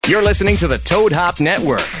You're listening to the Toad Hop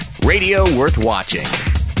Network, radio worth watching.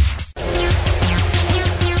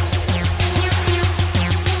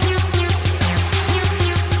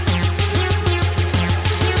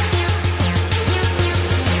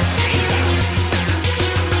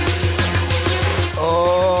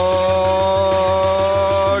 Oh,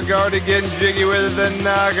 Gardy getting jiggy with the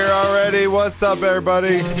knocker already. What's up,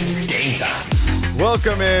 everybody? It's game time.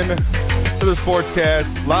 Welcome in to the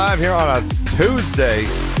Sportscast, live here on a Tuesday.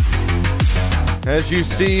 As you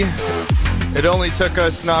see, it only took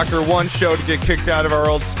us, Knocker, one show to get kicked out of our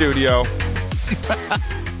old studio.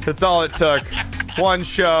 That's all it took. One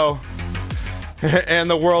show. And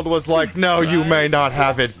the world was like, no, you may not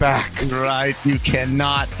have it back. Right. You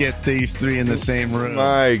cannot get these three in the same room.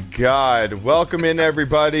 My God. Welcome in,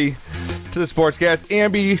 everybody, to the Sportscast.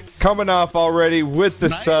 Ambi coming off already with the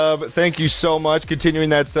sub. Thank you so much. Continuing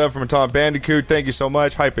that sub from Tom Bandicoot. Thank you so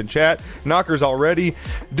much. Hype in chat. Knocker's already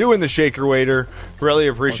doing the shaker waiter. Really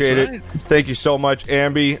appreciate it. Thank you so much,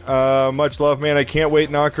 Ambi. Much love, man. I can't wait,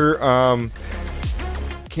 Knocker.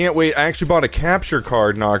 Can't wait. I actually bought a capture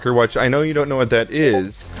card, Knocker, which I know you don't know what that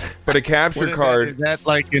is, but a capture card. Is that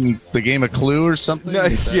like in the game of Clue or something? No,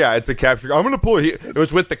 yeah, it's a capture. I'm going to pull it. It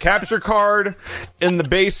was with the capture card in the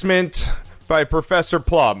basement by Professor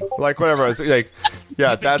Plum. Like, whatever. I was like,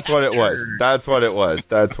 yeah, that's what it was. That's what it was.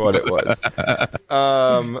 That's what it was.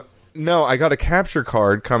 No, I got a capture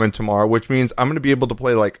card coming tomorrow, which means I'm going to be able to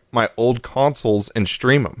play like my old consoles and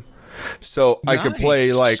stream them. So nice. I could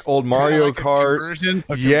play like old Mario Kart. Conversion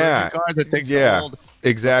card that takes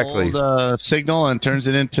exactly. the old signal and turns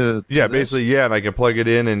it into basically, and I can plug it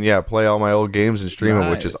in and play all my old games and stream them,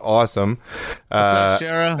 which is awesome. What's up,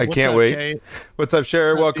 Shara? I can't wait. Kate? What's up,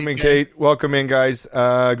 Shara? Welcome in, Kate. Welcome in, guys.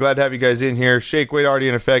 Glad to have you guys in here. Shake weight already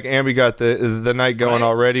in effect. Ambi got the night going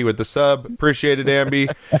already with the sub. Appreciate it,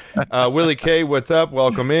 Ambi. Willie K, what's up?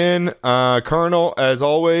 Welcome in. Colonel, as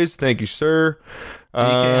always, thank you, sir.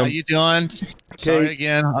 TK, how you doing? Sorry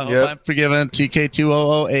again. I hope I'm forgiven.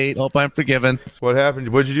 TK2008. Hope I'm forgiven. What happened?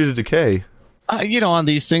 What'd you do to Decay? On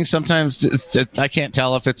these things, sometimes I can't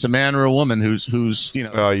tell if it's a man or a woman who's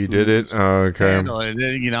Oh, you did it? Oh, okay.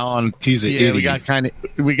 And he's an idiot. I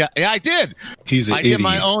did. He's an idiot. I did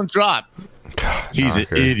my own drop. God, he's an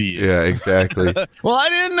idiot. Yeah, exactly. Well, I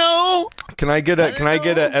didn't know. Can I get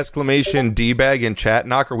a exclamation D-bag in chat,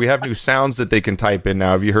 Knocker? We have new sounds that they can type in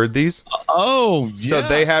now. Have you heard these? Oh, yes. So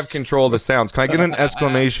they have control of the sounds. Can I get an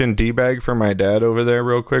exclamation D-bag for my dad over there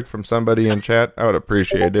real quick from somebody in chat? I would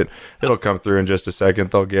appreciate it. It'll come through in just a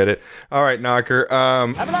second. They'll get it. All right, Knocker.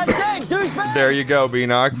 Have a nice day, douchebag. There you go,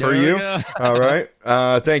 B-Knock, for you. All right.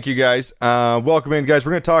 Thank you, guys. Welcome in, guys.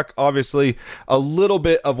 We're going to talk, obviously, a little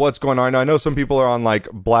bit of what's going on. Now, I know some people are on, like,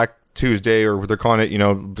 Black Tuesday, or they're calling it, they're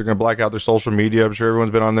going to black out their social media. I'm sure everyone's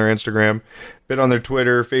been on their Instagram, been on their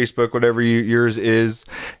Twitter, Facebook, whatever yours is,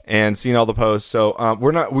 and seen all the posts. So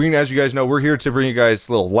as you guys know, we're here to bring you guys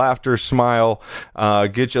a little laughter, smile,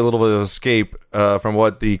 get you a little bit of escape from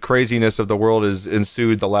what the craziness of the world has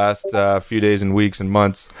ensued the last few days and weeks and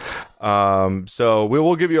months. So we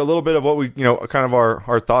will give you a little bit of what we, kind of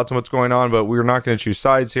our thoughts on what's going on, but we're not going to choose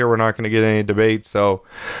sides here. We're not going to get any debate. So,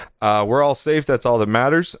 we're all safe. That's all that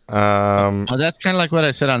matters. That's kind of like what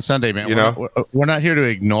I said on Sunday, man. We're not here to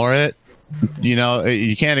ignore it.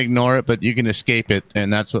 You can't ignore it, but you can escape it.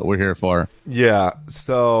 And that's what we're here for. Yeah.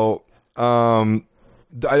 So, I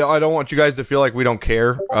don't want you guys to feel like we don't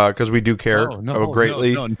care, because we do care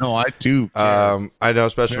greatly. No, I do care. I know,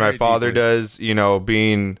 especially my father does,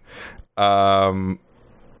 being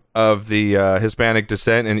of the Hispanic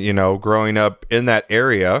descent and, growing up in that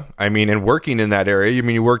area, and working in that area.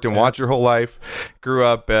 You worked in Watts your whole life, grew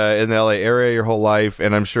up in the LA area your whole life,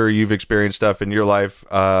 and I'm sure you've experienced stuff in your life,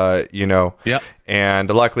 Yep. And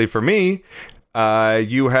luckily for me,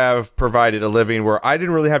 you have provided a living where I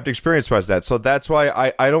didn't really have to experience much of that. So that's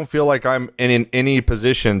why I don't feel like I'm in any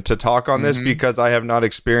position to talk on this, because I have not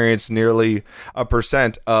experienced nearly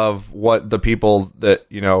 1% of what the people that,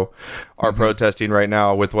 are protesting right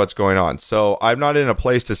now with what's going on. So I'm not in a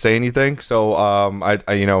place to say anything. So,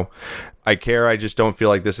 I care. I just don't feel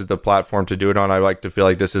like this is the platform to do it on. I like to feel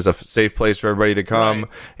like this is a safe place for everybody to come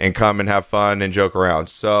and have fun and joke around.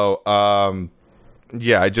 So,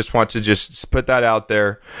 I just want to put that out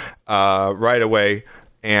there right away.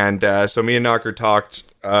 And so me and Knocker talked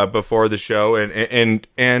before the show, and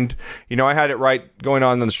I had it right going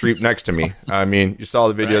on the street next to me. You saw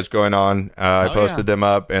the videos going on. I posted them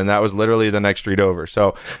up, and that was literally the next street over.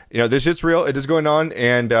 So, this shit's real. It is going on,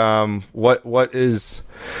 and what is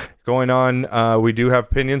going on? We do have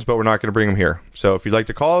opinions, but we're not going to bring them here. So if you'd like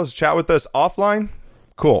to call us, chat with us offline,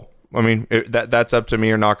 cool. I mean, that's up to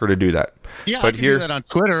me or Knocker to do that. Yeah, but I can do that on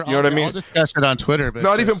Twitter. You know what I mean? I'll discuss it on Twitter. But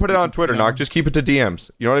not even put it on Twitter, Knock. Just keep it to DMs.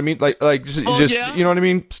 You know what I mean? Like just you know what I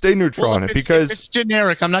mean? Stay neutral on it because it's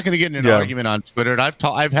generic. I'm not going to get in an argument on Twitter.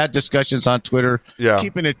 I've had discussions on Twitter,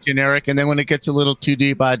 keeping it generic, and then when it gets a little too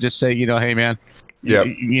deep, I just say, hey man,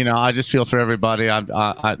 I just feel for everybody.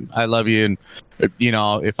 I love you, and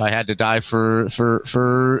if I had to die for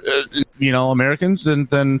Americans,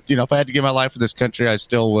 then if I had to give my life for this country, I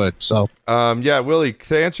still would. So Willie,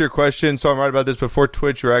 to answer your question, so I'm right about this. Before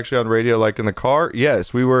Twitch, you're actually on radio, like in the car.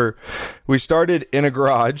 Yes, we started in a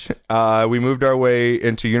garage. We moved our way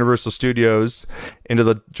into Universal Studios, into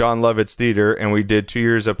the John Lovitz Theater, and we did 2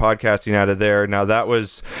 years of podcasting out of there. Now that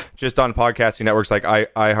was just on podcasting networks like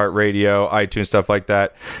iHeartRadio, iTunes, stuff like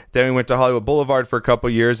that. Then we went to Hollywood Boulevard for a couple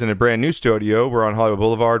years in a brand new studio. We're on Hollywood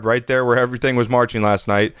Boulevard, right there where everything was marching last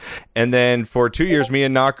night. And then for 2 years, me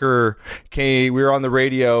and Knocker we were on the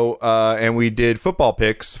radio, and we did football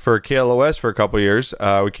picks for KLOS for a couple years.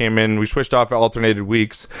 We came in, we switched off alternated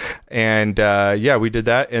weeks, and we did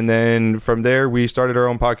that. And then from there, we started our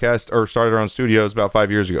own podcast, or started our own studios about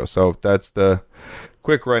 5 years ago. So that's the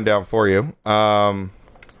quick rundown for you.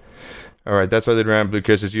 All right, that's why they ran Blue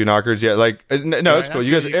Kisses, you Knockers. Yeah, no, it's cool.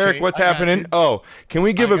 You guys, Eric, what's happening? Oh, can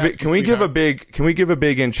we give a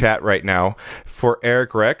big in chat right now for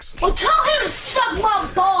Eric Rex? Well, tell him to suck my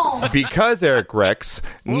balls. Because Eric Rex,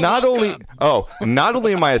 not only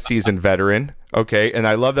am I a seasoned veteran, okay, and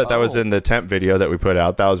I love that was in the temp video that we put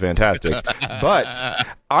out. That was fantastic. But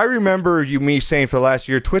I remember me saying for last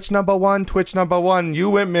year, Twitch number one.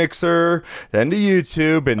 You went Mixer, then to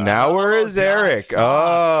YouTube, and now where is Eric?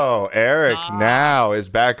 Eric now is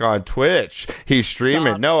back on Twitch. He's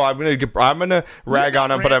streaming. No, I'm gonna rag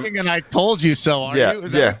on him, but I'm. And I told you so. Are you?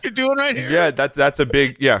 Is that what you're doing right here? Yeah, that's a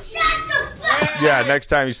big Yeah, next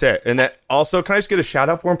time you say it. And then also, can I just get a shout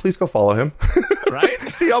out for him? Please go follow him. Right?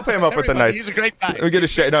 See, I'll pay him up with a nice. He's a great guy. Let me get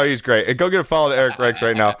a no, he's great. Go get a follow to Eric Rex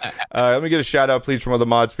right now. Let me get a shout out, please, from one of the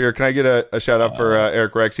mods here. Can I get a shout out for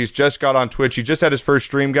Eric Rex? He's just got on Twitch. He just had his first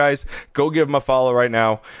stream, guys. Go give him a follow right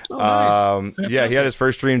now. Nice. He had his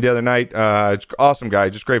first stream the other night. Awesome guy,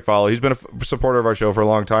 just great follow. He's been a supporter of our show for a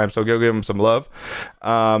long time, so go give him some love.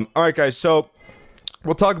 All right, guys. So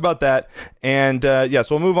we'll talk about that, and so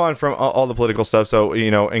we'll move on from all the political stuff. So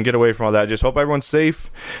and get away from all that. Just hope everyone's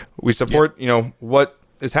safe. We support what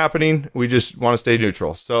is happening. We just want to stay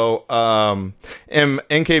neutral. So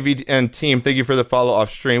NKV and team, thank you for the follow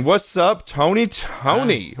off stream. What's up, Tony?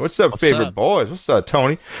 What's up, favorite boys? What's up,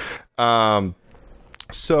 Tony?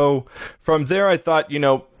 So from there, I thought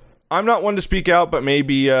I'm not one to speak out, but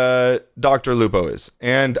maybe Dr. Lupo is.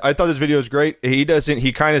 And I thought this video was great. He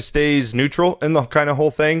kind of stays neutral in the kind of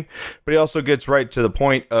whole thing, but he also gets right to the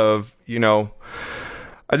point of,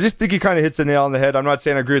 I just think he kind of hits the nail on the head. I'm not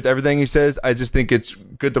saying I agree with everything he says. I just think it's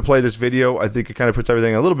good to play this video. I think it kind of puts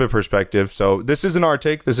everything in a little bit of perspective. So this isn't our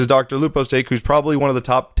take. This is Dr. Lupo's take, who's probably one of the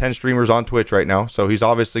top 10 streamers on Twitch right now. So he's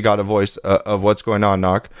obviously got a voice of what's going on,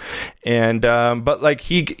 Knock. And but I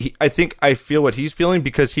feel what he's feeling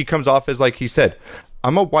because he comes off as, like he said,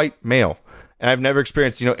 I'm a white male. And I've never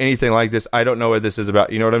experienced, anything like this. I don't know what this is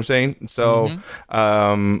about. You know what I'm saying? So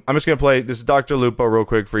I'm just going to play. This is Dr. Lupo real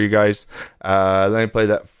quick for you guys. Let me play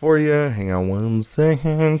that for you. Hang on one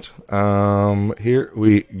second. Here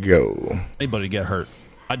we go. Anybody get hurt.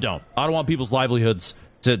 I don't want people's livelihoods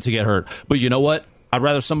to get hurt. But you know what? I'd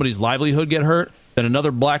rather somebody's livelihood get hurt than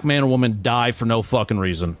another black man or woman die for no fucking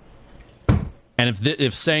reason. And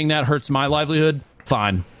if saying that hurts my livelihood,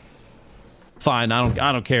 fine. I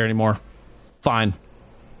don't care anymore. Fine.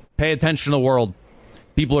 Pay attention to the world.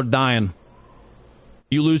 People are dying.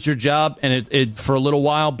 You lose your job, and it for a little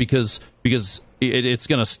while because it's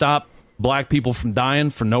going to stop black people from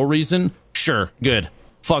dying for no reason. Sure, good.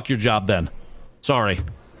 Fuck your job then. Sorry.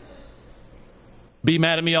 Be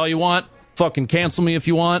mad at me all you want. Fucking cancel me if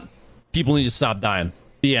you want. People need to stop dying.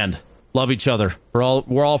 The end. Love each other. We're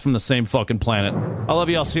all from the same fucking planet. I love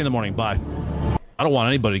you. I'll see you in the morning. Bye. I don't want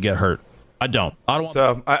anybody to get hurt. I don't want.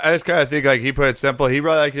 So I just kind of think, like he put it simple. He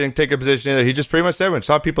really didn't take a position either. He just pretty much said it.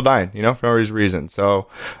 Saw people dying, for no reason. So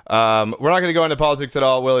we're not going to go into politics at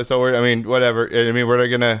all, Willie. So whatever. We're not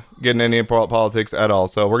going to get into any politics at all.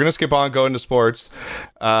 So we're going to skip on, go into sports,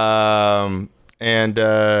 we'll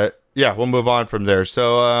move on from there.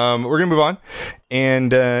 So we're going to move on.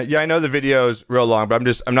 And I know the video is real long, but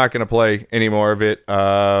I'm not going to play any more of it.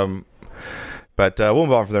 But we'll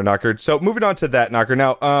move on from there, Knocker. So moving on to that, Knocker.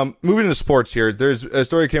 Now, moving into sports here, there's a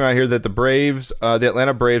story came out here that the Braves, the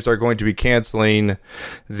Atlanta Braves, are going to be canceling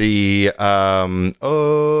the. I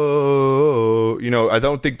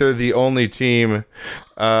don't think they're the only team.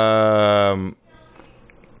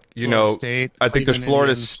 State, I think there's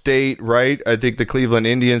Florida Indians. State, right? I think the Cleveland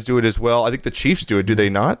Indians do it as well. I think the Chiefs do it. Do they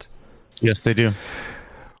not? Yes, they do.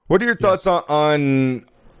 What are your thoughts on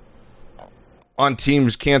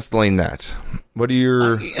teams canceling that? What are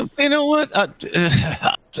your... you know what?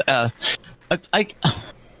 I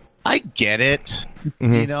get it.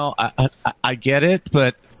 Mm-hmm. I get it,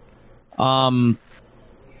 but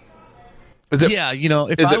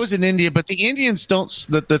if I was in India, but the Indians don't,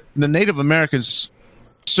 the Native Americans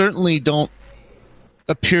certainly don't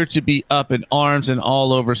appear to be up in arms and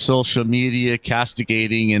all over social media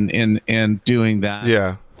castigating and doing that.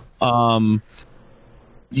 Yeah.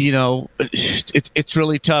 It's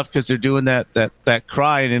really tough because they're doing that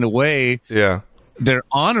cry, and in a way, they're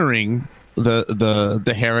honoring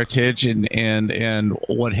the heritage and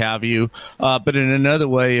what have you. But in another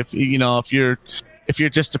way, if you're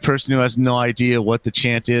just a person who has no idea what the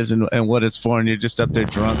chant is and what it's for, and you're just up there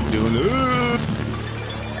drunk doing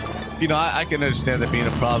I can understand that being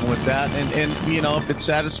a problem with that. And if it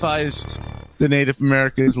satisfies the Native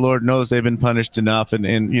Americans, Lord knows they've been punished enough.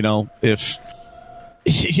 And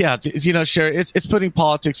Sherry, it's putting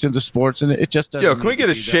politics into sports, and it just doesn't. Can we get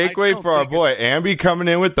a shake weight for our boy Amby coming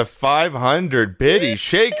in with the 500 biddy?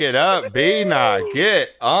 Shake it up, B-Knock.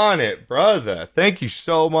 Get on it, brother. Thank you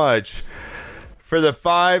so much for the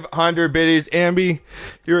 500 biddies. Amby,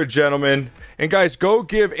 you're a gentleman. And guys, go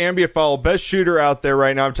give Amby a follow. Best shooter out there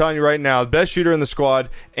right now. I'm telling you right now, best shooter in the squad.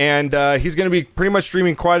 And he's going to be pretty much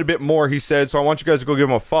streaming quite a bit more, he said. So I want you guys to go give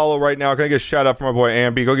him a follow right now. Can I get a shout out from my boy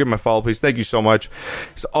Amby? Go give him a follow, please. Thank you so much.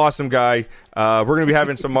 He's an awesome guy. We're going to be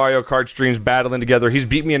having some Mario Kart streams battling together. He's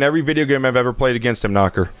beat me in every video game I've ever played against him,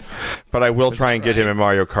 Knocker. But I will try and get him in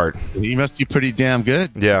Mario Kart. He must be pretty damn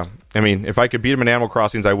good. Yeah. I mean, if I could beat him in Animal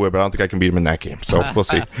Crossings, I would, but I don't think I can beat him in that game. So we'll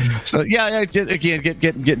see. Again,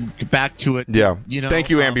 get back to it. Yeah. Thank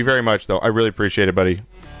you, Amby, very much, though. I really appreciate it, buddy.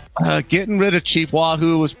 Getting rid of Chief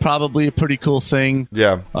Wahoo was probably a pretty cool thing.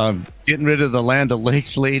 Yeah. Getting rid of the Land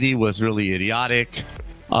O'Lakes lady was really idiotic.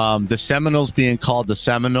 The Seminoles being called the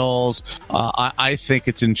Seminoles, I think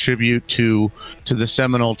it's in tribute to the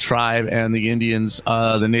Seminole tribe and the Indians,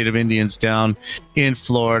 the Native Indians down in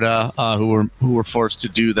Florida, who were forced to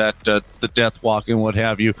do that, the death walk and what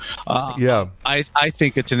have you. I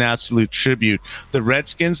think it's an absolute tribute. The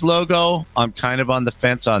Redskins logo, I'm kind of on the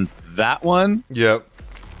fence on that one. Yep.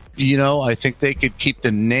 I think they could keep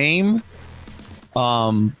the name.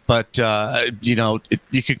 But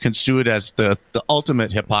you could construe it as the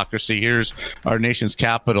ultimate hypocrisy. Here's our nation's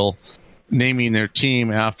capital naming their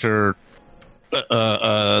team after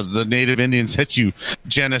the Native Indians that you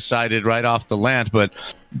genocided right off the land. But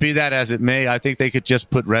be that as it may, I think they could just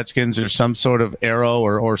put Redskins or some sort of arrow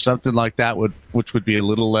or something like that, which would be a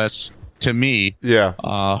little less, to me,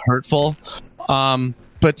 hurtful.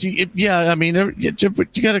 But you got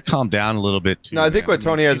to calm down a little bit too. No, I think what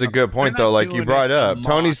Tony has a good point though, like you brought up.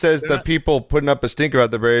 Tony says that people putting up a stink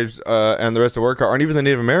about the Braves and the rest of the workout aren't even the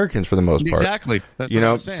Native Americans for the most part. Exactly. That's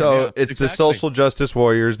it's the social justice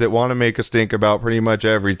warriors that want to make a stink about pretty much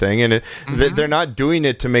everything, and they're not doing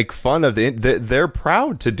it to make fun of they're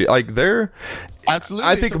proud to do, like they're. Absolutely.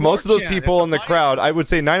 I think most of those people in the crowd, I would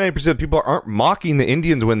say 99% of people aren't mocking the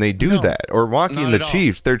Indians when they do that or mocking the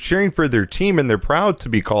Chiefs. They're cheering for their team and they're proud to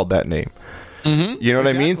be called that name. Mm-hmm. You know what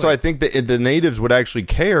I mean? So I think that the natives would actually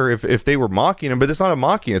care if they were mocking them, but it's not a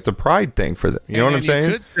mocking. It's a pride thing for them. You know what I'm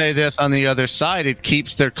saying? You could say this on the other side. It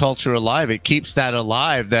keeps their culture alive. It keeps that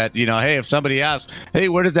alive that, hey, if somebody asks, hey,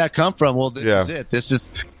 where did that come from? Well, this is it.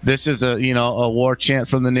 This is a war chant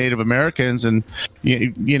from the Native Americans, and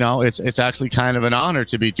it's actually kind of an honor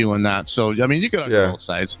to be doing that. So I mean, you could argue both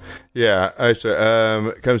sides. Yeah.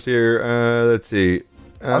 Comes here. Let's see.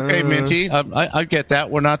 Okay, Minty, I get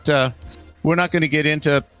that. We're not going to get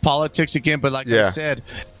into politics again, but like I said,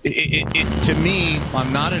 it to me,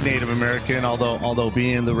 I'm not a Native American, although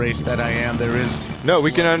being the race that I am, there is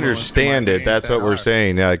we can understand it. That's what we're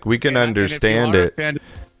saying. Like we can understand it.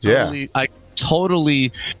 I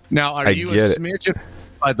totally. Now, are you a smidge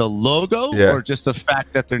by the logo or just the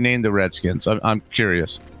fact that they're named the Redskins? I'm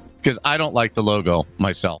curious because I don't like the logo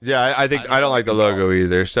myself. Yeah, I think I don't like the logo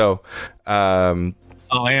either. So.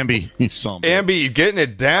 Oh, Amby, you getting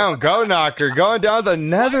it down. Go, Knocker. Going down with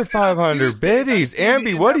another 500 biddies.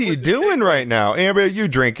 Amby, what are you doing right now? Amby, are you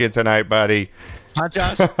drinking tonight, buddy? Huh,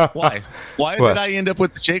 Josh? Why? Why did I end up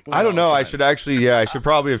with the shake? I don't know. I should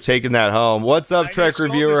probably have taken that home. What's up, Trek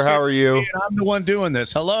Reviewer? How are you? I'm the one doing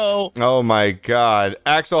this. Hello. Oh, my God.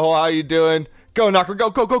 Axel, how you doing? Go, Knocker. Go.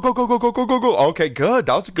 Okay, good.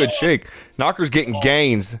 That was a good shake. Knocker's getting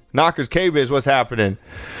gains. Knocker's K-Biz, what's happening?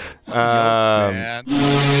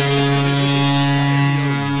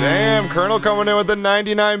 Damn, Colonel coming in with the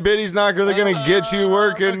 99 biddies, Knocker. They're going to get you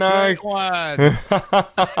working, Knock.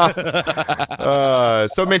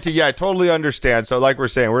 So, Minty, yeah, I totally understand. So, like we're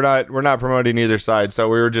saying, we're not promoting either side. So,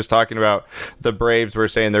 we were just talking about the Braves. We're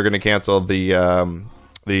saying they're going to cancel the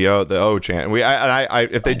O chant.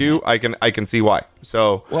 If they do, I can see why.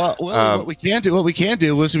 So, what we can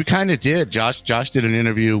do was we kind of did. Josh did an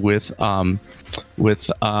interview with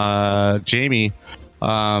Jamie.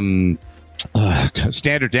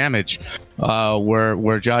 Standard Damage,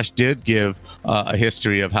 where Josh did give a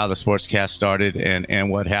history of how the Sportscast started and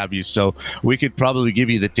what have you. So we could probably give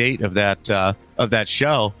you the date of that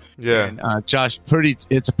show. Yeah, and, Josh,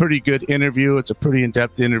 it's a pretty good interview. It's a pretty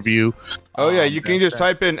in-depth interview. Oh yeah, you can just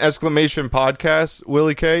type in !podcast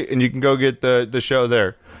Willie K, and you can go get the show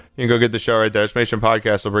there. You can go get the show right there.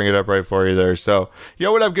 !podcast will bring it up right for you there. So,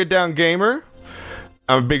 yo, what up, Get Down Gamer?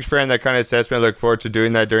 I'm a big fan that kind of says me. I look forward to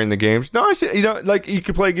doing that during the games. No, I see, like you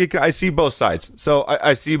can play. I see both sides. So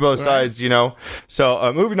I see both sides,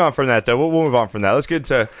 So moving on from that, though, we'll move on from that. Let's get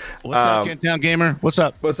to what's up, Get Down Gamer. What's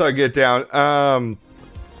up? Get Down?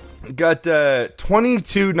 Got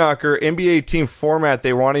 22 Knocker NBA team format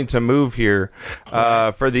they wanting to move here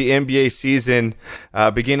for the NBA season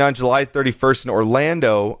beginning on July 31st in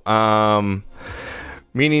Orlando.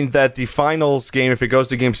 Meaning that the finals game, if it goes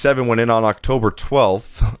to Game 7, went in on October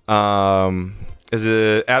 12th. Is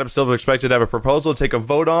Adam Silver expected to have a proposal to take a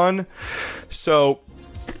vote on? So,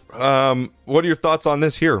 what are your thoughts on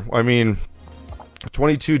this here? I mean,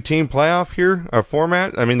 22-team playoff here,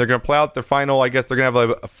 format. I mean, they're going to play out the final. I guess they're going to have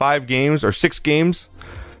like 5 games or 6 games.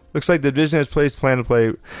 Looks like the division has planned to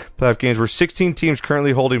play playoff games where 16 teams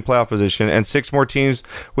currently holding playoff position and 6 more teams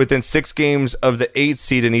within 6 games of the 8th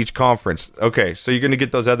seed in each conference. Okay, so you're going to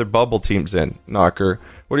get those other bubble teams in, Knocker.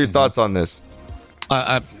 What are your thoughts on this?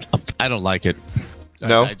 I don't like it.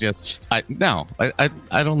 No? I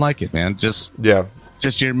don't like it, man. Just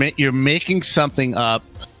you're making something up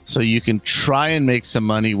so you can try and make some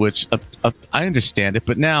money, which I understand it.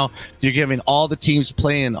 But now you're giving all the teams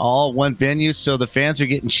playing all one venue, so the fans are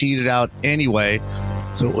getting cheated out anyway.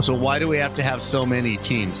 So why do we have to have so many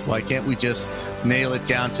teams? Why can't we just nail it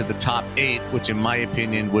down to the top 8, which in my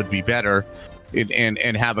opinion would be better,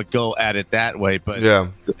 and have a go at it that way? But yeah,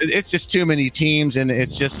 it's just too many teams, and it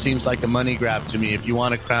just seems like a money grab to me. If you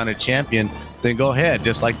want to crown a champion, then go ahead,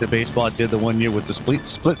 just like the baseball did the one year with the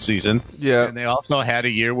split season. Yeah, and they also had a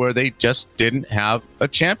year where they just didn't have a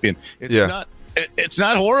champion. It's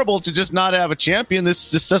not horrible to just not have a champion.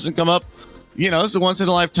 This doesn't come up. It's a once in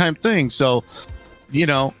a lifetime thing. So,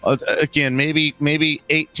 again, maybe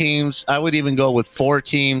 8 teams. I would even go with 4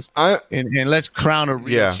 teams, and let's crown a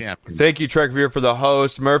real champion. Thank you, Trek Veer, for the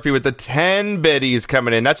host. Murphy with the 10 biddies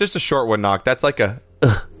coming in. That's just a short one, Knock. That's like a.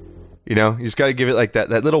 You just got to give it like that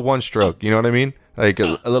little one stroke. You know what I mean? Like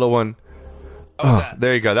a little one. Oh,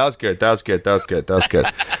 there you go. That was good.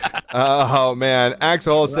 Oh, man.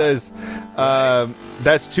 Axel says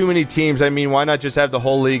that's too many teams. I mean, why not just have the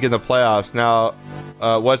whole league in the playoffs? Now,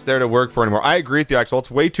 what's there to work for anymore? I agree with you, Axel.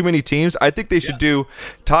 It's way too many teams. I think they should do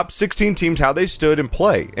top 16 teams, how they stood and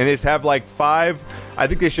play. And it's have like 5. I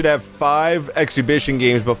think they should have 5 exhibition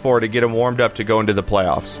games before to get them warmed up to go into the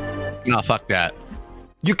playoffs. No, fuck that.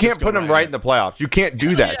 You can't put them right in the playoffs. You can't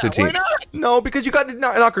do that to teams. No, because you got to,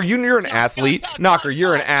 Knocker, you're an athlete. Knocker,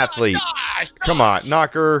 you're an athlete. Come on,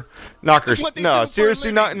 Knocker. No,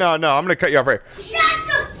 seriously, no, I'm going to cut you off right. Shut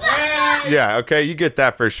the fuck up! Yeah, okay, you get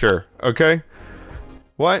that for sure. Okay?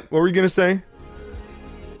 What were you going to say?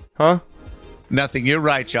 Huh? Nothing. You're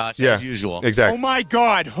right, Josh, as usual. Exactly. Oh, my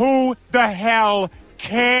God. Who the hell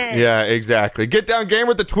cares? Yeah, exactly. Get Down Gamer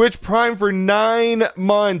with the Twitch Prime for 9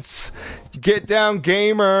 months. Get Down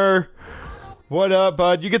Gamer. What up,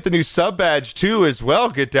 bud? You get the new sub badge too as well,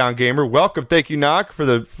 Get Down Gamer. Welcome. Thank you, Knock, for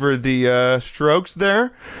the strokes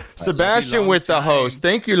there. Sebastian with the host.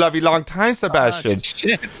 Thank you, love you long time, Sebastian.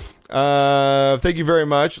 Thank you very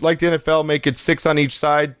much. Like the NFL, make it 6 on each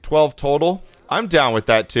side, 12 total. I'm down with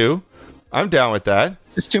that too. I'm down with that.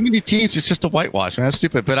 There's too many teams. It's just a whitewash, man. That's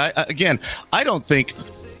stupid. But I don't think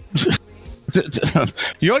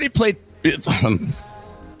you already played.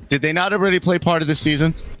 Did they not already play part of the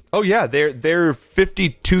season? Oh yeah, they're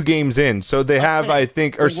 52 games in, so they have I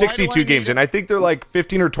think or 62 games in. I think they're like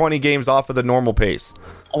 15 or 20 games off of the normal pace.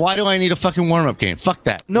 Why do I need a fucking warm-up game? Fuck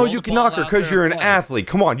that. No, you can knock her because you're an athlete.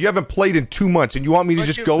 Come on, you haven't played in 2 months, and you want me to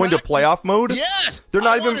just go into playoff mode? Yes. They're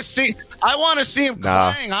not even. I want to see him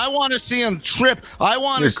crying. I want to see him trip. I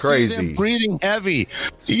want to see them breathing heavy.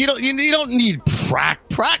 You don't need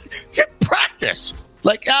practice.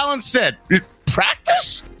 Like Alan said,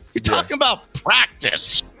 practice. You're talking about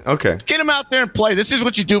practice. Okay. Get them out there and play. This is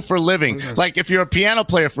what you do for a living. Like if you're a piano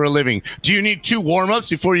player for a living, do you need 2 warm-ups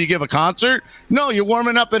before you give a concert? No, you're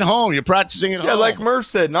warming up at home. You're practicing at home. Yeah, like Murph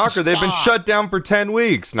said, Knocker, they've been shut down for 10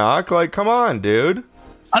 weeks, Knock. Like, come on, dude.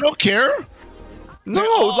 I don't care.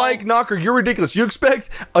 No, like, Knocker, you're ridiculous. You expect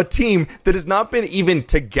a team that has not been even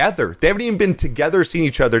together. They haven't even been together, seen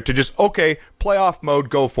each other, to just, okay, playoff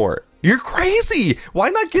mode, go for it. You're crazy. Why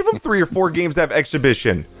not give them 3 or 4 games to have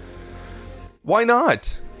exhibition? Why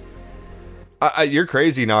not? You're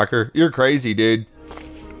crazy, Knocker. You're crazy, dude.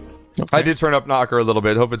 Okay. I did turn up Knocker a little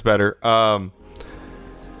bit. Hope it's better. Sorry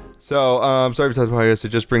for talking about this. It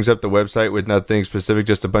just brings up the website with nothing specific,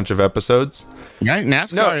 just a bunch of episodes. Right,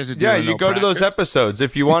 NASCAR is you go to those episodes.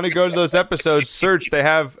 If you want to go to those episodes, search. They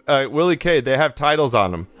have Willie K. They have titles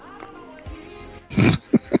on them.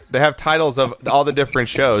 They have titles of all the different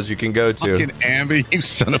shows you can go to. Fucking Ambi, you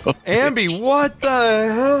son of a Ambi, bitch. what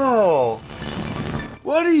the hell?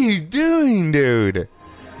 What are you doing, dude?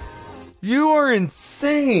 You are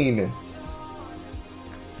insane.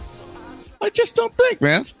 I just don't think,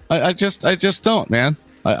 man. I just don't, man.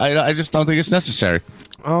 I just don't think it's necessary.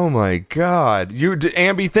 Oh my God,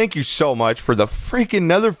 Ambi, thank you so much for the freaking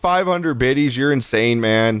another 500 biddies. You're insane,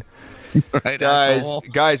 man. Right,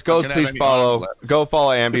 guys, go please follow. Go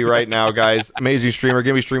follow Ambi right now, guys. Amazing streamer.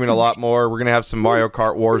 Gonna be streaming a lot more. We're gonna have some Mario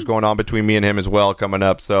Kart wars going on between me and him as well coming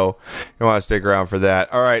up. So you want to stick around for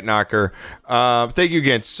that. All right, Knocker. Thank you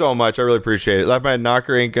again so much. I really appreciate it. Left Man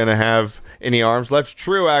Knocker ain't gonna have any arms left.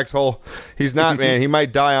 True, Axhole. He's not, man. He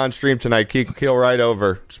might die on stream tonight. Keel right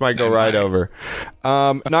over. Just might go right over.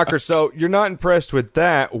 Knocker, so you're not impressed with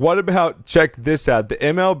that. What about, check this out. The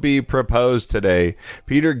MLB proposed today.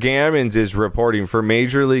 Peter Gammons is reporting for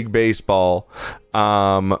Major League Baseball.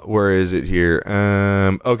 Where is it here?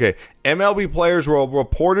 Okay. MLB players will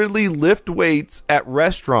reportedly lift weights at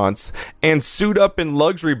restaurants and suit up in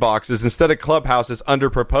luxury boxes instead of clubhouses under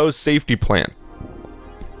proposed safety plan.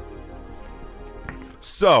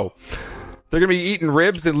 So, they're gonna be eating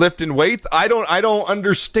ribs and lifting weights. I don't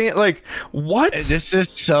understand. Like, what? This is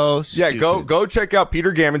so stupid. Yeah, go check out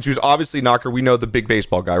Peter Gammons, who's obviously Knocker. We know the big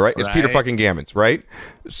baseball guy, right? It's Peter fucking Gammons, right?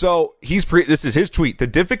 So this is his tweet. The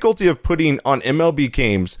difficulty of putting on MLB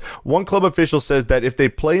games. One club official says that if they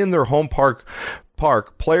play in their home park,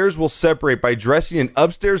 players will separate by dressing in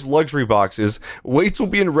upstairs luxury boxes. Weights will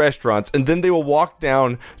be in restaurants, and then they will walk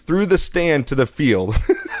down through the stand to the field.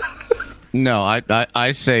 No,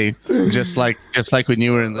 I say just like when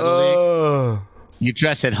you were in Little League, you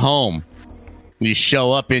dress at home. You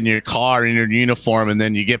show up in your car in your uniform, and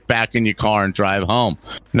then you get back in your car and drive home.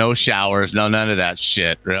 No showers, none of that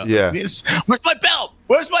shit. Really. Yeah. Where's my belt?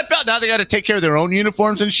 Where's my belt? Now they got to take care of their own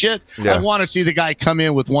uniforms and shit. Yeah. I want to see the guy come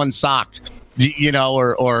in with one sock. You know,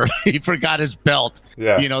 or he forgot his belt.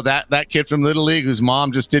 Yeah. You know, that kid from Little League whose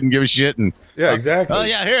mom just didn't give a shit. And yeah, exactly. Oh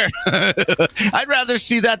yeah, here. I'd rather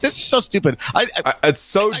see that. This is so stupid. It's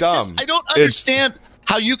so dumb. I don't understand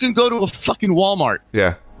how you can go to a fucking Walmart.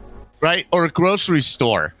 Yeah. Right, or a grocery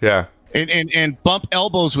store. Yeah. And bump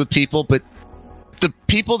elbows with people, but the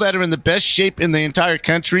people that are in the best shape in the entire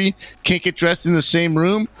country can't get dressed in the same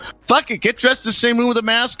room. Fuck it, get dressed in the same room with a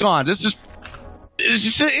mask on. It's just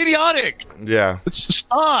idiotic. Yeah.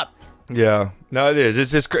 Stop. Yeah. No, it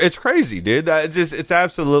is. It's crazy, dude. It's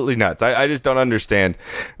absolutely nuts. I just don't understand.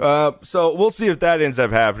 So we'll see if that ends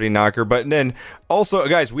up happening, Knocker. But then also,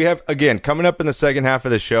 guys, we have, again, coming up in the second half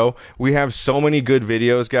of the show, we have so many good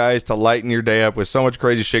videos, guys, to lighten your day up with so much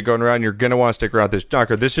crazy shit going around. You're going to want to stick around this.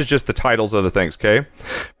 Knocker, this is just the titles of the things, okay?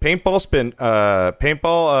 Paintball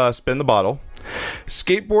spin the bottle.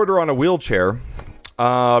 Skateboarder on a wheelchair.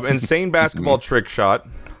 Insane basketball trick shot.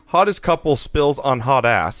 Hottest couple spills on hot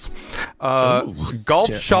ass.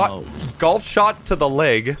 Golf shot to the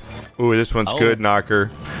leg. Ooh, this one's good, Knocker.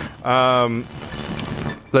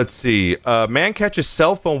 Let's see. Man catches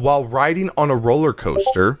cell phone while riding on a roller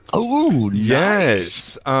coaster. Oh, nice.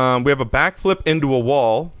 Yes. We have a backflip into a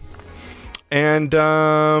wall. And,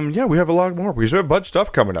 we have a lot more. We have a bunch of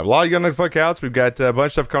stuff coming up. A lot of Young Fuck Outs. We've got a bunch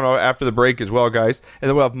of stuff coming up after the break as well, guys. And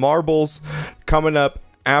then we'll have marbles coming up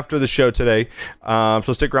after the show today.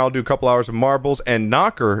 So stick around. We'll do a couple hours of marbles. And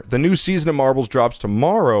Knocker, the new season of marbles drops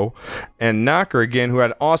tomorrow. And Knocker, again, who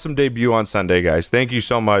had an awesome debut on Sunday, guys. Thank you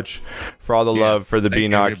so much for all the love for the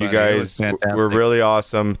B-Knock. You guys were really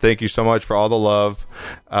awesome. Thank you so much for all the love.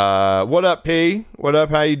 What up, P? What up?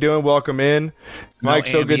 How you doing? Welcome in. Mike,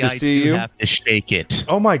 so good to see you. I have to shake it.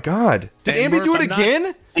 Oh, my God. Did Ambi do it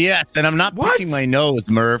again? Yes, and I'm not picking my nose,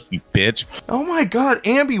 Murph, you bitch. Oh, my God.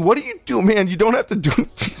 Ambi, what do you do, man? You don't have to do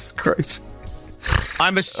it. Jesus Christ.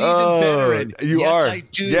 I'm a seasoned veteran. You yes, are. I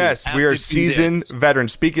do. Yes, we are seasoned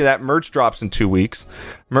veterans. Speaking of that, merch drops in 2 weeks.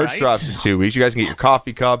 Merch drops in 2 weeks. You guys can get your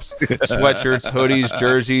coffee cups, sweatshirts, hoodies,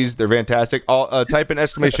 jerseys. They're fantastic. Type in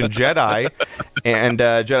exclamation Jedi, and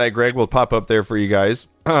Jedi Greg will pop up there for you guys.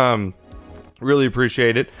 Really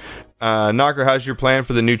appreciate it. Knocker, how's your plan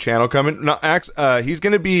for the new channel coming? No, he's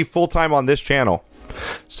going to be full-time on this channel.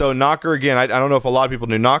 So Knocker, again, I don't know if a lot of people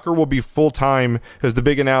knew, Knocker will be full-time. It was the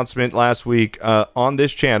big announcement last week on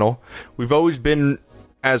this channel. We've always been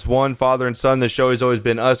as one, father and son. The show has always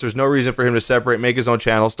been us. There's no reason for him to separate, make his own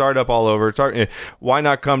channel, start up all over. Why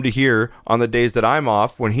not come to here on the days that I'm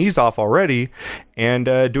off, when he's off already, and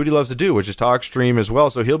do what he loves to do, which is talk, stream as well.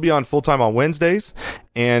 So he'll be on full-time on Wednesdays,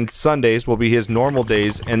 and Sundays will be his normal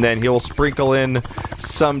days, and then he'll sprinkle in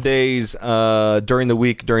some days during the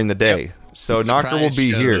week, during the day. Yep. So Knocker will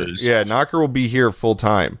be here. Yeah, Knocker will be here full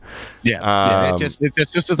time. Yeah, it's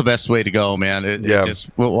just the best way to go, man.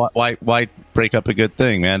 Why break up a good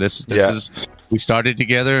thing, man? This is, we started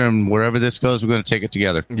together, and wherever this goes, we're going to take it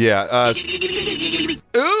together. Yeah.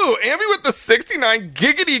 Ooh, Ambi with the 69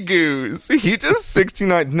 giggity goose. He just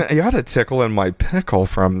 69. You had a tickle in my pickle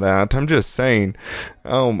from that. I'm just saying.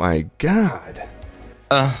 Oh my god.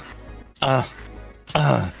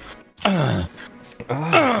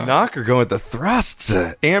 Knocker going with the thrusts.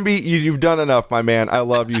 Ambi, you've done enough, my man. I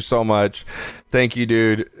love you so much. Thank you,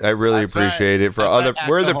 dude. I really appreciate it. For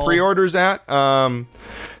where are the pre-orders at?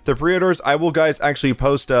 The pre-orders, I will, guys, actually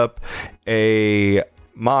post up a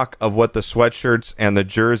mock of what the sweatshirts and the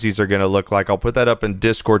jerseys are going to look like. I'll put that up in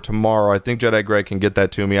Discord tomorrow. I think Jedi Greg can get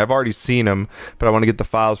that to me. I've already seen them, but I want to get the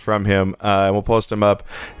files from him, and we'll post them up.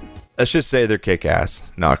 Let's just say they're kick-ass,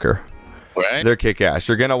 Knocker. Right. They're kick-ass.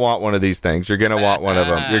 You're going to want one of these things. You're going to want one of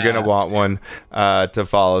them. You're going to want one to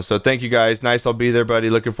follow. So thank you, guys. Nice. I'll be there, buddy.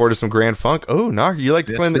 Looking forward to some Grand Funk. Oh, Knocker, you like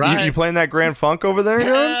playing you playing that Grand Funk over there?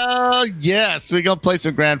 Hell yes. We're going to play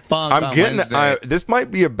some Grand Funk. I'm getting this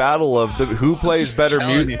might be a battle of who plays better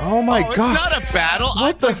music. Oh, my God. It's not a battle.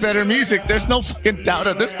 I play better music. There's no fucking doubt.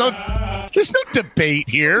 There's no debate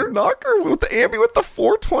here. Knocker with the Ambi with the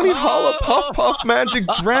 420 Holla Puff Puff Magic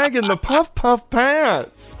Dragon, the Puff Puff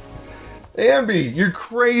Pants. Ambi, you're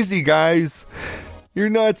crazy, guys. You're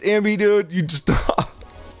nuts, Ambi, dude. You just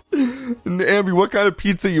Ambi, what kind of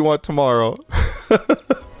pizza you want tomorrow?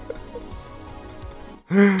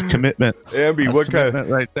 Commitment. Ambi, that's what kind of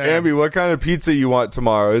right there. Ambi, what kind of pizza you want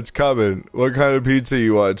tomorrow? It's coming. What kind of pizza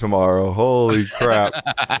you want tomorrow? Holy crap.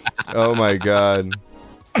 Oh my god.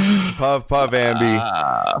 Puff puff, Ambi.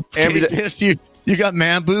 Ambi, you got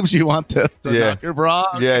man boobs? You want the Knocker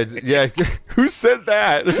bra? Yeah. Who said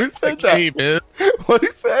that? Who said that? What'd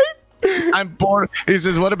he say? I'm bored. He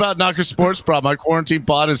says, "What about Knocker sports bra? My quarantine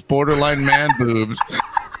bot is borderline man boobs."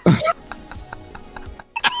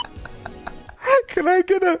 Can I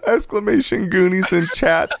get an exclamation Goonies in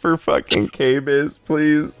chat for fucking K-Biz,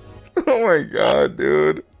 please? Oh my god,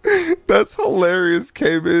 dude. That's hilarious,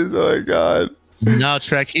 K-Biz. Oh my god. No,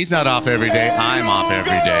 Trek, he's not off every day. I'm off every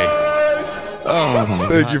day. Oh,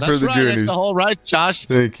 thank you for the Goonies. That's the whole right, Josh.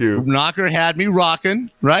 Thank you. Knocker had me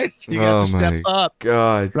rocking, right? You got to step up.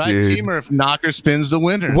 God, right, dude. Teamer, if Knocker spins the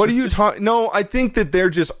winner. What are you talking? No, I think that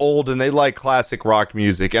they're just old and they like classic rock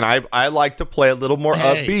music, and I like to play a little more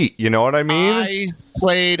upbeat. You know what I mean? I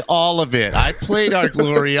played all of it. I played our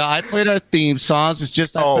Gloria. I played our theme songs. It's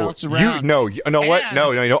just I bounce around. You know what?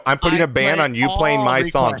 No. I'm putting a ban on you playing my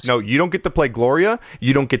songs. No, you don't get to play Gloria.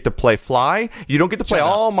 You don't get to play Fly. You don't get to play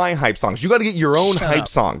all my hype songs. You got to get your own hype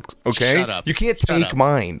songs. Okay? Shut up. You can't take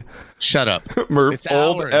mine. Shut up, Murph. It's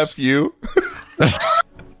old ours. F you.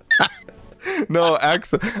 No,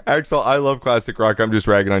 Axel, I love classic rock. I'm just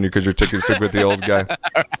ragging on you because you're taking stick with the old guy.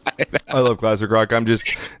 I love classic rock.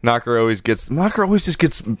 Knocker always just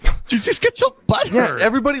gets. You just get so butthurt. Yeah,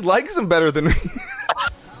 everybody likes him better than me.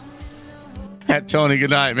 Tony, good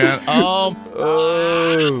night, man. Oh.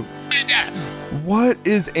 What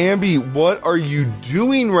is Ambi? What are you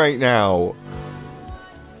doing right now?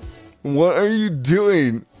 What are you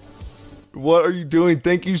doing? What are you doing?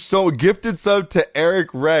 Thank you so gifted sub to Eric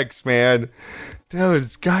Rex, man. Dude,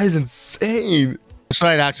 this guy's insane. That's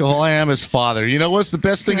right, Axel. All I am is father. You know what's the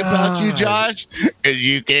best thing about you, Josh?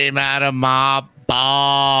 You came out of my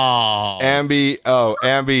ball. Ambi,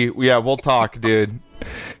 yeah, we'll talk, dude.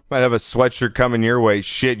 Might have a sweatshirt coming your way.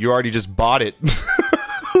 Shit, you already just bought it.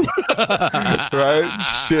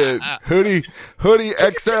 Right? Shit. Hoodie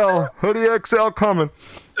XL coming.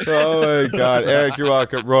 Oh my god, Eric, you're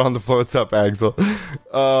welcome. Roll on the floor. What's up, Axel?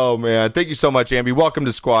 Oh man, thank you so much, Ambi. Welcome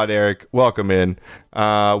to Squad, Eric. Welcome in. In.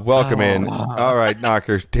 All right,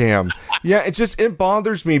 Knocker. Damn. Yeah, it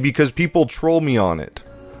bothers me because people troll me on it.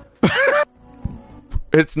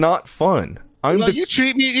 It's not fun. You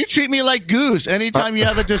treat me like Goose. Anytime you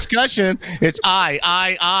have a discussion, it's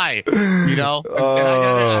I. You know,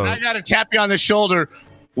 and I gotta tap you on the shoulder.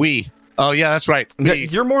 We. Oh yeah, that's right. We.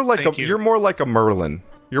 You're more like you're more like a Merlin.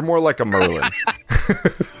 You're more like a Merlin.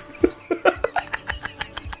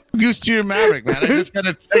 Goose to your Maverick, man. I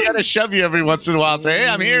gotta shove you every once in a while. And say, hey,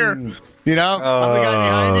 I'm here. You know, I'm the guy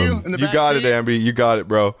behind you. In the you got it, Amby. You got it,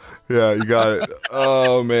 bro. Yeah, you got it.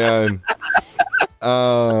 Oh man.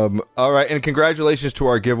 All right, and congratulations to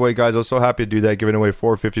our giveaway, guys. I was so happy to do that, giving away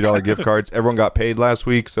 4 $50 gift cards. Everyone got paid last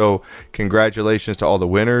week, so congratulations to all the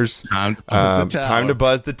winners. Time to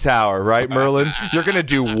buzz the tower, right, Merlin? You're gonna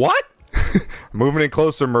do what? Moving in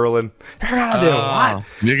closer, Merlin. You're gonna do what?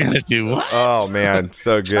 You're gonna do what? Oh man,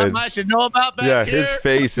 so good. Something I should know about back here. His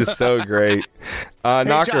face is so great. Hey,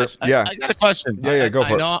 Knocker, Josh, yeah. I got a question. Yeah, go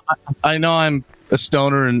for it. I know I'm a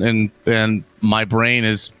stoner and my brain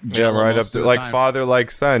is right up to like time. father,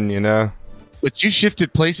 like son, you know. But you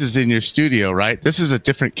shifted places in your studio, right? This is a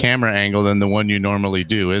different camera angle than the one you normally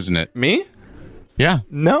do, isn't it? Me? Yeah.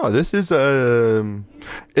 No, this is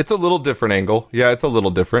it's a little different angle. Yeah, it's a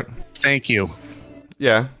little different. Thank you.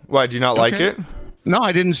 Yeah. Why, do you not like it? No,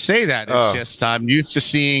 I didn't say that. It's just I'm used to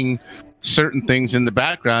seeing certain things in the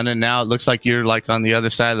background, and now it looks like you're like on the other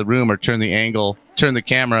side of the room, or turn the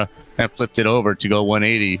camera and flipped it over to go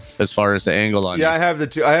 180 as far as the angle on. Yeah, I have the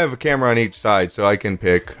two. I have a camera on each side, so I can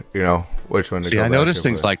pick, which one to go. See, I noticed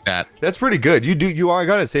things like that. That's pretty good. You are. I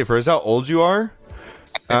gotta say, for how old you are.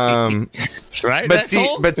 Right. But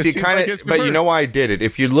but you know why I did it?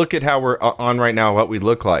 If you look at how we're on right now, what we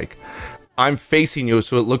look like, I'm facing you,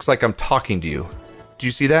 so it looks like I'm talking to you. Do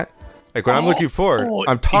you see that? Like when I'm looking forward,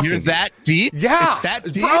 I'm talking. You're that deep? Yeah, it's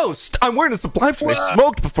that deep? Bro. I'm wearing a Sublime shirt. I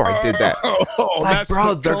smoked before I did that. It's like,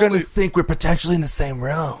 bro, they're gonna think we're potentially in the same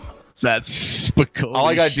room. That's all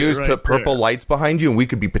I gotta do is put purple lights behind you, and we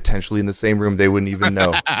could be potentially in the same room. They wouldn't even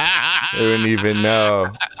know. They wouldn't even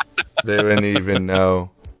know.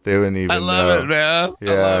 I love it, man.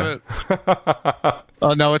 Yeah. I love it.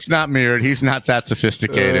 Oh, no, it's not mirrored. He's not that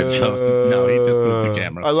sophisticated. So, no, he just moved the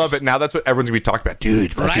camera. I love it. Now that's what everyone's going to be talking about.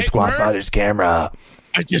 Dude, fucking Squad Father's camera.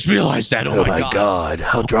 I just realized that. Oh, my God.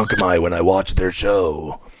 How drunk am I when I watch their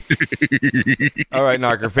show? All right,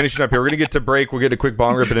 Knocker, finishing up here. We're going to get to break. We'll get a quick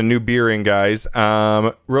bong rip and a new beer in, guys.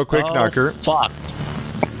 Real quick, Knocker. Fuck.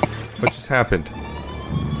 What just happened?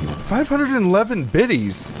 511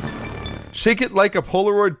 biddies. Shake it like a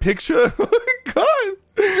Polaroid picture. Oh my God.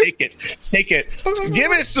 Shake it. Give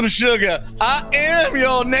me some sugar. I am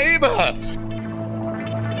your neighbor.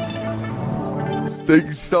 Thank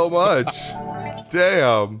you so much.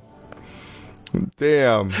 Damn.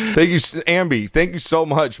 Thank you, Amby. Thank you so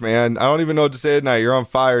much, man. I don't even know what to say tonight. You're on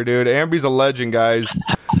fire, dude. Amby's a legend, guys.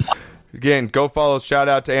 Again, go follow. Shout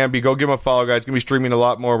out to Amby. Go give him a follow, guys. Going to be streaming a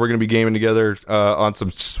lot more. We're going to be gaming together on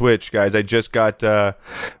some Switch, guys. I just got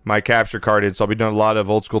my capture card in, so I'll be doing a lot of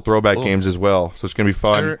old school throwback games as well. So it's going to be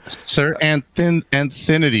fun. Sir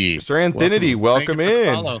Anthinity. Sir Anthinity, welcome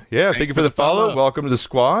in. Yeah, thank you for the follow. Welcome to the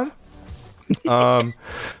squad.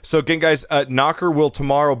 So again, guys, Knocker will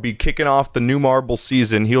tomorrow be kicking off the new Marble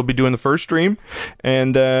season. He'll be doing the first stream,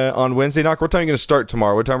 and on Wednesday, Knocker, what time are you going to start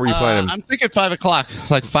tomorrow? What time are you planning? I'm thinking 5 o'clock,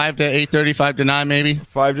 like 5 to 8:30, 5 to 9, maybe.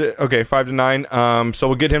 5 to 9. So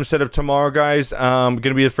we'll get him set up tomorrow, guys. Going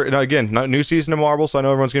to be again, not new season of Marble, so I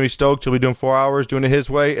know everyone's going to be stoked. He'll be doing 4 hours, doing it his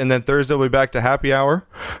way, and then Thursday we'll be back to happy hour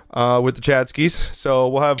with the Chadskis. So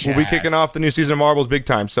we'll be kicking off the new season of Marbles big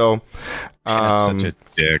time. So, such a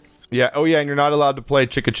dick. Yeah. Oh, yeah. And you're not allowed to play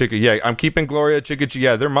Chicka Chicka. Yeah. I'm keeping Gloria Chicka Chicka.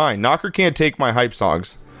 Yeah, they're mine. Knocker can't take my hype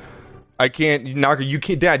songs. I can't. Knocker, you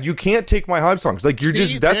can't. Dad, you can't take my hype songs. Like you're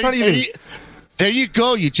just. That's not even. There you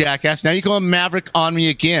go, you jackass. Now you're going Maverick on me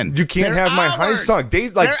again. You can't have my hype song.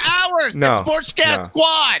 Days like they're ours. No. The Sportscast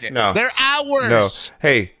Squad. No. They're ours. No.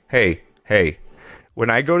 Hey. When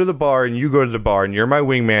I go to the bar and you go to the bar and you're my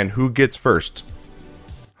wingman, who gets first?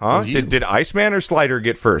 Huh? Did Iceman or Slider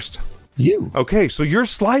get first? You. Okay, so you're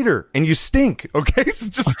Slider and you stink. Okay, so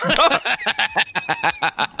just stop.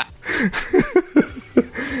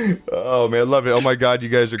 Oh man, I love it. Oh my God, you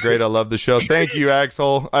guys are great. I love the show. Thank you,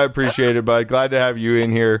 Axel. I appreciate it, bud. Glad to have you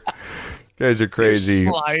in here. You guys are crazy.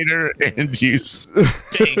 You're Slider and you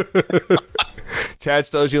stink. Chad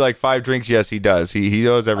owes you like 5 drinks. Yes, he does. He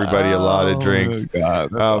owes everybody a lot of drinks.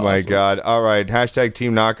 God, my God. All right. Hashtag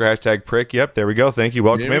Team Knocker. Hashtag Prick. Yep. There we go. Thank you.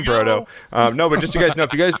 Welcome in, Brodo. No, but just so you guys know,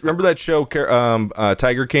 if you guys remember that show,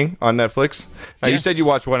 Tiger King on Netflix. Now, you said you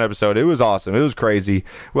watched one episode. It was awesome. It was crazy.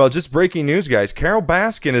 Well, just breaking news, guys. Carol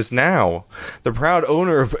Baskin is now the proud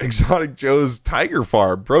owner of Exotic Joe's Tiger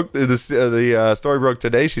Farm. The story broke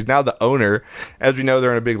today. She's now the owner. As we know,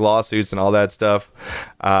 they're in a big lawsuits and all that stuff.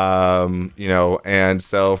 And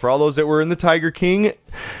so for all those that were in the Tiger King,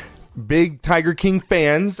 big Tiger King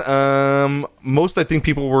fans, most I think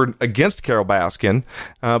people were against Carol Baskin,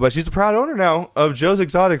 but she's a proud owner now of Joe's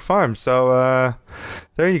Exotic Farm. So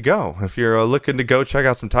there you go. If you're looking to go check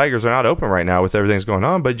out some tigers, they're not open right now with everything's going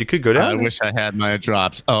on, but you could go down. I wish I had my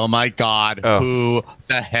drops. Oh my God, who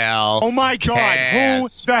the hell? Oh my God, who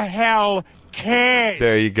the hell cares?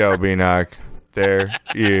 There you go, B-Knock. There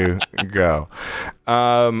you go.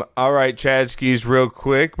 All right, Chad Skis, real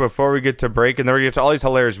quick before we get to break, and then we get to all these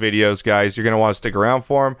hilarious videos, guys. You're going to want to stick around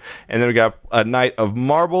for them. And then we got a night of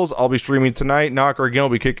marbles. I'll be streaming tonight. Knocker again will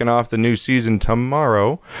be kicking off the new season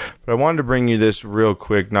tomorrow. But I wanted to bring you this real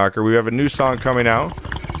quick, Knocker. We have a new song coming out.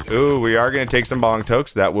 Ooh, we are going to take some bong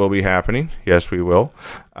tokes. That will be happening. Yes, we will.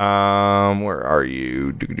 Where are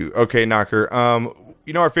you? Okay, Knocker.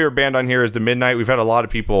 Our favorite band on here is The Midnight. We've had a lot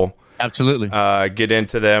of people absolutely get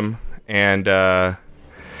into them, and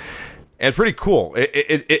it's pretty cool.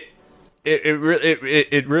 It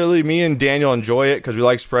really, me and Daniel enjoy it because we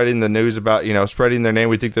like spreading the news about, spreading their name.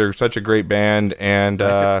 We think they're such a great band, and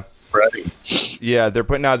yeah, they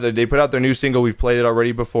put out their new single. We've played it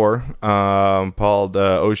already before, called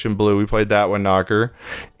Ocean Blue. We played that one, Knocker,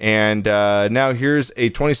 and now here's a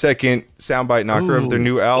 20-second soundbite, Knocker, of their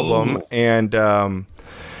new album, and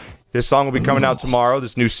this song will be coming out tomorrow,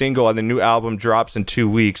 this new single, and the new album drops in 2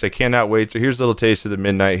 weeks. I cannot wait. So here's a little taste of The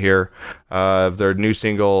Midnight here of their new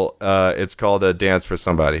single. It's called Dance for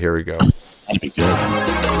Somebody. Here we go. That'd be good.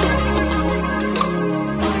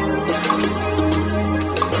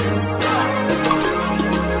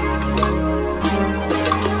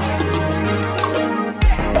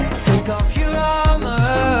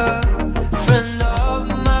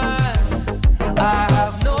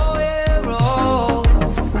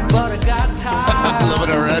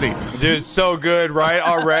 Dude, it's so good, right?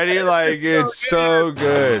 Already? Like, it's so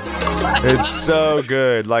good. It's so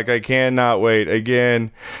good. Like, I cannot wait. Again,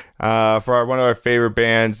 for one of our favorite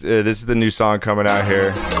bands, this is the new song coming out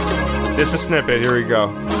here. Just a snippet. Here we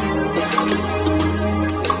go.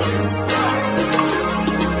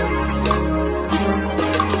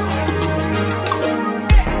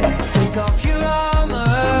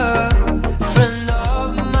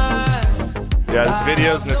 Yeah, this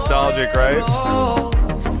video's nostalgic, right?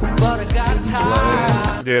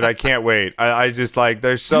 Dude, I can't wait. I just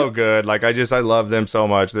they're so good. I love them so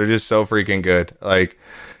much. They're just so freaking good.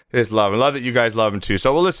 Just love them. Love that you guys love them too.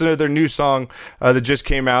 So we'll listen to their new song that just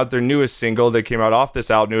came out, their newest single that came out off this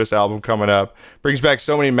newest album coming up. Brings back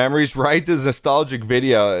so many memories, right? This nostalgic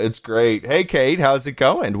video. It's great. Hey, Kate, how's it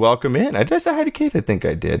going? Welcome in. I just said hi to Kate. I think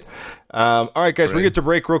I did. All right, guys, we get to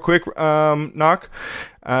break real quick. Knock.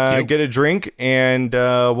 Get a drink, and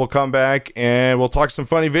we'll come back and we'll talk some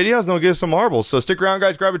funny videos, and we'll give some marbles. So stick around,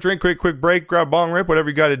 guys. Grab a drink, quick break, grab a bong rip, whatever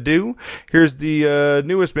you got to do. Here's the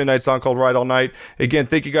newest Midnight song called Ride All Night. Again,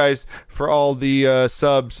 thank you guys for all the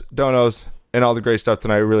subs, donos, and all the great stuff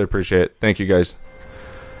tonight. We really appreciate it. Thank you, guys.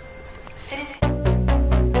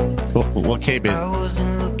 What came in? I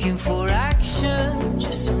wasn't looking for action,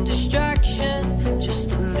 just some distraction,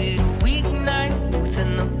 just a little weeknight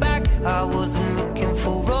within the back. I wasn't looking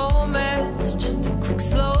for romance, just a quick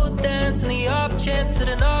slow dance, and the off chance that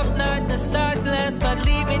an off night and a side glance might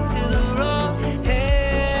lead me to the wrong hands.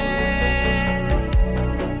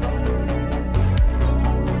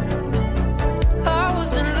 I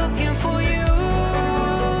wasn't looking for you.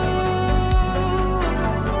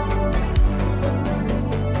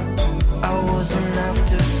 I wasn't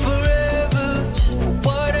after forever, just for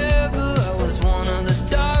whatever. I was one of the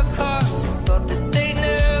dark hearts who thought that they'd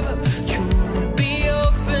never truly be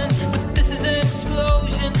open. But this is an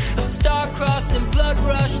explosion of star-crossed and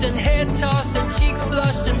blood-rushed and head-tossed and cheeks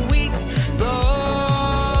blushed and weeks lost.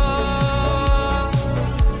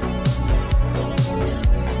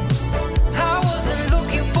 I wasn't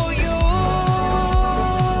looking for you.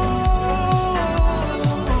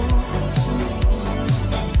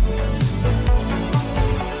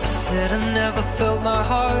 Said I never felt my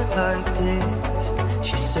heart like this.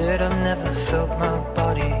 She said I've never felt my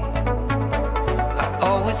body. I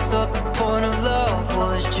always thought the point of love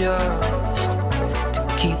was just to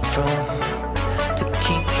keep from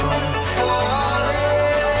falling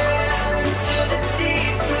to the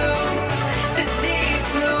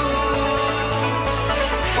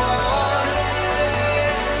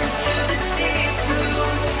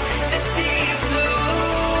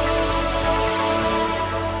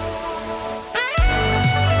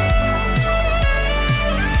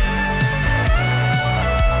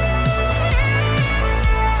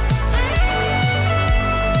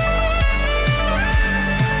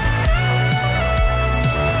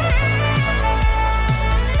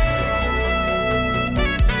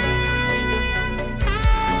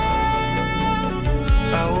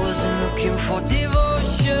for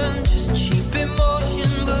devotion, just cheap emotion.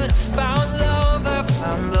 But I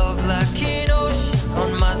found love like an ocean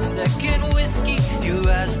on my second whiskey. Your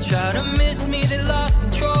eyes try to miss me, they lost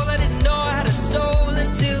control. I didn't know I had a soul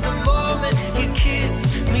until the moment you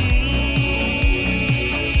kissed me.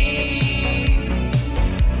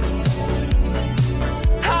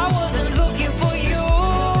 I wasn't looking for you.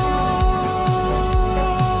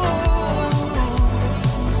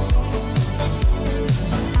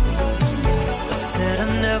 I said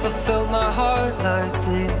I never felt my heart like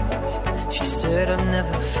this. She said I've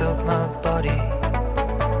never felt my body.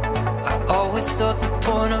 I always thought the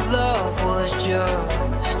point of love was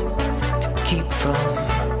just to keep from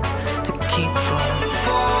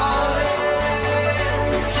falling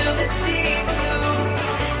into the deep blue,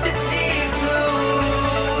 the deep blue.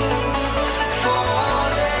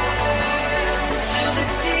 Falling into the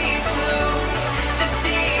deep blue, the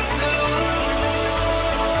deep blue.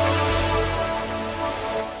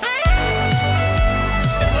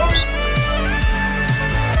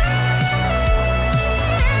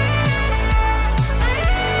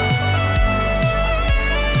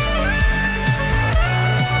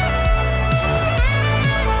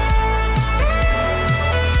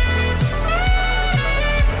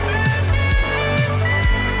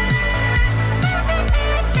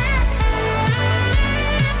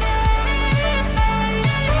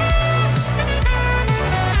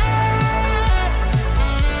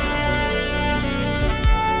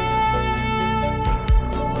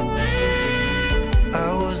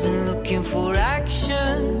 For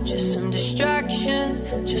action, just some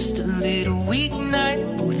distraction, just a little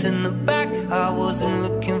weeknight, both in the back. I wasn't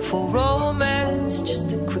looking for romance,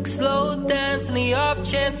 just a quick slow dance, and the off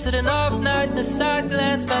chance that an off night and a side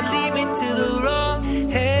glance might lead me to the wrong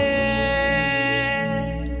hands.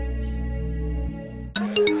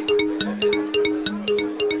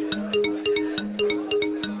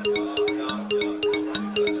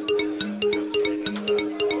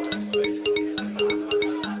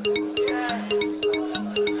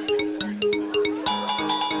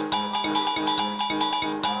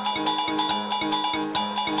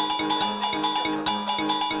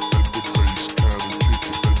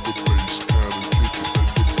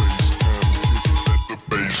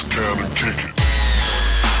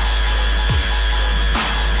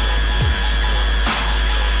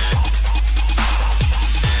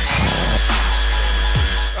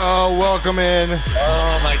 Welcome in.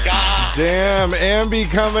 Oh my God. Damn, Ambi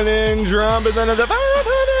coming in, drumming under the. Okay,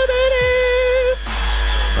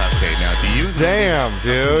 now do you? Damn,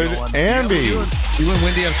 dude, Ambi. You and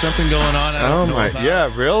Wendy have something going on? Oh my,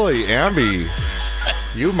 yeah, really, Ambi.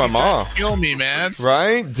 You, my mom. Kill me, man.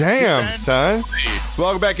 Right? Damn, son.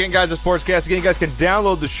 Welcome back in, guys, to Sportscast. Again, you guys can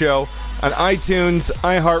download the show on iTunes,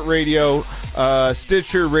 iHeartRadio,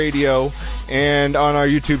 Stitcher Radio, and on our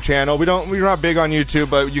YouTube channel. We're not big on YouTube,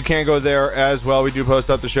 but you can go there as well. We do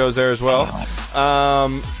post up the shows there as well.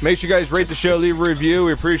 Make sure you guys rate the show, leave a review.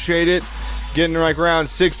 We appreciate it. Getting like around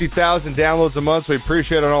 60,000 downloads a month, so we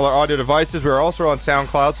appreciate it on all our audio devices. We're also on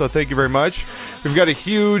SoundCloud, so thank you very much. We've got a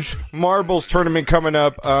huge marbles tournament coming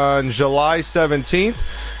up on July 17th.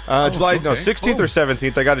 16th or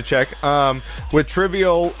 17th, I got to check. With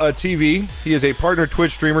Trivial TV. He is a partner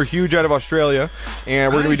Twitch streamer, huge out of Australia.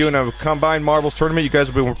 And we're going to be doing a combined marbles tournament. You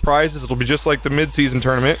guys will be with prizes. It'll be just like the mid-season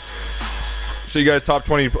tournament. So you guys, top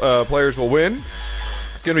 20 players will win.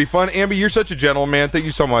 It's going to be fun. Ambi, you're such a gentleman, man. Thank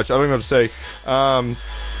you so much. I don't even have to say.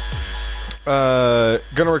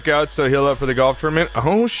 Gonna work out, so heal up for the golf tournament.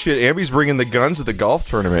 Oh, shit. Ambi's bringing the guns to the golf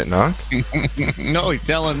tournament, Knock. No, he's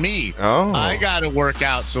telling me. Oh. I got to work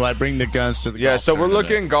out, so I bring the guns to the golf tournament. Yeah, so we're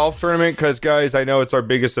looking golf tournament because, guys, I know it's our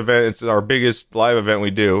biggest event. It's our biggest live event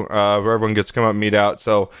we do where everyone gets to come up and meet out.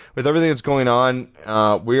 So with everything that's going on,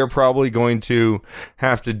 we are probably going to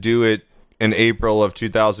have to do it in April of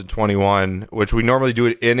 2021, which we normally do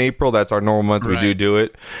it in April. That's our normal month. Right. We do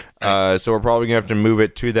it. So we're probably going to have to move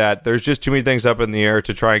it to that. There's just too many things up in the air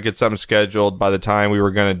to try and get something scheduled by the time we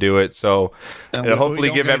were going to do it. So it'll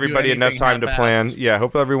hopefully give everybody enough time to plan. Yeah,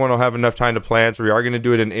 hopefully everyone will have enough time to plan. So we are going to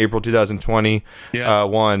do it in April 2020. So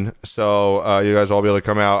you guys will all be able to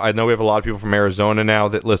come out. I know we have a lot of people from Arizona now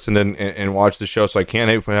that listen and watch the show. So I can't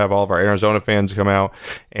wait to have all of our Arizona fans come out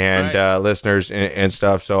and listeners and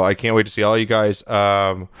stuff. So I can't wait to see all you guys.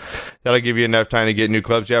 That'll give you enough time to get new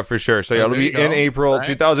clubs. Yeah, for sure. So it'll be in April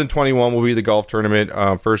 2020. 2021 will be the golf tournament,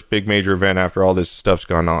 first big major event after all this stuff's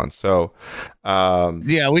gone on. So,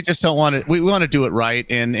 we just don't want to. We want to do it right,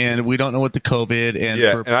 and we don't know what the COVID and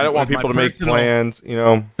and I don't want people to make plans.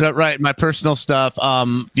 Right. My personal stuff.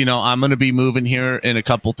 I'm going to be moving here in a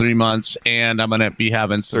couple 3 months, and I'm going to be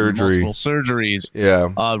having multiple surgeries.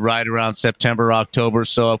 Right around September, October.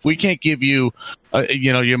 So if we can't give you,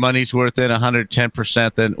 your money's worth in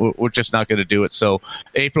 110%, then we're just not going to do it. So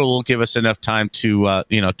April will give us enough time to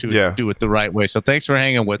do it the right way. So thanks for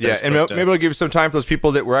hanging with us. And maybe it'll give you some time for those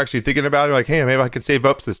people that were actually thinking about it, like, hey, maybe I could save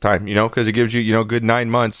up this time, because it gives you, good 9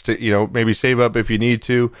 months to, maybe save up if you need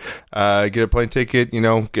to, get a plane ticket,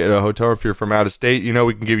 get a hotel if you're from out of state.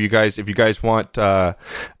 We can give you guys, if you guys want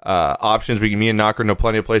options, me and Knocker know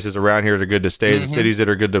plenty of places around here that are good to stay, the cities that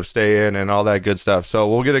are good to stay in, and all that good stuff. So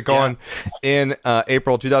we'll get it going in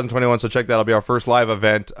April 2021. So check that. It'll be our first live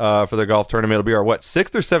event for the golf tournament. It'll be our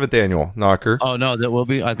 6th or 7th annual, Knocker? Oh no, that will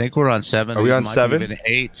be. I think we're on 7. Are we on 7? Even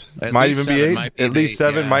 8. Might even be 8. At least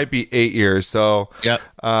 7. Might be 8 years. So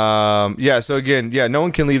So again, no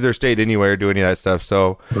one can leave their state anyway or do any of that stuff.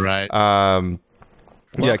 So right.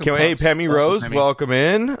 Welcome, hey, Pemmy Rose, welcome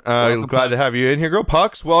in. Glad to have you in here, girl.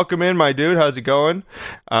 Pucks, welcome in, my dude. How's it going?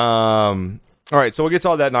 All right, so we'll get to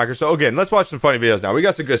all that, Knocker. So again, let's watch some funny videos now. We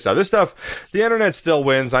got some good stuff. This stuff, the internet still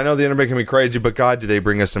wins. I know the internet can be crazy, but God, do they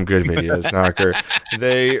bring us some good videos, Knocker.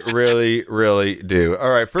 They really, really do. All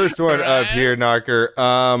right, first one up here, Knocker.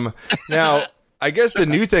 Now, I guess the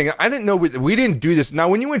new thing, I didn't know, we didn't do this. Now,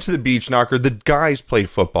 when you went to the beach, Knocker, the guys played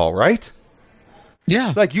football, right?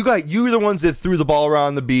 Yeah. Like you were the ones that threw the ball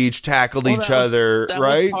around the beach, tackled each other, that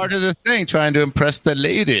right? Was part of the thing, trying to impress the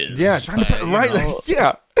ladies. Yeah,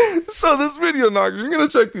 yeah. So this video, Knocker, you're going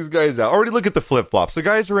to check these guys out. Already look at the flip-flops. The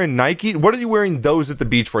guys are in Nike. What are you wearing those at the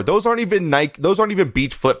beach for? Those aren't even Nike. Those aren't even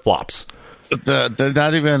beach flip-flops. They're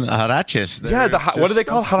not even huaraches. What are they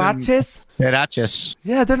called? Huaraches? Huaraches.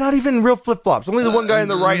 Yeah, they're not even real flip-flops. Only the one guy on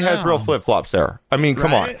the right has real flip-flops there. I mean,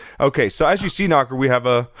 come on. Okay, so as you see, Knocker, we have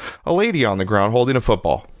a lady on the ground holding a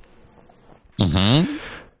football. Mm-hmm.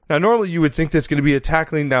 Now, normally you would think that's going to be a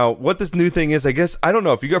tackling. Now, what this new thing is, I guess, I don't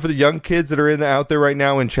know. If you go for the young kids that are out there right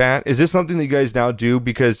now in chat, is this something that you guys now do?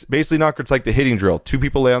 Because basically, Knocker, it's like the hitting drill. 2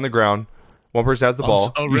 people lay on the ground. One person has the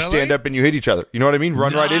ball. Oh, you really? stand up and you hit each other. You know what I mean?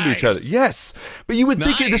 Run right into each other. Yes. But you would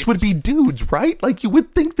think this would be dudes, right? Like, you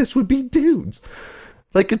would think this would be dudes.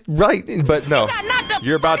 Like, right. But no.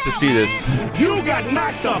 You're about to see this. You got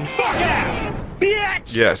knocked the fuck out,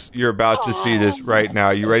 bitch! Yes, you're about to see this right now.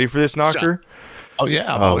 You ready for this, Knocker? Oh,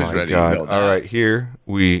 yeah. I'm always ready. God. All right, here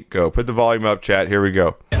we go. Put the volume up, chat. Here we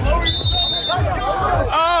go. Oh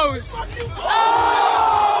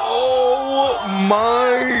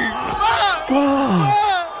my God.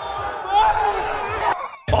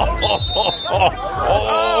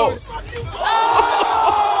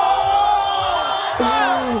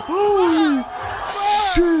 Holy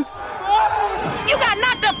shit. You got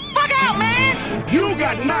knocked the fuck out, man! You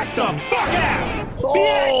got knocked the fuck out,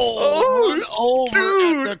 over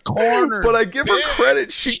dude. at the corner. But I give her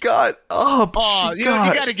credit. She got up. You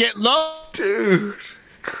got to get low. Dude,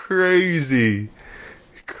 crazy.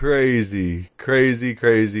 Right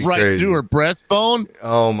through her breastbone.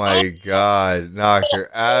 Oh my God, Knocker,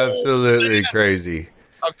 absolutely crazy.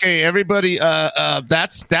 Okay, everybody,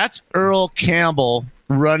 that's Earl Campbell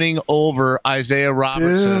running over Isaiah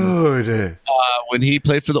Robertson. Dude. When he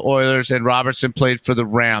played for the Oilers and Robertson played for the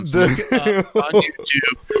Rams. Look it up on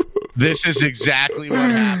YouTube. This is exactly what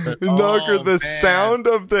happened. Knocker, the sound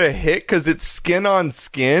of the hit, because it's skin on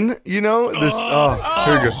skin, you know? This.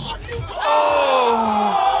 Here we go.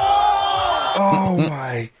 Oh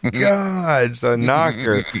my God. So,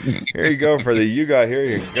 Knocker, here you go for the you got. Here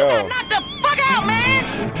you go. You got knocked the fuck out,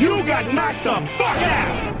 man! You got knocked the fuck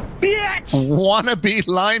out, bitch! Wannabe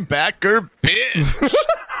linebacker, bitch.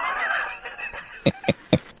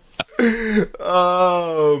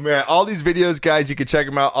 Oh man, all these videos, guys, you can check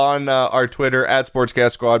them out on our Twitter at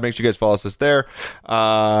Sportscast Squad. Make sure you guys follow us there for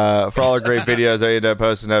all our great videos I end up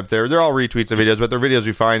posting up there. They're all retweets of videos, but they're videos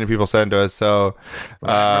we find and people send to us. So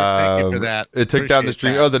thank you for that. It took down the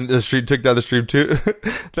stream. The stream took down the stream too.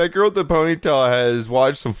 That girl with the ponytail has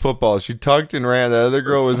watched some football. She tucked and ran. The other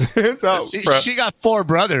girl was hands out front. She got 4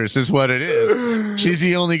 brothers is what it is. She's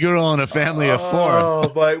the only girl in a family of 4.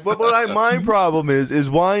 Oh, but my problem is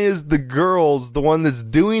why is the girl's the one that's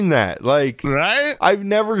doing that? Like, right? I've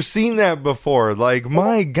never seen that before. Like,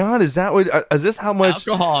 my God, is this how much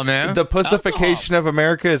alcohol, man? The pussification of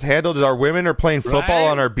America is handled? Is our women are playing football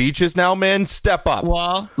on our beaches now, man? Step up.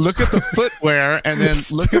 Well, look at the footwear and then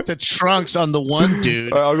look at the trunks on the one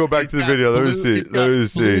dude. I'll go back to the video. Let me see. Blue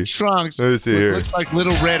trunks. Let me see here. Looks like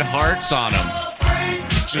little red hearts on them.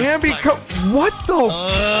 Ambi, what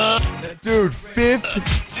the? Dude,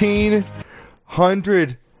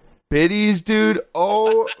 1,500 biddies, dude.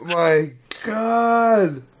 Oh my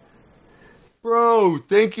God. Bro,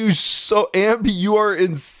 thank you so... Ambi, you are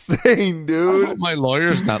insane, dude. I hope my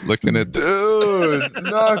lawyer's not looking at this. Dude,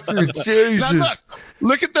 Knocker, Jesus. Now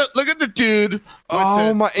look at the dude. With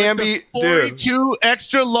Ambi, the 42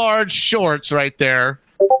 extra large shorts right there,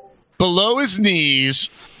 below his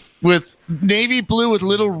knees, with navy blue with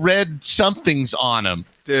little red somethings on him.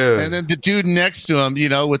 Dude. And then the dude next to him,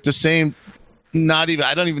 with the same, not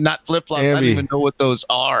flip flops. I don't even know what those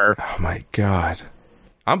are. Oh my God.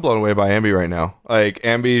 I'm blown away by Ambi right now. Like,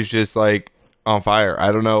 Ambi's just like on fire.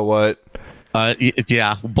 I don't know what.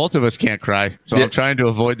 Yeah, both of us can't cry, so I'm trying to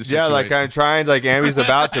avoid the situation. Yeah, like I'm trying. Like Ambi's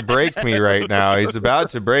about to break me right now. He's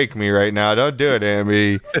about to break me right now. Don't do it,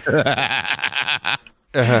 Ambi.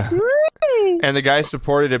 And the guy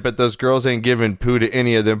supported it, but those girls ain't giving poo to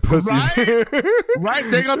any of them pussies. Right?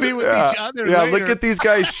 They're gonna be with each other. Yeah, later. look at these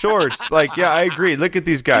guys' shorts. Like, yeah, I agree. Look at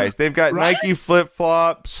these guys. They've got Nike flip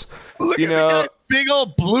flops. Look at the guy's big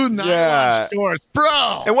old blue nylon shorts,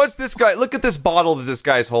 bro. And what's this guy? Look at this bottle that this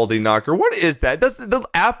guy's holding, Knocker. What is that? Does the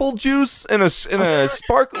apple juice in a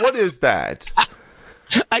sparkle? What is that?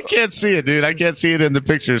 I can't see it, dude. I can't see it in the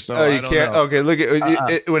picture. So oh, you can't. Know. Okay, look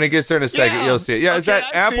at when it gets there in a second, you'll see it. Yeah, is that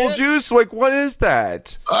apple juice? Like, what is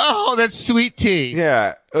that? Oh, that's sweet tea.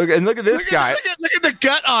 Yeah. Okay, and look at this guy. Look at the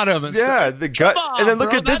gut on him. The gut. And then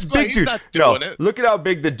look at this big dude. No, look at how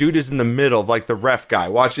big the dude is in the middle of like the ref guy.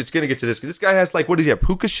 Watch, it's gonna get to this. This guy has like, what does he have?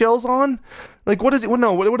 Puka shells on? Like, what is it? Well,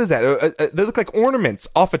 no, what is that? They look like ornaments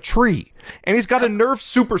off a tree. And he's got a Nerf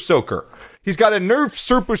Super Soaker. He's got a Nerf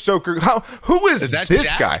Super Soaker. Who is this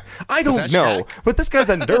Jack? guy? I don't know. Jack? But this guy's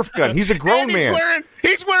a Nerf gun. He's a grown man.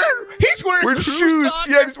 He's wearing shoes.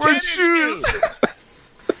 Yeah, he's wearing shoes.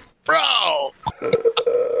 Bro.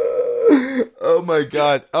 Oh my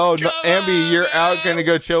God. Oh, no, Ambi, you're out. Gonna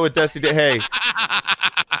go chill with Dusty. Hey,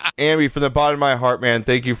 Ambi, from the bottom of my heart, man,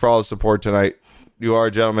 thank you for all the support tonight. You are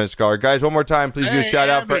a gentleman scholar. Guys, one more time, please give a shout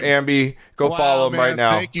out for Ambi. Go follow him right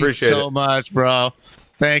now. Thank you Appreciate so much, bro.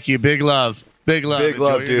 Thank you. Big love. Big love. Big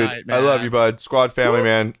love, dude. Night, I love you, bud. Squad family,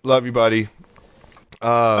 man. Love you, buddy.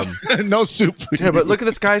 No soup. Yeah, but look at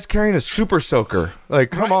this guy's carrying a Super Soaker.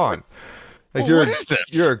 Like, come on. Like, what is this?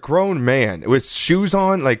 You're a grown man with shoes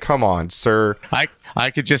on. Like, come on, sir. I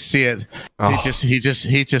could just see it. Oh. He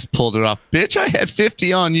just pulled it off. Bitch, I had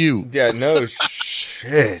 50 on you. Yeah, no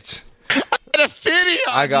shit. I got a 50 on you.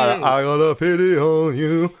 I got a 50 on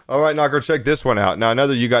you. All right, Knocker, check this one out. Now,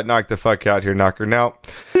 another you got knocked the fuck out here, Knocker. Now,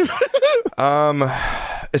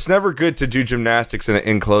 it's never good to do gymnastics in an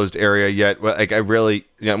enclosed area yet. Like, I really,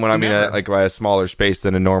 when I'm in by a smaller space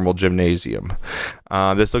than a normal gymnasium.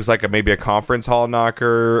 This looks like maybe a conference hall,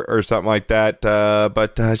 Knocker, or something like that.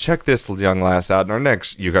 But check this young lass out in our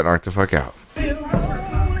next You Got Knocked the Fuck Out.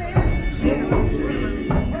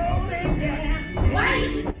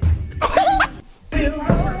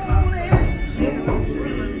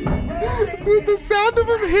 Dude, the sound of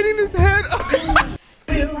him hitting his head.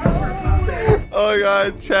 Oh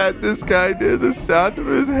God, chat, this guy did the sound of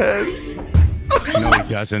his head. No, he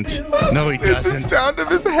doesn't. No, he doesn't. The sound of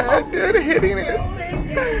his head, dude, hitting it.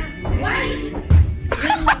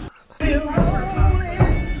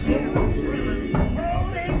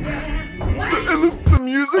 The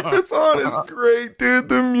music that's on is great, dude.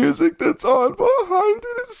 The music that's on behind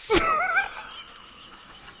it is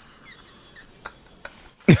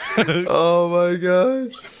oh my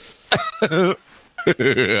God.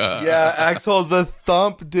 Yeah, Axel, the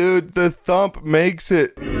thump, dude. The thump makes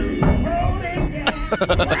it. Oh,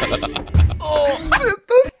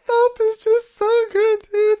 the thump is just so good,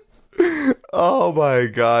 dude. Oh my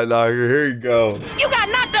God, Knocker, here you go. You got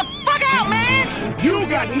knocked the fuck out, man. You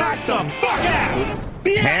got knocked the fuck out.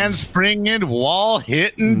 Handspringing, wall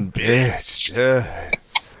hitting, bitch.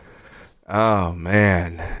 Oh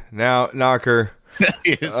man. Now, Knocker.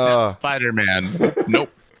 Is that Spider-Man?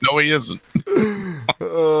 Nope. No, he isn't.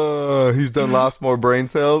 He's done lost more brain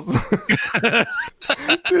cells. Dude,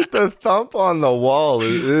 the thump on the wall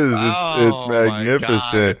it's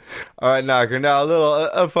magnificent. All right, Knocker. Now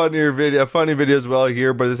a funnier video, a funny video as well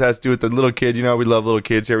here, but this has to do with the little kid. You know, we love little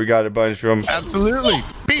kids here. We got a bunch from. Absolutely.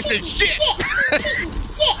 Piece of shit.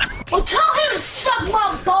 Well, tell him to suck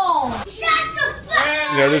my ball. Shut the fuck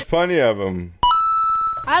up. Yeah, there's plenty of them.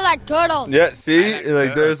 I like turtles. Yeah, see?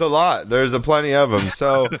 Like, there's a lot. There's plenty of them.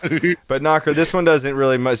 So, but Knocker, this one doesn't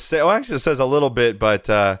really much say. Well, actually, it says a little bit, but,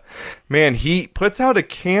 man, he puts out a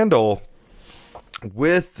candle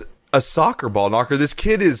with a soccer ball. Knocker, this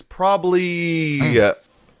kid is probably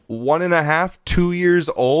 1.5, 2 years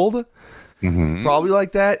old. Probably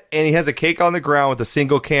like that. And he has a cake on the ground with a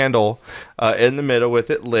single candle in the middle with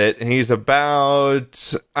it lit. And he's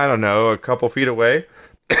about, I don't know, a couple feet away.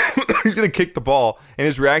 He's going to kick the ball. And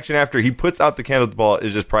his reaction after he puts out the candle at the ball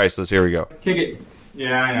is just priceless. Here we go. Kick it.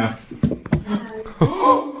 Yeah, I know.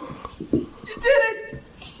 You did it!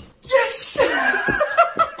 Yes!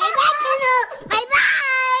 Bye-bye, Kendall!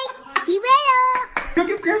 Bye-bye! See you later! Go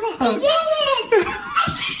give Grandma a hug.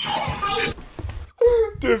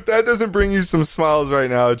 Dude, if that doesn't bring you some smiles right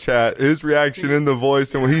now, chat, his reaction in the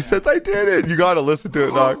voice and when he says, I did it, you got to listen to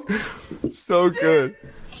it, Doc. So good.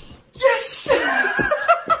 Yes!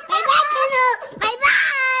 Bye-bye, Kendall!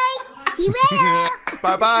 Bye-bye! See you later!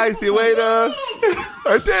 Bye-bye, see you later.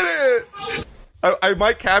 I did it! I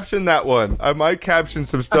might caption that one. I might caption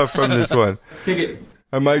some stuff from this one. Kick it.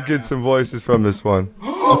 I might get some voices from this one.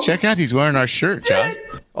 Well, check out, he's wearing our shirt, John.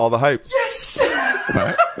 All the hype. Yes!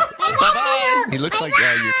 Right. Bye-bye. He looks like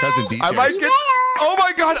your cousin DJ. I might get... Oh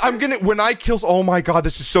my god, I'm gonna... When I kills... Oh my god,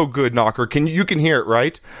 this is so good, Knocker. You can hear it,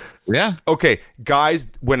 right? Yeah. Okay, guys,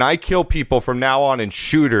 when I kill people from now on in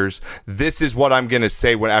shooters, this is what I'm gonna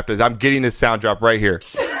say when after I'm getting this sound drop right here.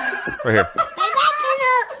 Right here.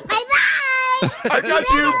 I got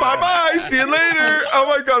you. Bye-bye. See you later. Oh,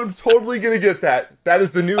 my God. I'm totally going to get that. That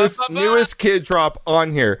is the newest kid drop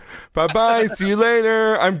on here. Bye-bye. See you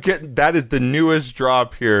later. That is the newest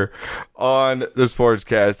drop here on the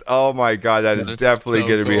Sportscast. Oh, my God. That is definitely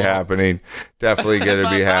going to be happening. Definitely going to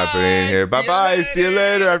be happening here. Bye-bye. See you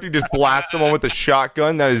later. After you just blast someone with a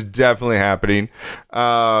shotgun, that is definitely happening.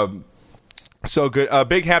 So good.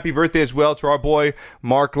 Big happy birthday as well to our boy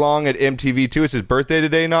Mark Long at MTV2. It's his birthday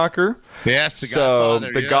today, Knocker. Yes, the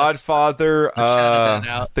Godfather. The Godfather,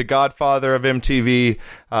 the Godfather of MTV.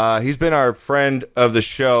 He's been our friend of the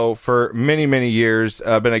show for many, many years.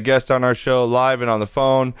 Been a guest on our show live and on the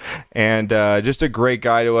phone, and just a great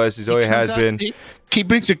guy to us. He always has been. He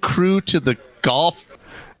brings a crew to the golf.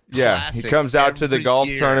 Yeah, he comes out to the golf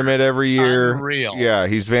tournament every year. Unreal. Yeah,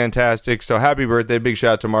 he's fantastic. So happy birthday. Big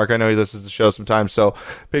shout out to Mark. I know he listens to the show sometimes. So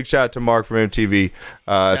big shout out to Mark from MTV.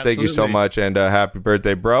 Thank you so much, and happy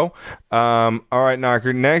birthday, bro. All right,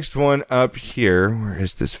 Knocker. Next one up here. Where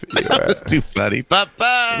is this video at? That's too funny.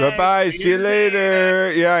 Bye-bye. Bye-bye. See you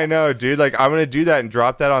later. Yeah, I know, dude. Like, I'm going to do that and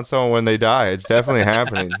drop that on someone when they die. It's definitely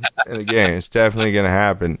happening in the game. It's definitely going to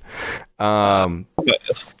happen.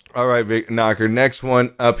 All right, Vic Knocker. Next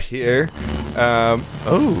one up here.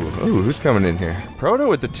 Who's coming in here? Proto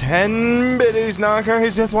with the 10 biddies, Knocker. He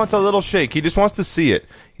just wants a little shake. He just wants to see it.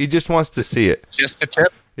 Just the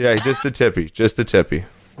tip? Yeah, just the tippy. Just the tippy.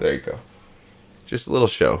 There you go. Just a little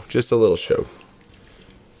show.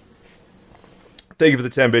 Thank you for the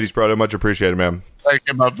 10 biddies, Proto. Much appreciated, man. Thank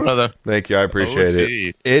you, my brother. Thank you. I appreciate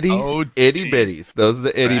it. Itty bitties. Those are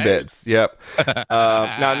the itty bits. Yep.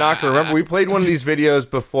 Now, Knocker, remember we played one of these videos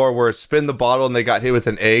before where spin the bottle and they got hit with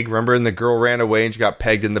an egg. Remember, and the girl ran away and she got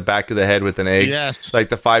pegged in the back of the head with an egg. Yes. Like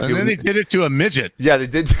the 5 and people. And then they did it to a midget. Yeah, they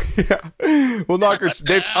did. Yeah. Well, Knocker,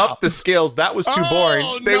 they've upped the scales. That was too boring.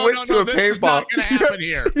 They went to a paintball. This is not going to happen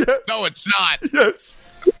here. Yes. No, it's not. Yes.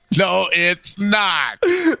 No, it's not.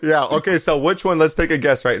 Yeah, okay, so which one? Let's take a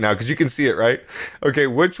guess right now, because you can see it, right? Okay,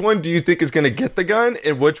 which one do you think is going to get the gun,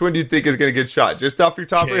 and which one do you think is going to get shot? Just off your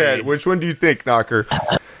top of your head, which one do you think, Knocker?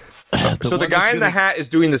 So the guy in the hat is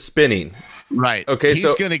doing the spinning. Right. Okay, he's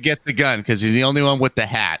going to get the gun, because he's the only one with the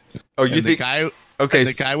hat. Oh, you think...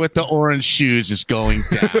 The guy with the orange shoes is going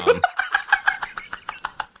down.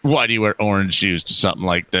 Why do you wear orange shoes to something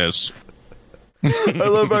like this? I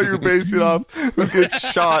love how you're basing off who gets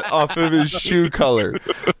shot off of his shoe color.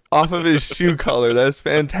 That's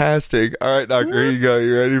fantastic. All right, Knocker, here you go.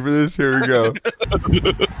 You ready for this? Here we go.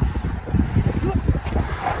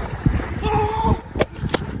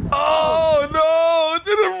 Oh, no. It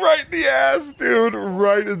did him right in the ass, dude.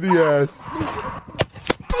 Right in the ass.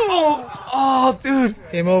 Oh, dude.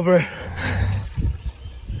 Game over.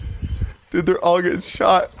 Dude, they're all getting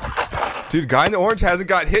shot. Dude, guy in the orange hasn't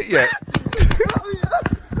got hit yet.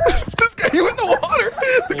 This guy, he went in the water.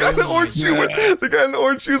 The guy in the orange shoe went. The guy in the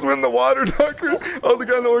orange shoes went in the water, Knocker. Oh, the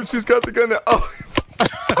guy in the orange shoes got the gun now.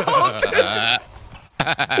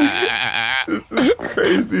 This is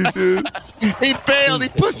crazy, dude. He bailed. He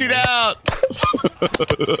pussied out.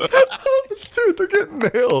 Dude, they're getting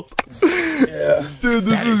nailed. Dude,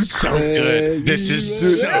 this is so good. This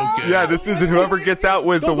is so good. Yeah, this is, and whoever gets out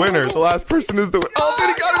was the winner. The last person is the winner. Oh, dude,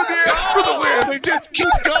 he got him in the ass for the win. They just keep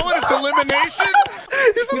going. It's elimination.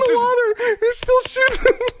 He's in the water. He's still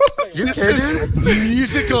shooting. This is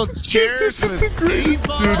musical chairs. This is the greatest,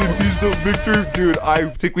 dude. And he's the victor, dude. I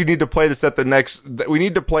think we need to play this at the next. We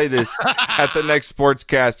need to play this at the next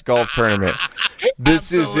Sportscast golf tournament.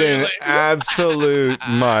 This is an absolute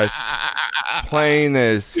must. Playing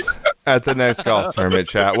this at the next golf tournament,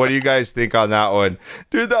 chat. What do you guys think on that one,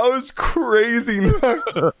 dude? That was crazy.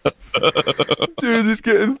 Dude, he's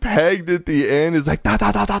getting pegged at the end. He's like da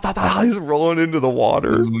da da da da da. He's rolling into the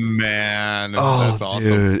water. Man, oh, that's awesome.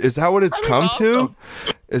 Dude, is that what it's come to?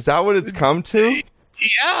 Is that what it's come to?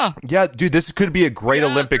 Yeah, dude, this could be a great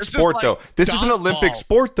Olympic sport, though. This is an Olympic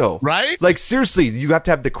sport, though. Right? Like, seriously, you have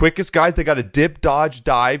to have the quickest guys. They got to dip, dodge,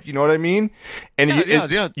 dive. You know what I mean? And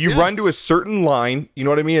you run to a certain line, you know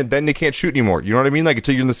what I mean? And then they can't shoot anymore. You know what I mean? Like,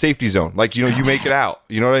 until you're in the safety zone. Like, you know, you make it out.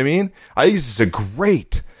 You know what I mean? I think this is a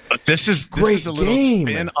great... This is a little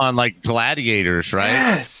spin on like gladiators, right?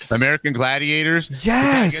 Yes. American gladiators.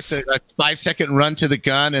 Yes. The guy gets a 5-second run to the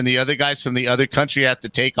gun, and the other guys from the other country have to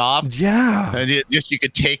take off. Yeah. And you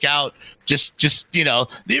could take out just you know,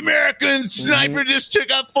 the American sniper just took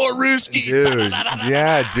out 4 Ruskies. Dude.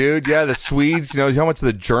 Yeah, dude. Yeah, the Swedes. You know how much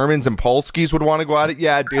the Germans and Polskis would want to go at it?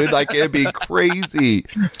 Yeah, dude. Like, it'd be crazy.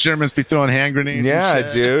 Germans be throwing hand grenades. Yeah,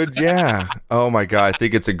 dude. Yeah. Oh my God. I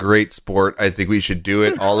think it's a great sport. I think we should do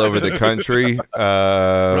it all over the country.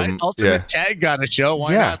 Right? Ultimate Tag got a show.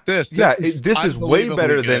 Why not this? This is way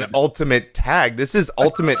better than Ultimate Tag. This is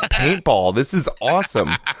Ultimate Paintball. This is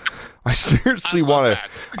awesome. I seriously want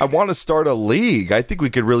to start a league. I think we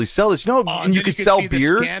could really sell this. You know, and you could sell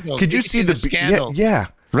beer. Could you see the scandal? Yeah.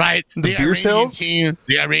 Right. The beer sales? The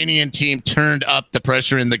Iranian team turned up the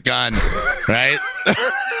pressure in the gun, right?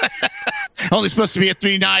 Only supposed to be a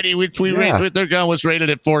 390, which their gun was rated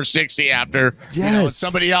at 460 after. Yes. You know,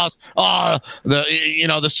 somebody else,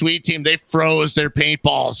 the Swede team, they froze their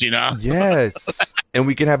paintballs, you know? Yes. And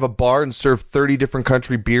we can have a bar and serve 30 different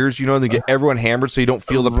country beers, you know, and they get everyone hammered so you don't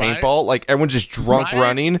feel the paintball. Like, everyone's just drunk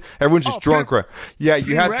running. Everyone's just drunk running. Yeah,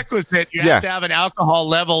 you have to have an alcohol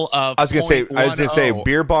level of I was gonna say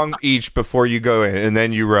beer bong each before you go in, and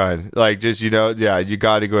then you run. Like, just, you know, you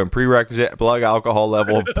got to go in. Prerequisite blood alcohol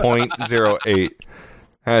level of 0.08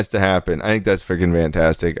 has to happen. I think that's freaking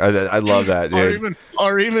fantastic. I love that, dude.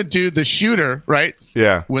 Or even dude, the shooter, right?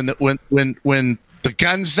 Yeah. When the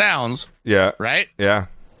gun sounds, right? Yeah.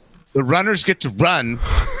 The runners get to run,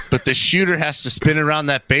 but the shooter has to spin around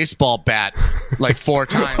that baseball bat like 4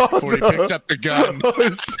 times before he picks up the gun.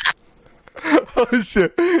 Oh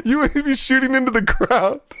shit! You would be shooting into the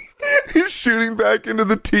crowd. He's shooting back into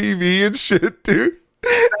the TV and shit, dude.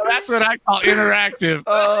 That's what I call interactive.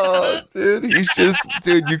 Oh,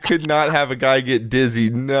 dude, you could not have a guy get dizzy.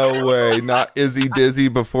 No way. Not Izzy dizzy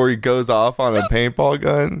before he goes off on a paintball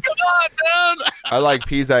gun. Come on, dude. I like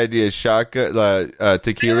P's idea. Shotgun,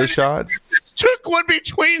 tequila shots. Just took one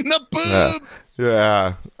between the boobs.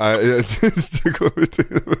 Yeah. I just took one between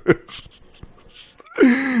the boobs.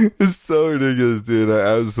 It's so ridiculous, dude. I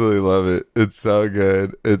absolutely love it. It's so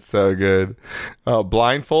good. It's so good.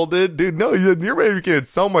 Blindfolded, dude. No, you're making it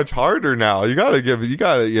so much harder now. You got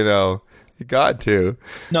to.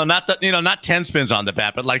 No, not 10 spins on the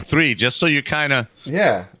bat, but like 3, just so you kind of,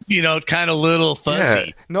 kind of little fuzzy.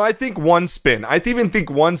 Yeah. No, I think 1 spin. I even think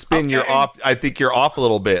 1 spin you're off. I think you're off a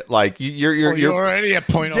little bit. Like you're already at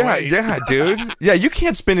 0.08. Yeah, dude. Yeah, you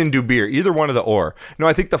can't spin and do beer. Either one of the or. No,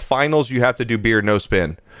 I think the finals you have to do beer, no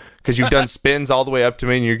spin. Because you've done spins all the way up to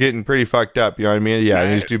me and you're getting pretty fucked up. You know what I mean? Yeah,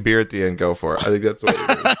 and you just do beer at the end. Go for it. I think that's what it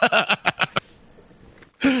is.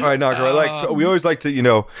 All right, Knocker. We always like to,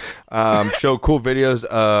 show cool videos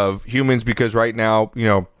of humans because right now,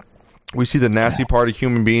 we see the nasty part of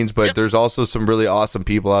human beings, but there's also some really awesome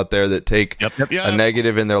people out there that take a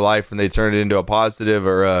negative in their life and they turn it into a positive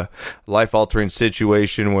or a life-altering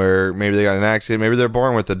situation where maybe they got an accident, maybe they're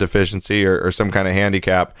born with a deficiency or some kind of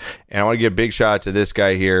handicap. And I want to give a big shout out to this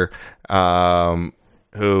guy here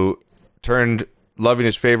who turned loving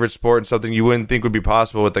his favorite sport and something you wouldn't think would be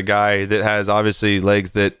possible with a guy that has obviously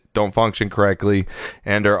legs that don't function correctly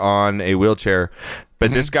and are on a wheelchair.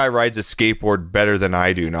 But this guy rides a skateboard better than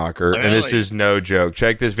I do, Knocker. Really? And this is no joke.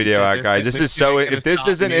 Check this video out, guys. This is so... If this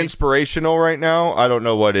isn't inspirational right now, I don't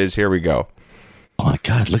know what is. Here we go. Oh, my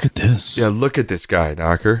God. Look at this. Yeah, look at this guy,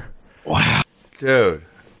 Knocker. Wow. Dude,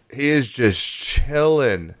 he is just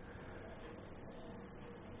chilling.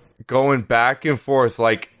 Going back and forth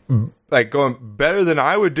like going better than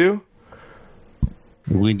I would do.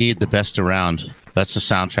 We need the best around. That's the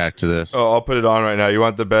soundtrack to this. Oh, I'll put it on right now. You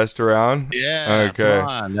want the best around? Yeah. Okay. Come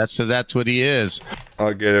on. That's what he is.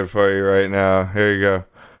 I'll get it for you right now. Here you go.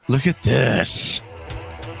 Look at this.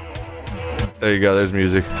 There you go. There's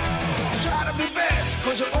music.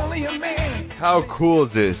 How cool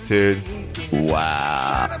is this, dude?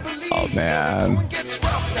 Wow. Oh, man.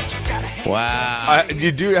 Wow.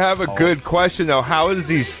 You do have a good question, though. How does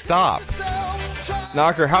he stop?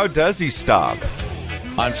 Knocker, how does he stop?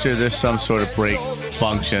 I'm sure there's some sort of brake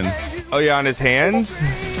function. Oh, yeah, on his hands?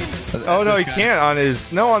 Oh, no, he can't on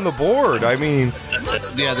the board. I mean...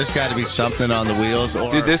 Yeah, there's got to be something on the wheels.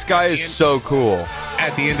 Or dude, this guy is so cool.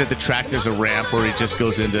 At the end of the track, there's a ramp where he just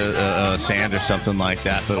goes into sand or something like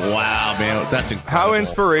that. But wow, man, that's incredible. How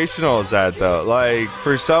inspirational is that, though? Like,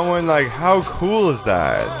 for someone, like, how cool is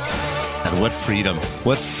that? And what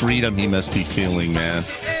freedom he must be feeling, man.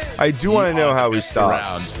 I do want to know how he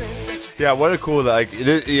stops. Yeah, what a cool, like,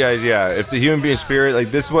 yeah. If the human being spirit,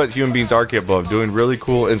 like, this is what human beings are capable of, doing really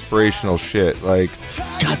cool, inspirational shit. Like,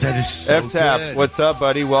 God, that is so F-Tap, good. what's up,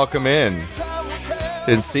 buddy? Welcome in.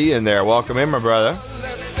 Didn't see you in there. Welcome in, my brother.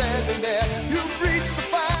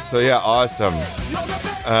 So, yeah, awesome.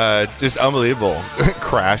 Just unbelievable.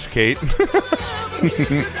 Crash, Kate.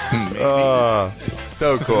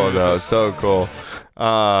 So cool, though. So cool.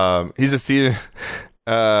 He's a season.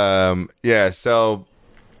 Yeah, so...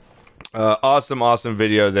 awesome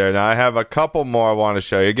video there. Now I have a couple more I want to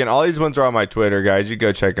show you. Again, all these ones are on my Twitter, guys. You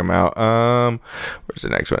go check them out. Where's the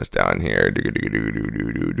next one? It's down here.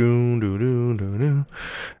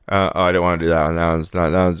 Oh, I don't want to do that one. That one's not.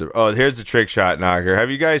 That one's. Oh, here's the trick shot, Knocker.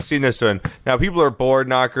 Have you guys seen this one? Now people are bored,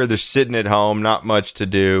 Knocker. They're sitting at home, not much to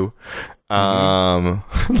do.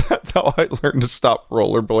 That's how I learned to stop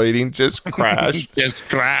rollerblading. Just crash. Just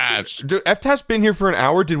crash. Dude, F-Tap's been here for an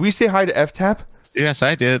hour. Did we say hi to F-Tap? Yes,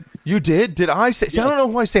 I did. You did? Did I say? Yes. See, I don't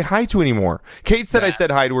know who I say hi to anymore. Kate said I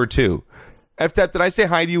said hi to her too. F-Tap, did I say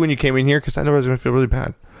hi to you when you came in here? Because I know I was going to feel really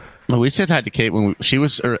bad. Well, we said hi to Kate when she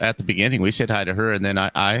was at the beginning. We said hi to her, and then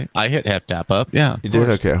I hit F-Tap up. Yeah, you did?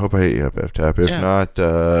 Okay, I hope I hit you up, F-Tap. If not,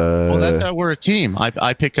 well, that's how we're a team.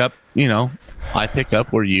 I pick up. I pick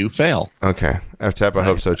up where you fail. Okay, F-Tap. I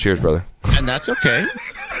hope so. Cheers, brother. And that's okay.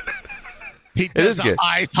 He does an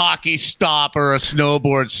ice hockey stop or a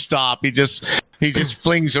snowboard stop. He just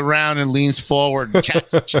flings around and leans forward,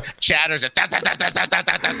 chatters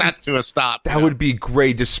to a stop. That would be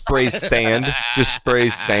great. Just spray sand. Just spray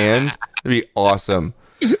sand. That'd be awesome.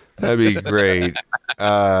 That'd be great.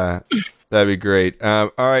 That'd be great.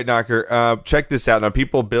 All right, Knocker. Check this out. Now,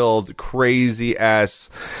 people build crazy ass,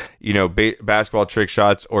 basketball trick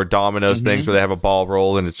shots or dominoes things where they have a ball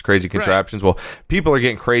roll and it's crazy contraptions. Right. Well, people are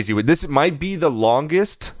getting crazy with this. It might be the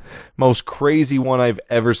longest, most crazy one I've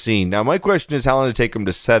ever seen. Now, my question is, how long did it take them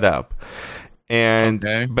to set up?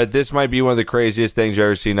 But this might be one of the craziest things you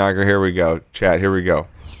ever seen, Knocker. Here we go, chat. Here we go.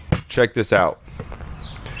 Check this out.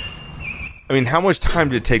 I mean, how much time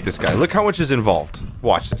did it take this guy? Look how much is involved.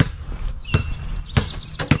 Watch this.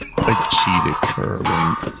 I cheated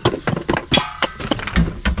curling.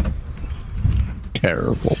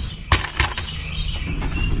 Terrible.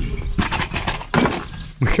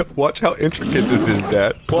 Watch how intricate this is,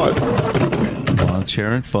 Dad. What? Lawn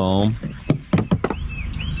chair and foam.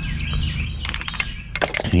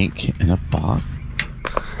 Pink in a box.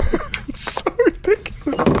 It's so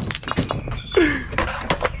ridiculous.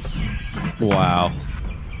 Wow.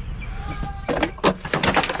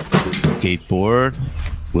 Skateboard.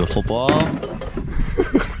 Wiffle ball.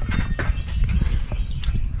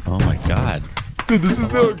 Oh my God. Dude, this is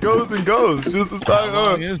how it goes and goes. Just as How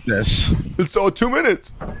long is this? It's 2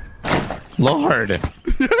 minutes. Lord.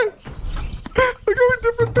 Yes. Look how many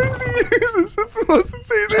different things he uses. It's the most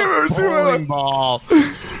insane thing I've ever seen in my life. Ball.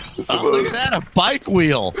 Oh, look at that, a bike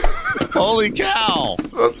wheel. Holy cow. It's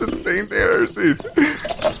the most insane thing I've ever seen.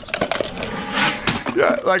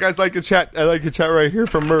 Yeah, I like a chat right here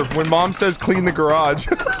from Murph. When Mom says clean the garage.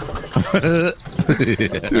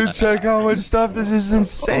 Dude, check how much stuff. This is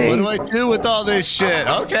insane. What do I do with all this shit?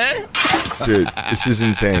 Okay. Dude, this is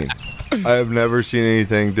insane. I have never seen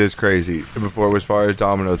anything this crazy before as far as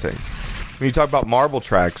domino thing. When you talk about marble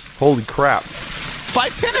tracks, holy crap.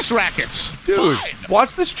 5 tennis rackets. Dude,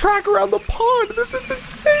 watch this track around the pond. This is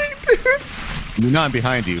insane, dude. You know I'm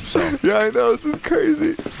behind you, so. Yeah, I know. This is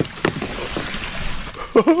crazy.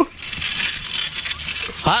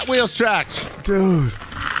 Hot Wheels tracks. Dude.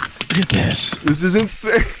 Look at this. This is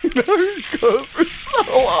insane. It goes for so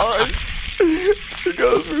long. It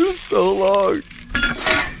goes for so long.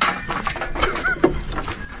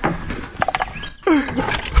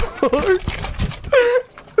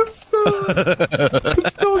 It's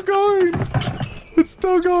still going. It's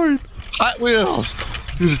still going. Hot Wheels.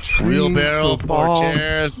 Dude, a train Wheelbarrow, to a ball. 4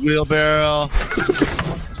 chairs, wheelbarrow.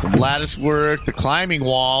 Some lattice work, the climbing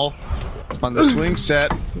wall on the swing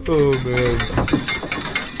set. Oh, man.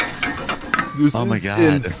 This Oh, my is God.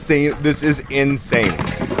 insane. This is insane.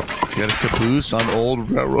 It's got a caboose on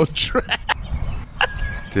old railroad track.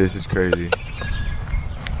 This is crazy.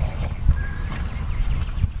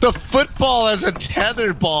 The football as a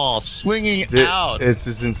tethered ball swinging out. This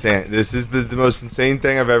is insane. This is the most insane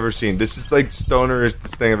thing I've ever seen. This is like stonerest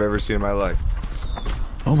thing I've ever seen in my life.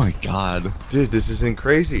 Oh my God, dude, this isn't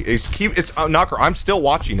crazy. It's Knocker. I'm still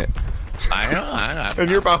watching it. I know. And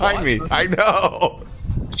you're behind me. I know.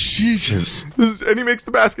 Jesus. And he makes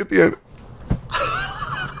the basket at the end.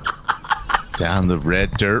 Down the red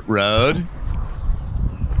dirt road.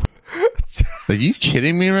 Are you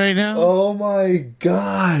kidding me right now? Oh my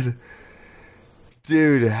God.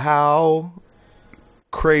 Dude, how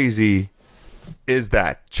crazy is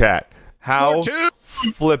that, chat? How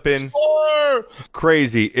flippin'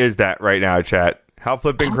 crazy is that right now, chat? How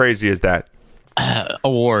flippin' crazy is that?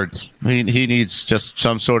 Award. I mean, he needs just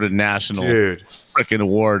some sort of national freaking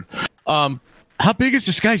award. How big is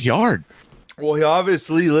this guy's yard? Well, he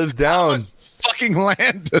obviously lives down. Fucking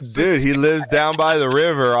land. Dude, he lives down by the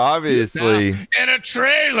river, obviously. In a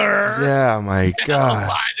trailer. Yeah, my God.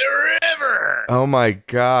 By the river. Oh my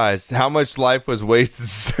gosh. How much life was wasted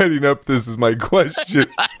setting up this is my question.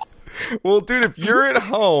 Well, dude, if you're at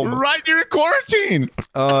home, right, you're in quarantine.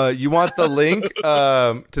 You want the link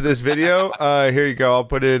to this video? Here you go. I'll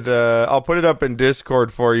put it up in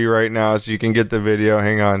Discord for you right now, so you can get the video.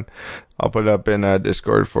 Hang on, I'll put it up in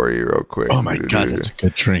Discord for you real quick. Oh my God, that's a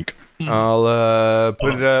good drink. I'll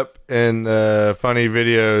put it up in the funny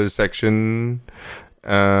videos section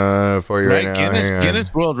for you right now.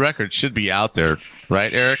 Guinness World Record should be out there,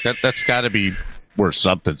 right, Eric? That's got to be worth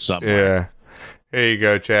something somewhere. Yeah. Here you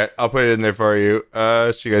go, chat. I'll put it in there for you,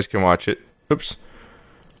 so you guys can watch it. Oops.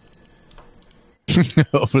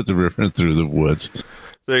 Over the river and through the woods.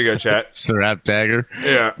 There you go, chat. Sarap Dagger.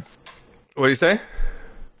 Yeah. What do you say?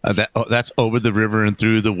 That's over the river and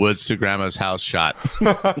through the woods to Grandma's house shot.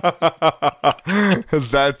 That's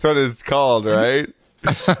what it's called, right?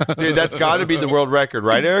 Dude, that's got to be the world record,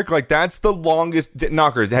 right, Eric? Like, that's the longest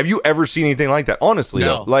knocker. Have you ever seen anything like that? Honestly,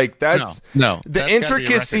 though. Like, that's the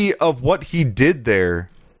intricacy of what he did there.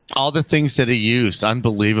 All the things that he used,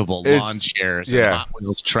 unbelievable. Lawn chairs and Hot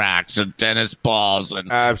Wheels tracks and tennis balls.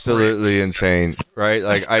 And absolutely insane, right?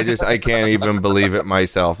 Like, I can't even believe it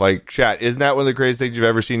myself. Like, chat, isn't that one of the craziest things you've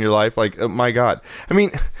ever seen in your life? Like, oh my God. I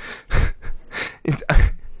mean,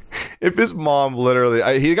 if his mom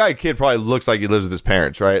literally, he got a kid probably looks like he lives with his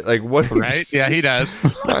parents, right? Like, what? Right? Yeah, he does.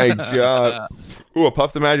 My God. Ooh, a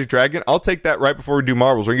Puff the Magic Dragon. I'll take that right before we do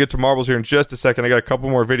marbles. We're going to get to marbles here in just a second. I got a couple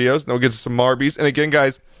more videos, then we'll get to some Marbies. And again,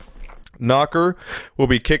 guys, Knocker will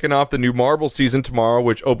be kicking off the new marble season tomorrow,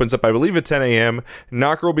 which opens up, I believe, at 10 a.m.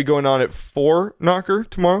 Knocker will be going on at 4, Knocker,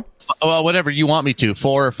 tomorrow? Well, whatever you want me to,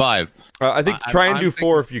 4 or 5. I think try and do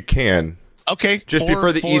 4 if you can. Okay. Just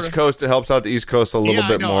before the East Coast, it helps out the East Coast a little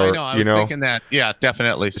bit more. I was thinking that. Yeah,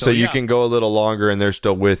 definitely. So you can go a little longer and they're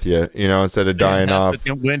still with you, instead of dying off.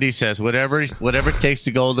 Wendy says, whatever it takes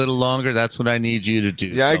to go a little longer, that's what I need you to do.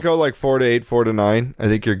 Yeah, I go like 4 to 8, 4 to 9. I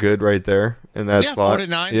think you're good right there in that slot. 4 to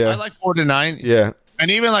 9. Yeah. I like 4 to 9. Yeah. And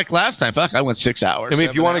even like last time, I went 6 hours. I mean,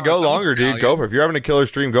 if you want to go longer, dude, go for it. If you're having a killer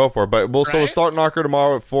stream, go for it. But we'll start Knocker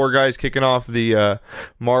tomorrow at 4, guys, kicking off the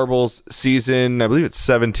Marbles season. I believe it's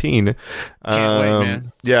 17. Can't wait,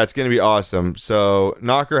 man. Yeah, it's going to be awesome. So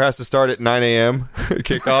Knocker has to start at 9 a.m.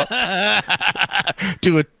 kickoff.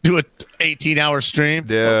 do a 18-hour stream.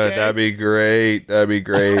 Dude, that'd be great.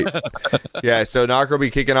 Yeah, so Knocker will be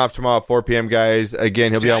kicking off tomorrow at 4 p.m., guys.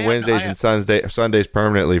 Again, he'll be on Wednesdays and Sundays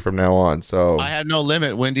permanently from now on. So I have no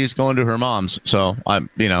limit. Wendy's going to her mom's, so I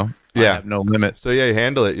have no limit. So yeah, you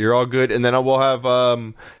handle it. You're all good. And then we'll have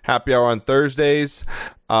happy hour on Thursdays.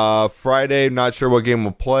 Friday, not sure what game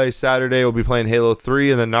we'll play. Saturday, we'll be playing Halo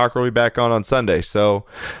 3, and then Knocker will be back on Sunday. So,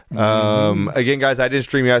 again, guys, I didn't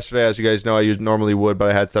stream yesterday. As you guys know, I normally would, but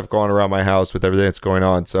I had stuff going around my house with everything that's going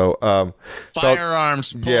on. So,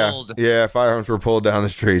 firearms pulled. Yeah, firearms were pulled down the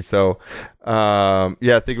street. So, think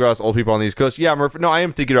about us old people on the East Coast. Yeah, Murph, no, I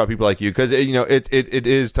am thinking about people like you because, it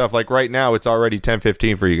is tough. Like right now, it's already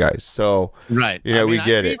 10:15 for you guys. So, right. We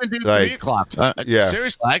get it. I can even do like, 3 o'clock.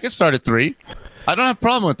 Seriously, I can start at 3. I don't have a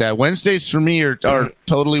problem with that. Wednesdays for me are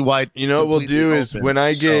totally wide. You know what we'll do is when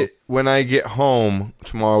I get when I get home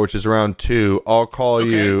tomorrow, which is around 2, I'll call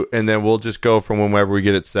you, and then we'll just go from whenever we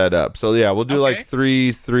get it set up. So yeah, we'll do like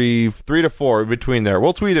 3 to 4 in between there.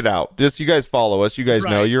 We'll tweet it out. Just you guys follow us. You guys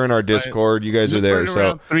know you're in our Discord. You guys are there. So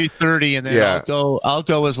around 3:30, and then I'll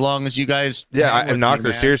go as long as you guys. Yeah, and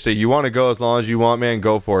Knocker, seriously, you want to go as long as you want, man.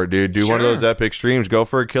 Go for it, dude. Do one of those epic streams. Go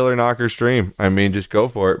for a killer Knocker stream. I mean, just go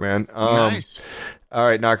for it, man. Nice. All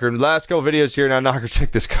right, Knocker. Last couple videos here now. Knocker,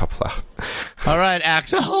 check this couple out. All right,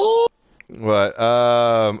 Axel. What?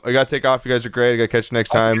 I gotta take off. You guys are great. I gotta catch you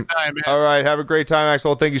next time. All right, have a great time,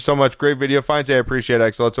 Axel. Thank you so much. Great video. Fine say I appreciate it,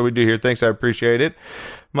 Axel. That's what we do here. Thanks, I appreciate it.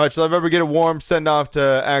 Much love. Ever get a warm send off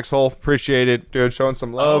to Axel? Appreciate it, dude. Showing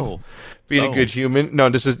some love. Being a good human. No,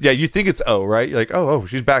 this is you think it's right? You're like, oh,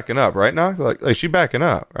 she's backing up, right? Now, like she's backing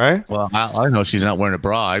up, right? Well, I know she's not wearing a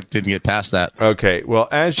bra. I didn't get past that. Okay. Well,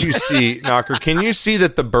 as you see, Knocker, can you see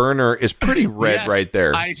that the burner is pretty red right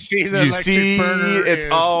there? I see the electric burner. It's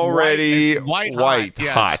already white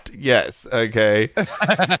hot. Yes. Okay.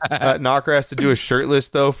 Knocker has to do a shirtless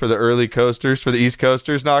though for the early coasters, for the East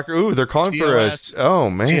Coasters. Knocker, ooh, they're calling for us. Oh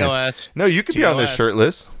man. TOS. No, you could be on this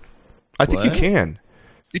shirtless. I think you can.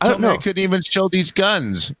 You told me I couldn't even show these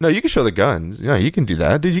guns. No, you can show the guns. Yeah, you can do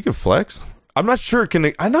that, dude. You can flex. I'm not sure.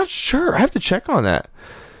 I'm not sure. I have to check on that.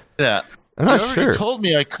 Yeah. I'm not sure. You told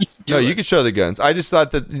me I couldn't do it. You can show the guns. I just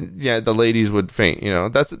thought that the ladies would faint.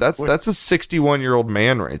 That's a 61-year-old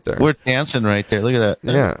man right there. We're dancing right there. Look at that.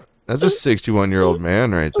 Yeah, that's a 61-year-old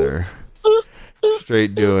man right there.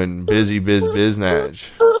 Straight doing busy biznatch.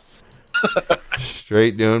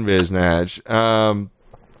 Straight doing biznatch.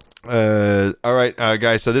 All right,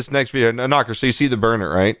 guys. So this next video, Knocker. So you see the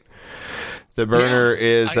burner, right? The burner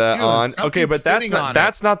is on. Okay, but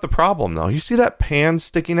that's not the problem though. You see that pan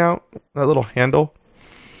sticking out? That little handle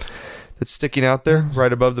that's sticking out there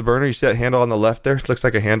right above the burner. You see that handle on the left there? It looks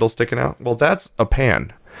like a handle sticking out. Well, that's a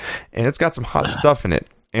pan, and it's got some hot stuff in it.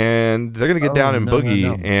 And they're gonna get down and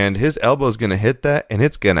boogie, and his elbow's gonna hit that, and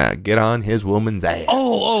it's gonna get on his woman's ass.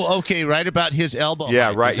 Oh, okay, right about his elbow.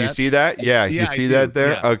 Yeah, right. You see that? Yeah, you see that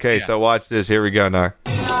there? Yeah, okay, so watch this. Here we go now.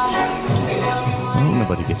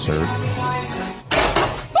 Nobody gets hurt.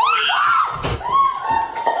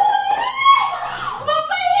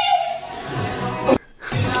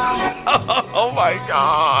 Oh my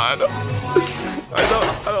God! I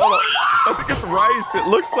don't know. I think it's rice. It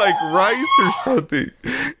looks like rice or something.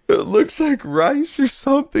 It looks like rice or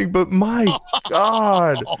something, but my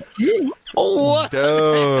God. What?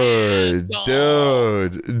 Dude.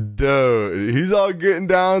 He's all getting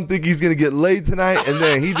down, think he's going to get laid tonight, and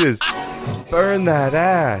then he just burned that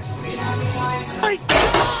ass.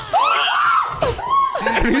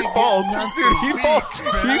 And he falls. Dude,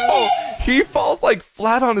 he falls like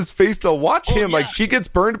flat on his face though. Watch him. Like she gets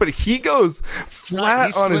burned, but he goes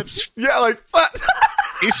flat on his. Yeah, like flat.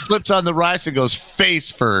 He slips on the rice and goes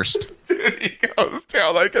face first. Dude, he goes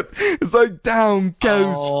down like it's like down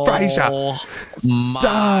goes Frazier.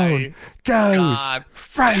 Down goes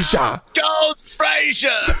Frazier. Goes Frazier.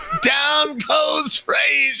 Down goes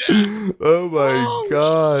Frazier. Oh my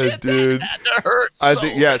God, shit, dude. I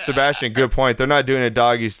think Sebastian, good point. They're not doing a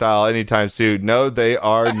doggy style anytime soon. No, they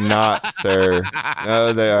are not, sir.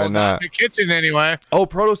 No, they are not. In the kitchen anyway. Oh,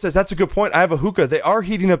 Proto says that's a good point. I have a hookah. They are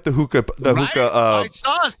heating up the hookah. Hookah. I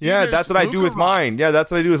saw. Yeah, that's what I do with mine. Yeah,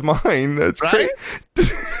 that's what I do with mine. That's great.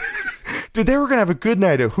 Dude, they were gonna have a good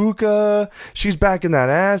night of hookah. She's backing that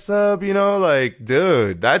ass up, like,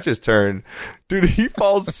 dude, that just turned. Dude, he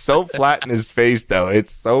falls so flat in his face, though.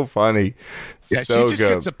 It's so funny. Yeah, so she just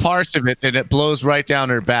gets a part of it, and it blows right down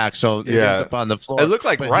her back, so it ends up on the floor. It looked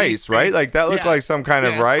like rice, right? Like, that looked like some kind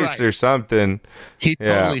of rice or something. He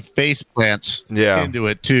totally face plants into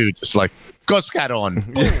it, too, just like,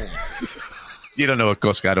 Coscaron. You don't know what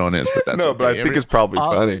Coscaron is, but that's but I think it's probably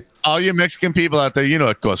funny. All you Mexican people out there, you know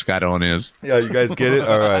what Coscaron is. Yeah, you guys get it?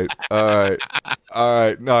 All right,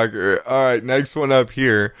 Knocker. All right, next one up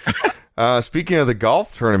here. Speaking of the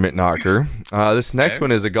golf tournament, Knocker, this next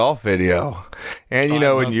one is a golf video. And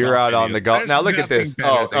when you're out on the golf. Now look at this.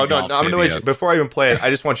 No, I'm going to wait. Before I even play it, I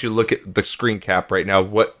just want you to look at the screen cap right now,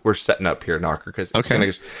 what we're setting up here, Knocker, because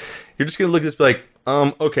you're just going to look at this and be like,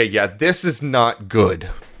 okay, yeah, this is not good.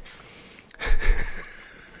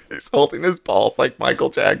 He's holding his balls like Michael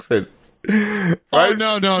Jackson. Right? Oh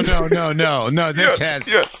no!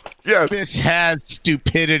 This has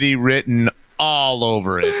stupidity written all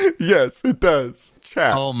over it. Yes, it does.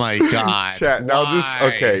 Chat. Oh my god. Chat. Now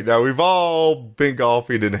Why? now we've all been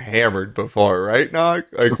golfing and hammered before, right, Nog?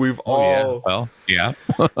 Like we've all. Well, yeah.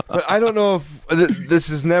 But I don't know if this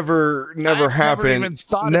has never happened. Never even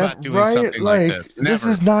thought about doing something like this. This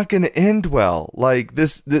is not going to end well. Like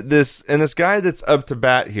this guy that's up to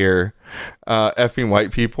bat here, effing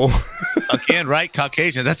white people. Again, right?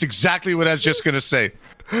 Caucasian. That's exactly what I was just gonna say.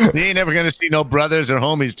 You ain't never gonna see no brothers or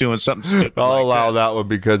homies doing something stupid. I'll allow that one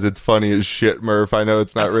because it's funny as shit, Murph. I know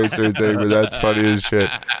it's not race or anything, but that's funny as shit.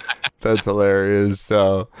 That's hilarious.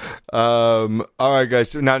 So, all right,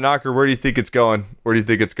 guys. Now, Knocker, where do you think it's going? Where's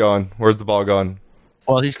the ball going?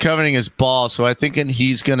 Well, he's covering his ball, so I'm thinking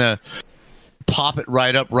he's gonna pop it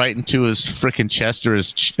right into his freaking chest or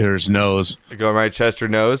his nose. Going right chest or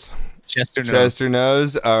nose? Chester nose. Chester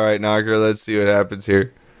nose. All right, Knocker. Let's see what happens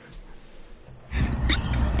here.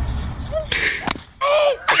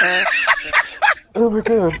 Oh my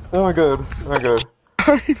god. Oh my god. Oh my god.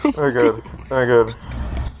 Oh my god. Oh my god.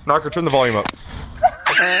 Knocker, turn the volume up.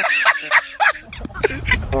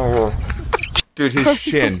 Oh my god. Dude, his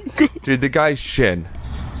shin. Dude, the guy's shin.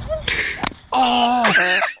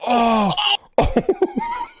 Oh.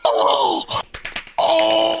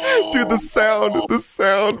 Dude, the sound,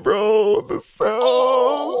 bro. The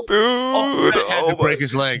sound, dude. That had to break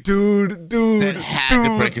his leg. Dude. That had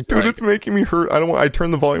to break his leg. Dude, it's making me hurt. I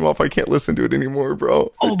turned the volume off. I can't listen to it anymore,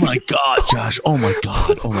 bro. Oh my god, Josh. Oh my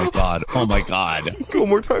god. Oh my god. Oh my god. Go one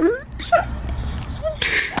more time.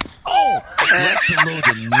 Oh, right below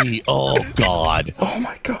the knee. Oh god. Oh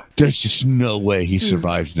my god. There's just no way he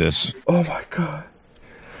survives this. Oh my god.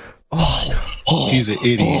 He's an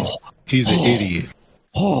idiot. He's an idiot.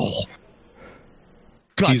 Oh,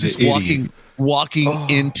 God! He's Just an idiot. walking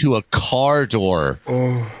into a car door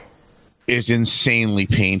is insanely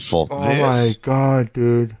painful. Oh my god,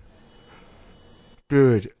 dude.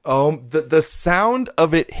 The sound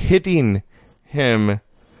of it hitting him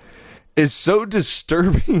is so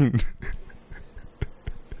disturbing.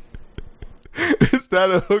 Is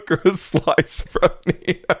that a hook or a slice from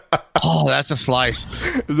me? Oh, that's a slice.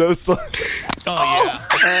 Is that a slice? Oh,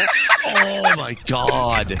 yeah. Oh, my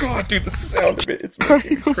God. God, dude, the sound of it, it's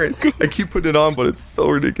making me cringe. I keep putting it on, but it's so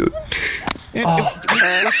ridiculous. Dude,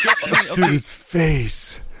 his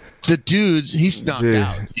face. The dude's, he's knocked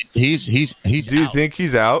out. He's Do you out. think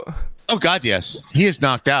he's out? Oh, God, yes. He is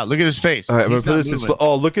knocked out. Look at his face. All right, I'm going to put this in slow.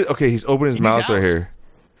 Oh, look at, okay, he's opening his mouth right here.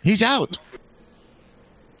 He's out.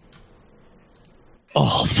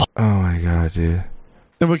 Oh, fuck. Oh, my God, dude.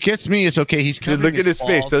 And what gets me is, okay, he's covering Dude, look at his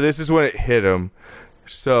face. So this is when it hit him.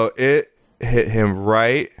 So it hit him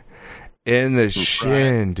right in the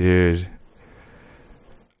shin, dude.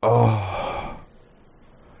 Oh.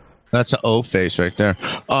 That's an O face right there.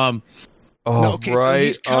 Oh, no, okay,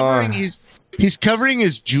 right. So he's covering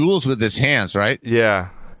his jewels with his hands, right? Yeah.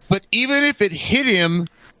 But even if it hit him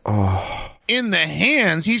in the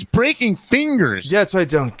hands, he's breaking fingers. Yeah, that's what I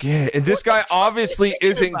don't get. And this guy obviously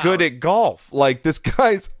isn't good at golf. Like, this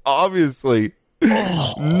guy's obviously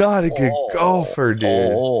not a good golfer,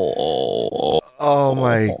 dude. Oh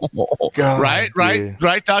my God.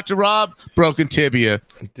 Right, Dr. Rob? Broken tibia.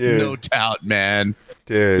 Dude. No doubt, man.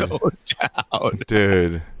 Dude. No doubt.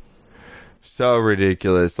 Dude. So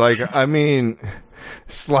ridiculous. Like, I mean,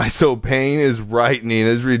 Slice O'Pain is rightening.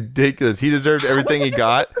 It's ridiculous. He deserved everything he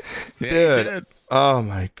got. Dude. Yeah, he did. Oh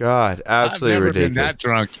my God. Absolutely I've never ridiculous. been that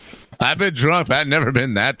drunk. I've been drunk. I've never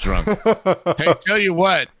been that drunk. Hey, tell you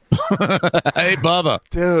what. Hey, Bubba.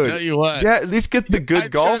 Dude. Tell you what. Yeah, at least get the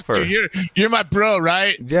good golfer. You're my bro,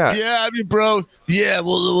 right? Yeah. Yeah, I'm your bro. Yeah,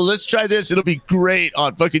 well, let's try this. It'll be great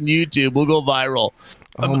on fucking YouTube. We'll go viral.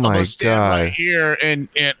 Oh I'm my gonna stand God. right here and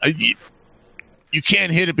you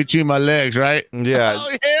can't hit it between my legs, right? Yeah. Oh,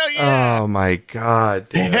 hell yeah. Oh my God.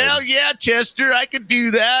 Dude. Hell yeah, Chester. I could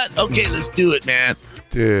do that. Okay, let's do it, man.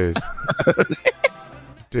 Dude.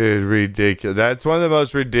 Dude, ridiculous. That's one of the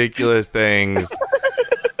most ridiculous things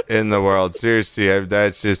in the world. Seriously,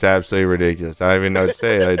 that's just absolutely ridiculous. I don't even know what to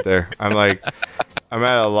say right there. I'm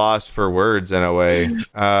at a loss for words in a way.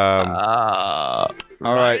 All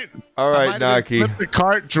right, Naki. Flipped the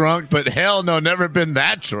cart drunk, but hell no, never been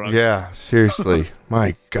that drunk. Yeah, seriously.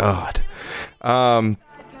 My God. All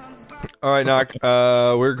right, Knock.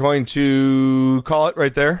 We're going to call it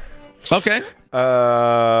right there. Okay.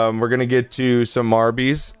 We're gonna get to some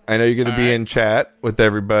Marbies. I know you're gonna be in chat with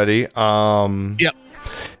everybody. Yep.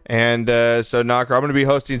 And so Knocker, I'm gonna be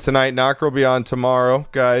hosting tonight. Knocker will be on tomorrow,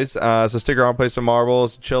 guys. So stick around, play some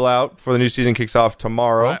marbles, chill out for the new season kicks off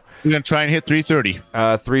tomorrow. Right. We're gonna try and hit 3:30.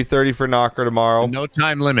 3:30 for Knocker tomorrow. No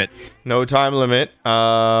time limit. No time limit.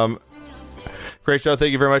 Great show.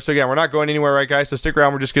 Thank you very much. So again, we're not going anywhere, right, guys? So stick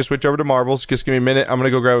around. We're just going to switch over to marbles. Just give me a minute. I'm going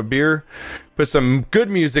to go grab a beer, put some good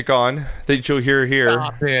music on that you'll hear here.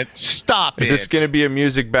 Stop it. If this is going to be a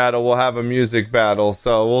music battle, we'll have a music battle.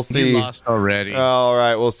 So we'll see. You lost already. All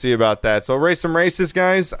right. We'll see about that. So race some races,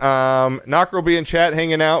 guys. Knocker will be in chat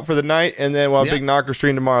hanging out for the night, and then we'll have big Knocker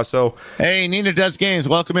stream tomorrow. So hey, Nina Does Games.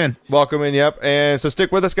 Welcome in. Welcome in. Yep. And so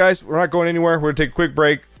stick with us, guys. We're not going anywhere. We're going to take a quick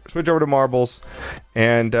break. Switch over to marbles,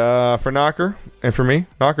 and for Knocker and for me,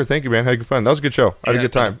 Knocker, thank you, man. Had good fun. That was a good show. I had a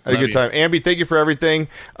good time. Ambi, thank you for everything.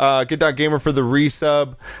 Good Dog Gamer for the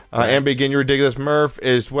resub. Ambi, again, you're ridiculous. Murph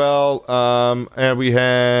as well. And we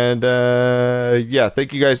had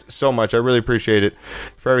thank you guys so much. I really appreciate it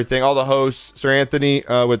for everything. All the hosts, Sir Anthony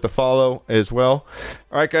with the follow as well.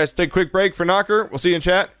 All right, guys, take a quick break for Knocker. We'll see you in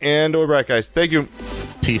chat, and we'll be right, guys. Thank you.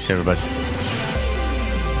 Peace, everybody.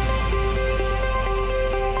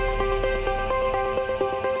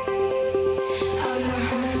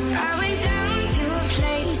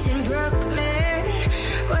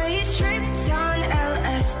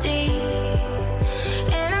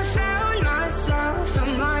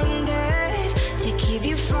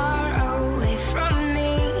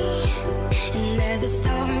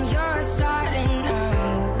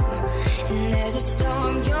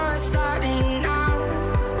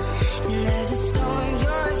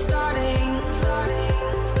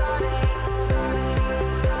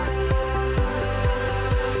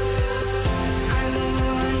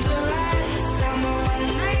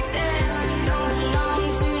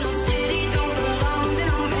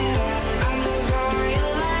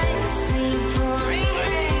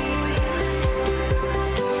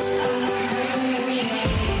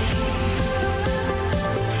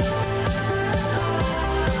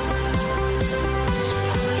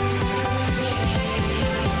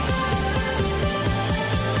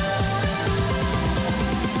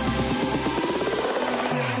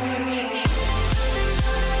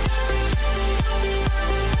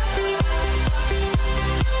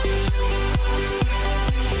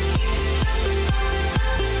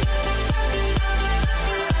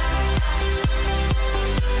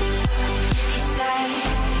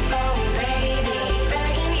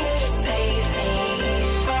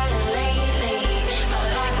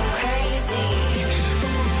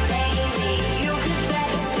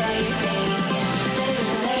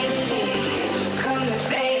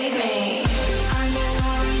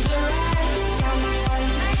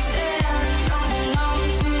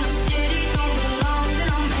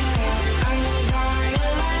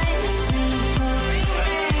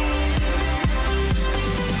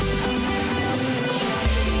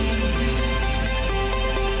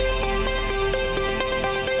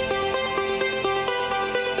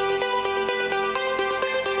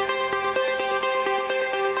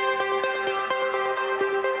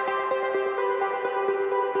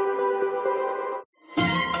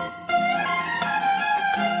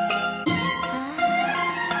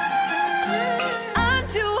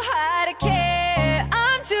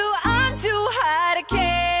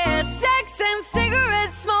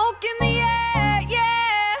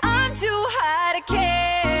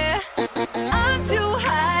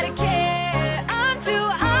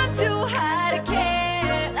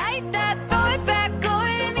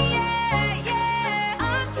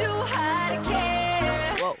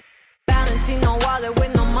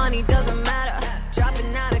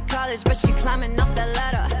 But she climbing up the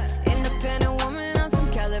ladder. Independent woman on some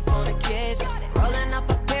Californication. Rolling up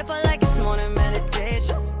a paper like it's morning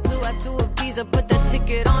meditation. Flew out to Ibiza, put the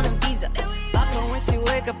ticket on a Visa. Vodka when she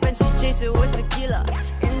wake up and she chase it with tequila.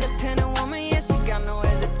 Independent woman, yeah, she got no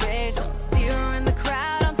hesitation. See her in the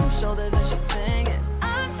crowd on some shoulders and she's singing.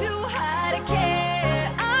 I'm too high to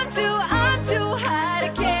care. I'm too high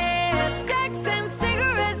to care. Sex and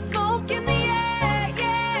cigarettes, smoke in the air,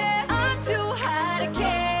 yeah. I'm too high to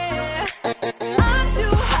care.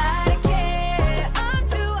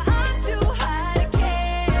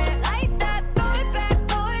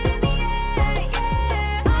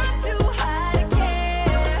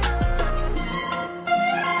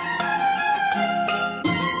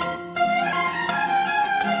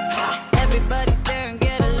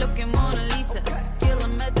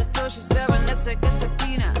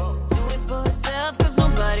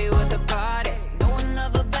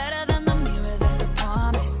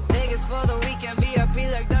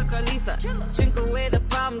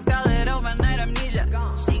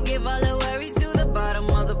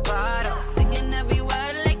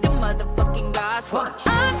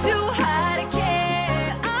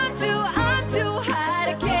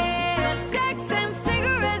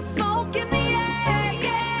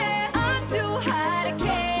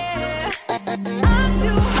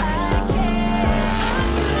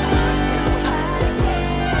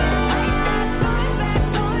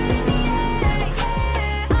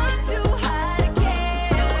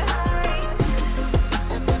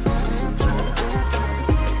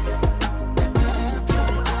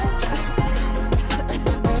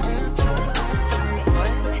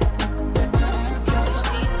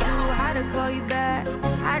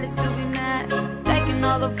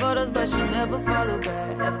 never follow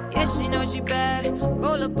back. Yeah, she knows she bad.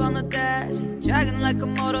 Roll up on the dash, dragging like a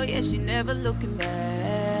motor. Yeah, she never looking back.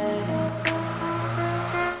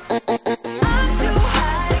 I'm too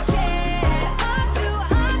high to care. I'm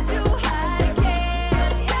too high to care.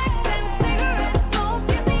 Sex and cigarettes, smoke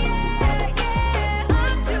in the air. Yeah,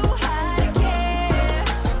 I'm too high to care.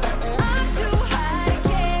 I'm too high to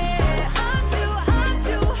care. I'm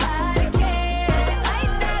too high to care.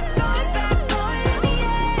 Like that noise in the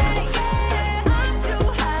air. Yeah, I'm too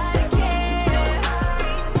high to care.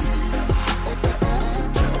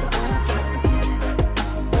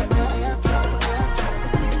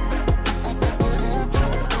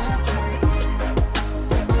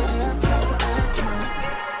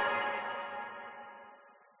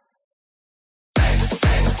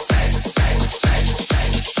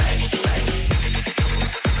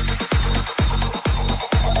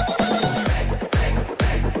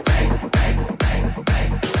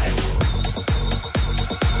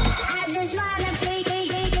 I just wanna freak,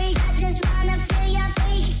 I just wanna feel your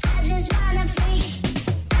freak. I just wanna freak.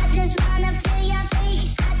 I just wanna feel your freak.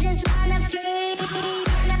 I just wanna freak.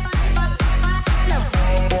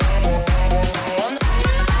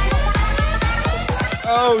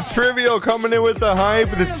 Oh, Trivial coming in with the hype,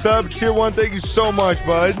 the sub, tier 1. Thank you so much,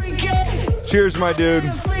 bud. Cheers, my dude.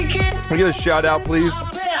 Can I get a shout out, please?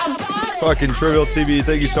 Fucking Trivial TV,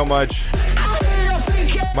 thank you so much.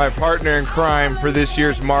 My partner in crime for this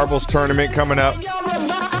year's Marbles tournament coming up.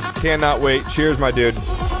 Cannot wait. Cheers, my dude.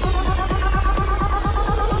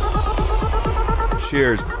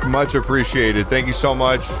 Cheers. Much appreciated. Thank you so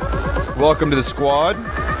much. Welcome to the squad.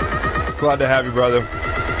 Glad to have you, brother.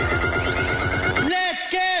 Let's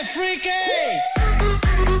get freaky!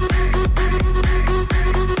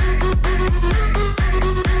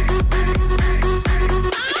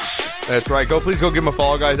 That's right. Please go give him a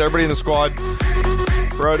follow, guys. Everybody in the squad.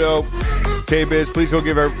 Frodo, K-Biz, please go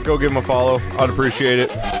give him a follow. I'd appreciate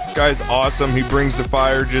it. Guy's awesome. He brings the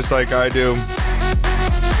fire just like I do.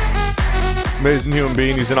 Amazing human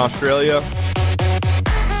being. He's in Australia.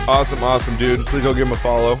 Awesome dude. Please go give him a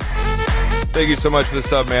follow. Thank you so much for the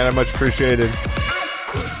sub, man. I much appreciate it.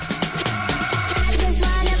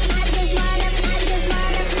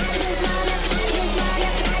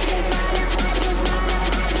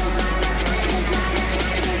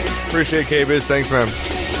 Appreciate K-Biz. Thanks, man.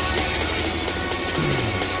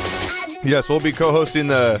 Yes, we'll be co-hosting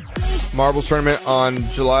the Marbles tournament on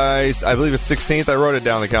July, I believe it's 16th. I wrote it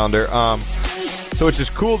down on the calendar. So which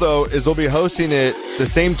is cool, though, is we'll be hosting it, the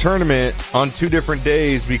same tournament, on 2 different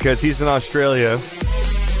days because he's in Australia.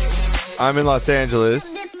 I'm in Los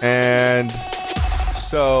Angeles. And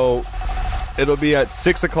so it'll be at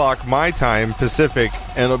 6 o'clock my time, Pacific,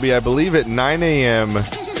 and it'll be, I believe, at 9 a.m.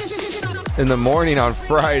 in the morning on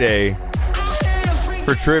Friday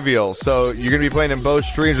for Trivial. So you're going to be playing in both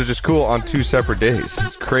streams, which is cool, on 2 separate days.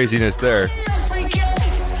 Craziness there.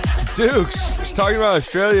 Dukes. Just talking about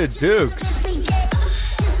Australia, Dukes.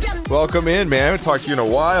 Welcome in, man. I haven't talked to you in a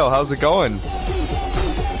while. How's it going?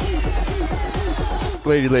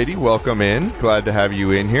 Lady, welcome in. Glad to have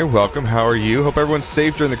you in here. Welcome. How are you? Hope everyone's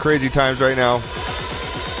safe during the crazy times right now.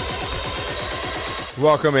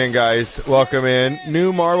 Welcome in, guys. Welcome in.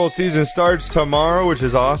 New Marvel season starts tomorrow, which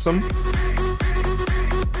is awesome.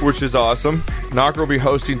 Knocker will be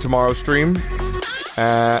hosting tomorrow's stream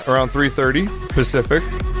at around 3:30 Pacific.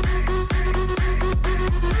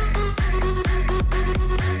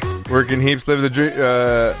 Working heaps, living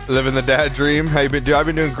the dad dream. How you been doing? I've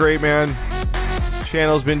been doing great, man.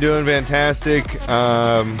 Channel's been doing fantastic.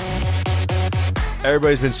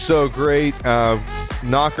 Everybody's been so great.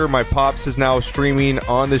 Knocker, my pops, is now streaming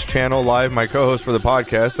on this channel live, my co-host for the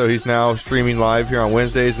podcast, so he's now streaming live here on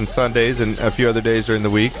Wednesdays and Sundays and a few other days during the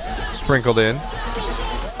week, sprinkled in.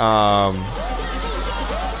 Glad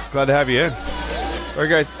to have you in. Alright,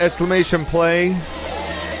 guys, exclamation play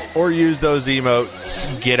or use those emotes.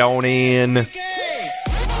 Get on in.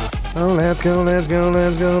 Oh, let's go.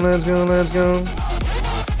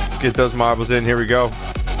 Get those marbles in. Here we go.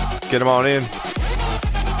 Get them on in.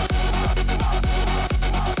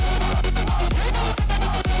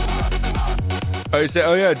 Oh, you say,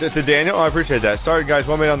 oh yeah, it's a Daniel. Oh, I appreciate that. Started, guys.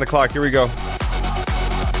 1 minute on the clock. Here we go.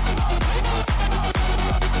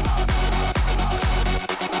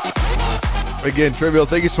 Again, Trivial,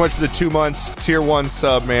 thank you so much for the 2 months tier 1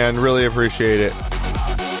 sub, man. Really appreciate it.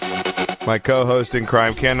 My co-host in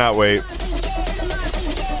crime. Cannot wait.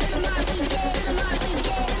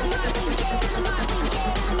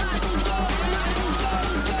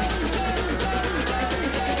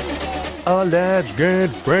 Oh, let's get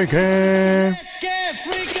freaky.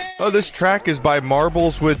 Oh, this track is by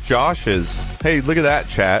Marbles with Josh's. Hey, look at that,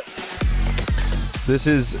 chat.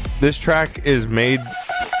 This track is made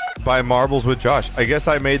by Marbles with Josh. I guess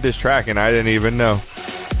I made this track and I didn't even know.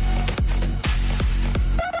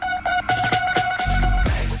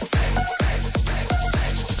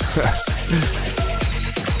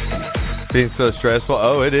 Being so stressful.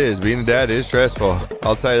 Oh, it is. Being a dad is stressful.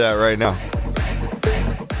 I'll tell you that right now.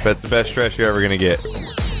 That's the best stress you're ever going to get.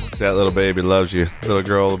 That little baby loves you. Little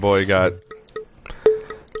girl, the boy got.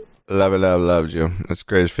 Loves you. That's the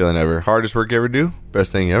greatest feeling ever. Hardest work you ever do?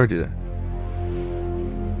 Best thing you ever do.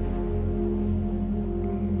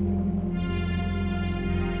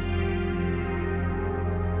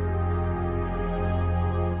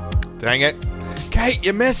 Dang it. Kate,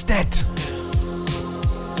 you missed it.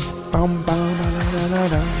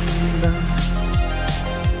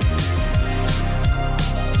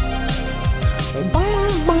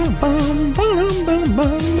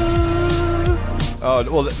 Oh,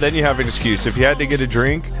 well, then you have an excuse. If you had to get a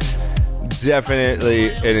drink,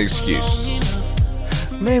 definitely an excuse.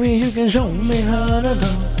 Maybe you can show me how to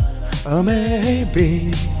love. Oh,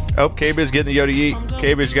 maybe. Oh, K-Biz getting the Yoda Yeet.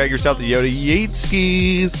 K-Biz, you got yourself the Yoda Yeet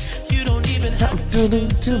skis. You don't even have to do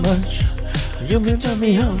too much. You can tell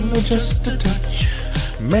me how just a touch.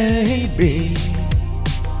 Maybe.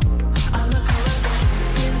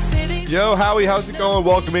 Yo, Howie, how's it going?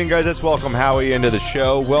 Welcome in, guys. Let's welcome Howie into the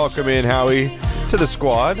show. Welcome in, Howie, to the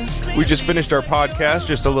squad. We just finished our podcast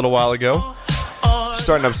just a little while ago.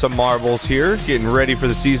 Starting up some Marvels here. Getting ready for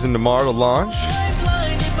the season tomorrow to launch.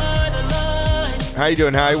 How you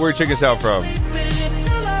doing, Howie? Where'd you check us out from?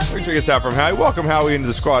 Where'd you check us out from, Howie? Welcome, Howie, into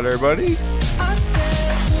the squad, everybody.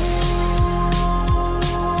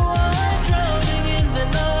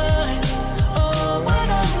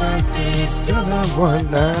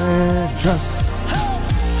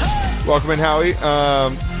 Welcome in, Howie.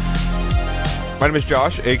 My name is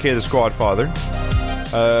Josh, aka the Squad Father.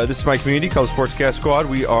 This is my community called Sportscast Squad.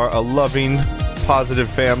 We are a loving, positive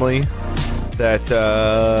family that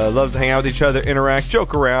loves to hang out with each other, interact,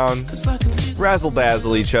 joke around,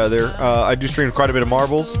 razzle-dazzle each other. I do stream quite a bit of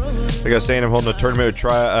Marbles. Like I was saying, I'm holding a tournament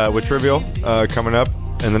with Trivial coming up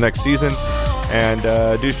in the next season. And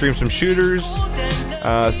do stream some shooters,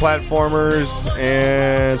 platformers,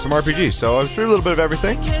 and some RPGs. So I stream a little bit of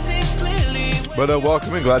everything. But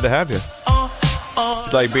welcome and glad to have you. If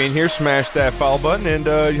you like being here, smash that follow button and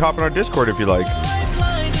you hop in our Discord if you like.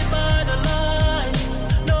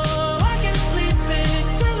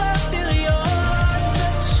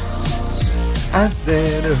 I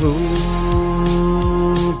said who?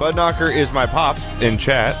 Bud Knocker is my pops in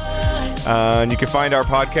chat. And you can find our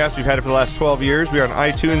podcast. We've had it for the last 12 years. We are on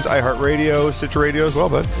iTunes, iHeartRadio, Stitcher Radio as well,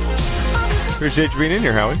 bud. Appreciate you being in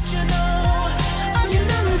here, Howie.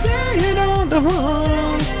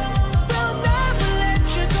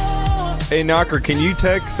 Hey, Knocker, can you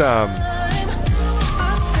text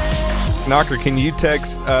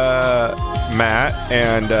Matt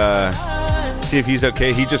and see if he's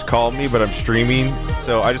okay? He just called me, but I'm streaming,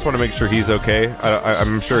 so I just want to make sure he's okay.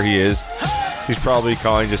 I'm sure he is. He's probably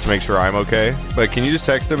calling just to make sure I'm okay. But can you just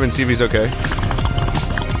text him and see if he's okay?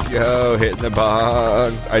 Yo, hitting the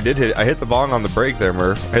bongs. I hit the bong on the break there,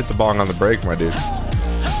 Murph. I hit the bong on the break, my dude.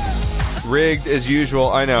 Rigged as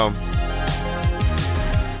usual, I know.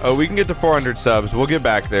 Oh, we can get to 400 subs. We'll get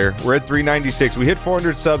back there. We're at 396. We hit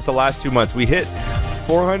 400 subs the last 2 months. We hit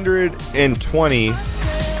 420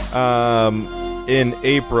 in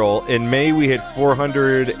April. In May, we hit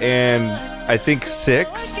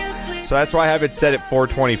 406. So that's why I have it set at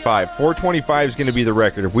 425. 425 is going to be the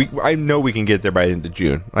record. I know we can get there by the end of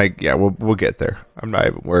June. Like, yeah, we'll get there. I'm not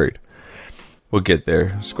even worried. We'll get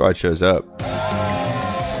there. Squad shows up.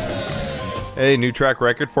 Hey, new track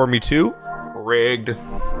record for me too. Rigged.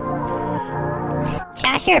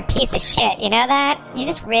 Josh, you're a piece of shit. You know that? You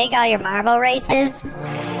just rig all your marble races.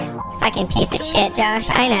 Fucking piece of shit, Josh.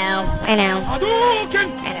 I know.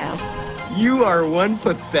 You are one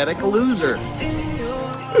pathetic loser.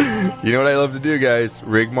 You know what I love to do, guys?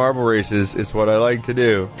 Rig marble races is what I like to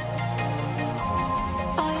do.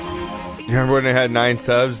 You remember when I had 9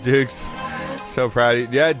 subs, Dukes? So proud of you.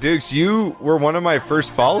 Yeah, Dukes, you were one of my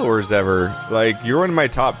first followers ever. Like, you're one of my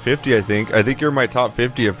top 50, I think. I think you're in my top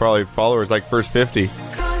 50 of probably followers, like first 50.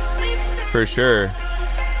 For sure.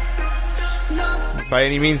 By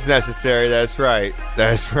any means necessary, that's right.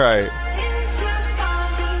 That's right.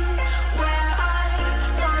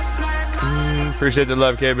 Appreciate the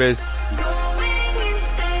love, K-Biz.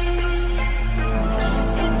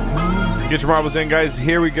 Get your marbles in, guys.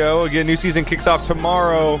 Here we go. Again, new season kicks off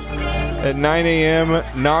tomorrow at 9 a.m.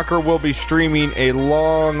 Knocker will be streaming a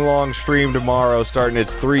long stream tomorrow, starting at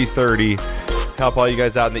 3:30. help all you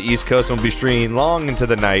guys out in the East Coast, and we'll be streaming long into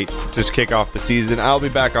the night to kick off the season. I'll be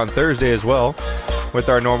back on Thursday as well with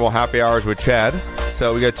our normal happy hours with Chad.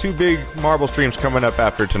 So we got 2 big Marvel streams coming up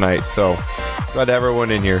after tonight. So glad to have everyone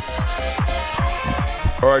in here.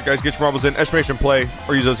 All right, guys, get your marbles in. Estimation play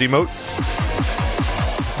or use those emotes.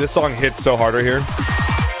 This song hits so hard right here.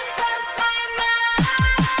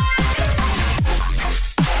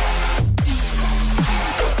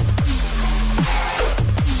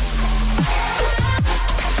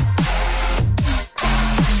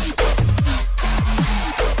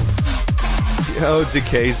 Yo,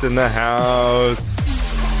 Decay's in the house.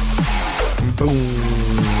 Boom.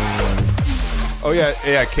 Oh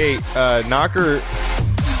yeah, Kate.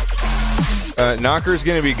 Knocker's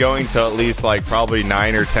gonna be going till at least like probably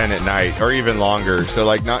 9 or 10 at night, or even longer. So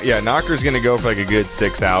like, Knocker's gonna go for like a good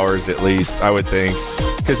 6 hours at least, I would think,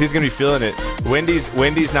 because he's gonna be feeling it.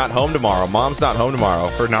 Wendy's not home tomorrow. Mom's not home tomorrow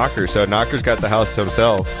for Knocker, so Knocker's got the house to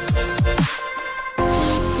himself.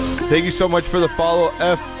 Thank you so much for the follow,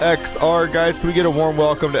 FXR. Guys, can we get a warm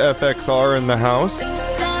welcome to FXR in the house?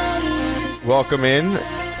 Welcome in.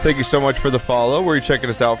 Thank you so much for the follow. Where are you checking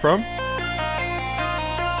us out from?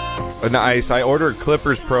 Nice. I ordered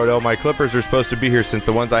Clippers Proto. My clippers are supposed to be here since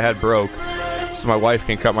the ones I had broke, so my wife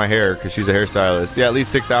can cut my hair because she's a hairstylist. Yeah, at least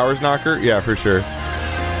 6 hours, Knocker? Yeah, for sure.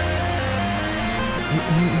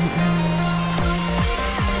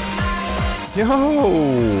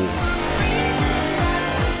 Yo!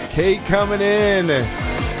 Kate coming in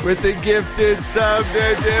with the gifted sub,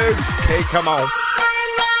 dudes. Kate, come on.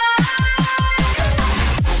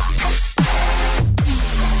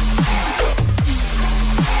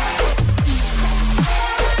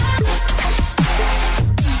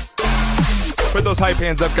 Put those hype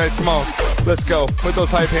hands up, guys. Come on. Let's go. Put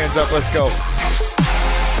those hype hands up. Let's go.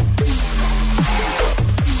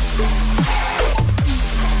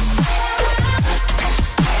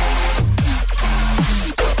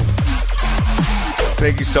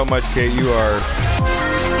 Thank you so much, Kate. You are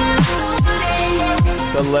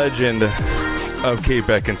the legend of Kate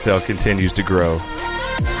Beckinsale continues to grow.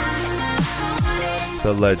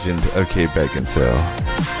 The legend of Kate Beckinsale.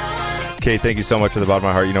 Kate, thank you so much from the bottom of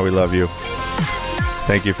my heart. You know we love you.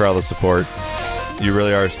 Thank you for all the support. You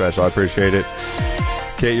really are special. I appreciate it.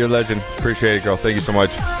 Kate, you're a legend. Appreciate it, girl. Thank you so much.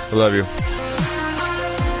 I love you.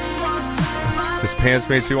 This pants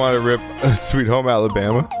makes me want to rip Sweet Home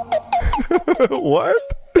Alabama. What?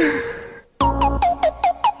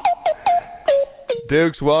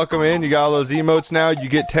 Dukes, welcome in. You got all those emotes now. You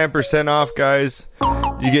get 10% off, guys.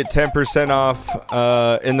 You get 10% off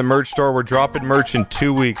in the merch store. We're dropping merch in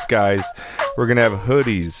 2 weeks, guys. We're going to have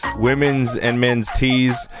hoodies, women's and men's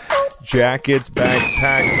tees, jackets,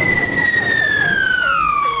 backpacks.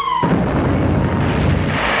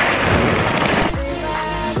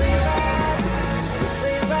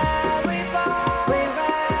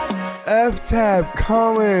 F-Tab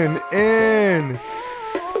coming in.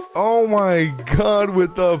 Oh my God,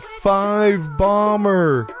 with the 5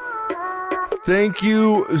 bomber. Thank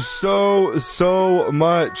you so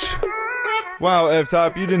much. Wow,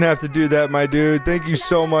 F-Top, you didn't have to do that, my dude. Thank you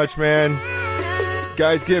so much, man.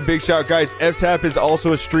 Guys, get a big shout. Guys, F-Tap is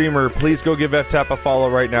also a streamer. Please go give F-Tap a follow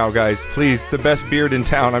right now, guys. Please, the best beard in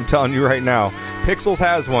town, I'm telling you right now. Pixels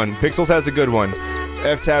has one. Pixels has a good one.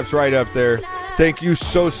 F-Tap's right up there. Thank you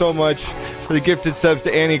so much for the gifted subs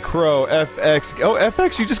to Annie Crow, FX. Oh,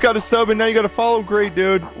 FX, you just got a sub and now you got a follow. Great,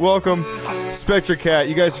 dude. Welcome. Spectre Cat,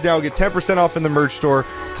 you guys now get 10% off in the merch store,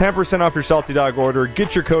 10% off your Salty Dog order.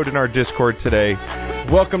 Get your code in our Discord today.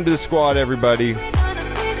 Welcome to the squad, everybody.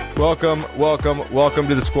 Welcome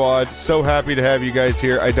to the squad. So happy to have you guys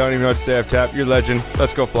here. I don't even know what to say, F-Tap. You're a legend.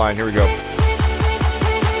 Let's go flying. Here we go.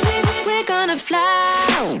 We're gonna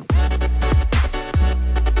fly.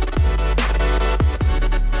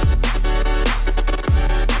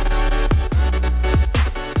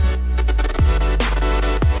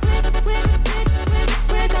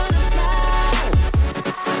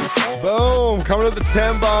 Boom! Coming to the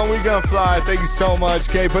 10 bomb, we gonna fly. Thank you so much,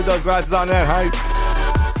 Kay. Put those glasses on that hype.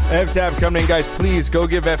 F-Tap coming in, guys. Please go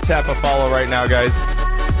give F-Tap a follow right now, guys.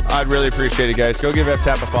 I'd really appreciate it, guys. Go give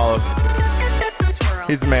F-Tap a follow.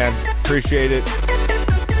 He's the man. Appreciate it.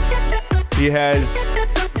 He has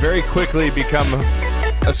very quickly become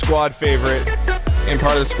a squad favorite and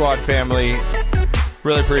part of the squad family.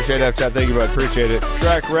 Really appreciate F-Tap. Thank you, bud. Appreciate it.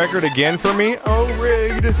 Track record again for me. Oh,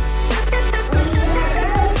 rigged.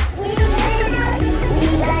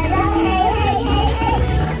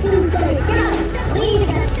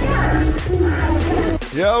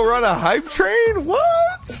 Yo, we're on a hype train?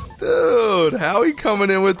 What? Dude, Howie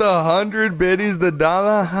coming in with 100 biddies, the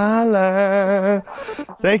dollar holla.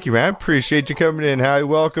 Thank you, man. I appreciate you coming in, Howie.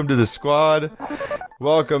 Welcome to the squad.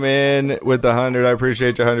 Welcome in with the 100. I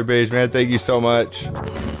appreciate your 100 biddies, man. Thank you so much.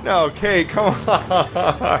 No, Kate, come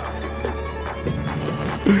on.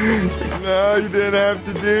 No, you didn't have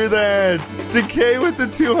to do that. Decay with the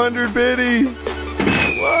 200 biddies.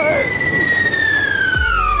 What?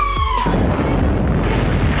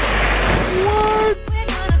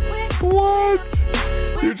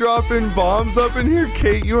 You're dropping bombs up in here?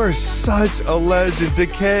 Kate, you are such a legend.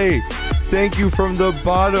 Decay, thank you from the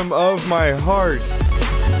bottom of my heart.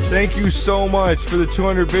 Thank you so much for the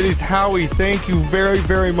 200 biddies. Howie, thank you very,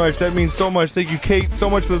 very much. That means so much. Thank you, Kate, so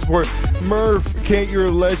much for the support. Murph, Kate, you're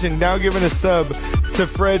a legend. Now giving a sub to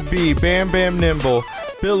Fred B, Bam Bam Nimble,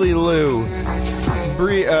 Billy Lou,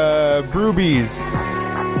 Broobies.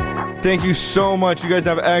 Thank you so much. You guys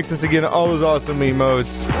have access again to all those awesome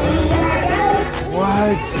emotes.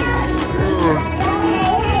 What?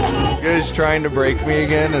 You guys trying to break me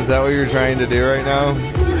again? Is that what you're trying to do right now?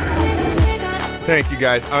 Thank you,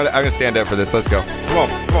 guys. I'm gonna stand up for this. Let's go. Come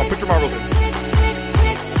on, put your marbles in.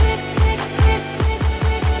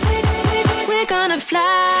 We're gonna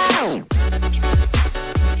fly.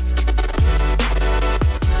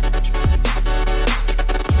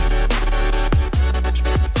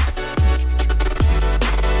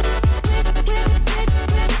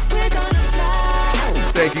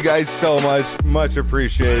 Thank you guys so much. Much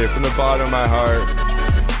appreciated from the bottom of my heart.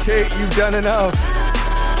 Kate, you've done enough.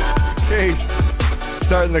 Kate,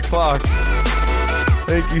 starting the clock.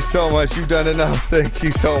 Thank you so much. You've done enough. Thank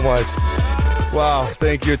you so much. Wow.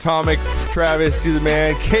 Thank you, Atomic. Travis, you the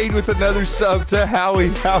man. Kate with another sub to Howie.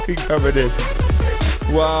 Howie coming in.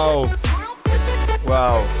 Wow.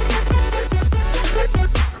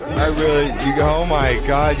 Oh my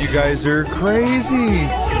God, you guys are crazy.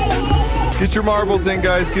 Get your marbles in,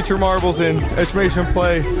 guys. Get your marbles in. Exclamation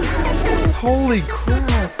play. Holy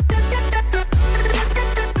crap.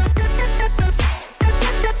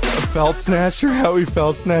 A felt snatcher? Howie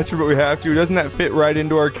felt snatcher, but we have to. Doesn't that fit right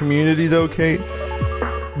into our community, though, Kate?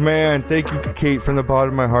 Man, thank you, Kate, from the bottom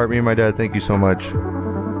of my heart. Me and my dad, thank you so much.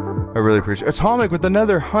 I really appreciate it. Atomic with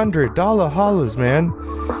another $100 hollers, man.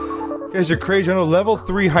 You guys are crazy. I know level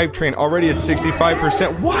 3 hype train already at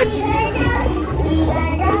 65%. What?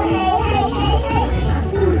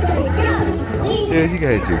 Dude, you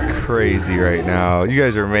guys are crazy right now. You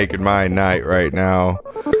guys are making my night right now.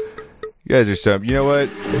 You guys are some. You know what?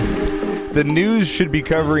 The news should be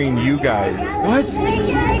covering you guys. What?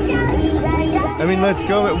 I mean, let's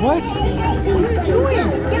go. What? What are you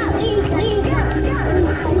doing?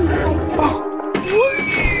 Oh,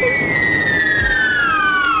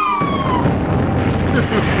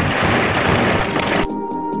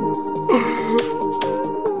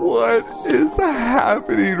 what? What is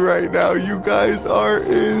happening right now? You guys are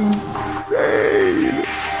insane.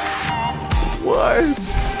 What?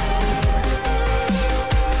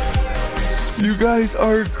 You guys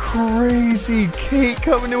are crazy. Kate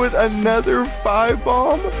coming in with another 5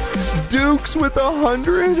 bomb. Dukes with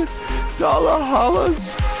 $100 hollas.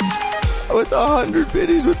 With 100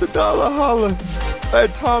 biddies with the dollar holla.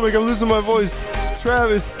 Atomic, I'm losing my voice.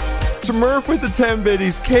 Travis, to Murph with the 10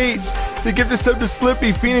 biddies. Kate, the gift is sub to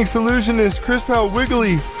Slippy, Phoenix Illusionist, Chris Powell,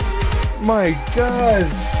 Wiggly. My God.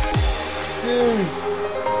 Dude,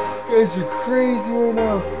 you guys are crazy right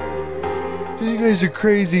now. Dude, you guys are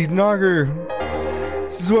crazy. Nogger.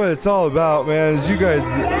 This is what it's all about, man. Is you guys.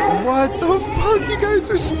 What the fuck? You guys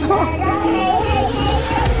are stuck.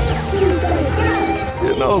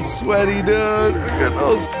 Getting all sweaty, dude. Getting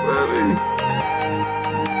all sweaty.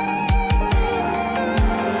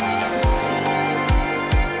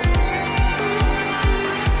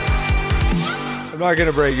 I'm not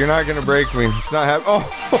gonna break. You're not gonna break me. It's not happening. Oh.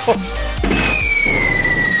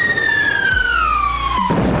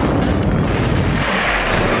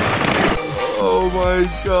 Oh my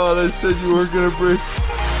God, I said you weren't gonna break.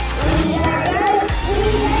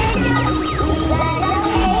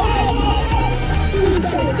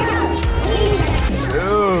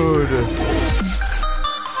 Dude.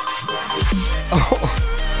 Oh.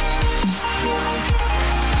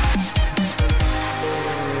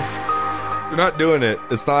 You're not doing it.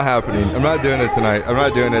 It's not happening. I'm not doing it tonight. I'm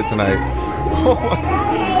not doing it tonight. Oh my.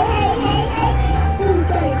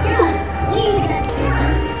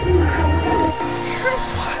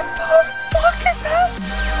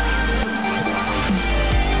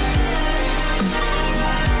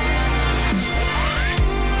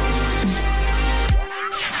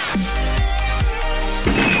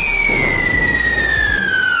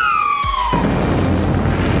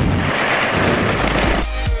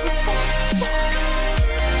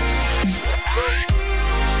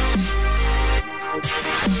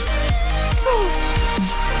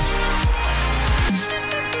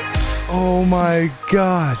 Oh my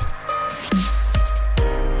god.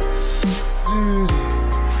 Dude,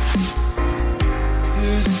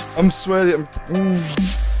 I'm sweating.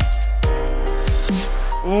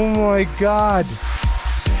 Oh my god.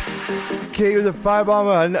 Kate with a 5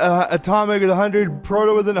 bomb, Atomic with 100,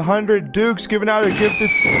 Proto with 100, Duke's giving out a gift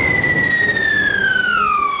that's...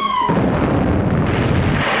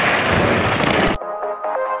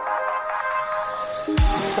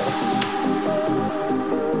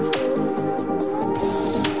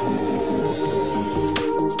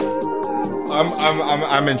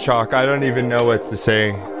 I'm in shock. I don't even know what to say.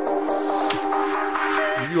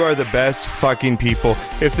 You are the best fucking people.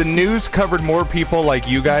 If the news covered more people like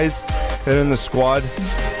you guys than in the squad,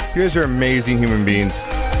 you guys are amazing human beings.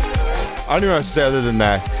 I don't even know what to say other than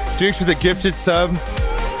that. Dukes with a gifted sub.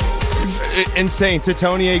 Insane. To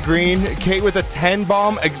Tony A. Green. Kate with a 10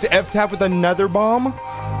 bomb. F-Tap with another bomb.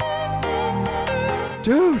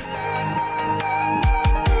 Dude.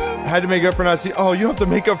 I had to make up for not seeing. Oh, you don't have to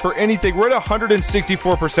make up for anything. We're at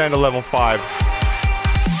 164% of level 5.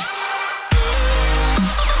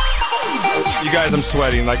 You guys, I'm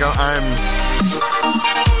sweating. Like, I'm...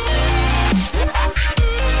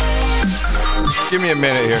 Give me a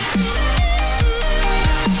minute here.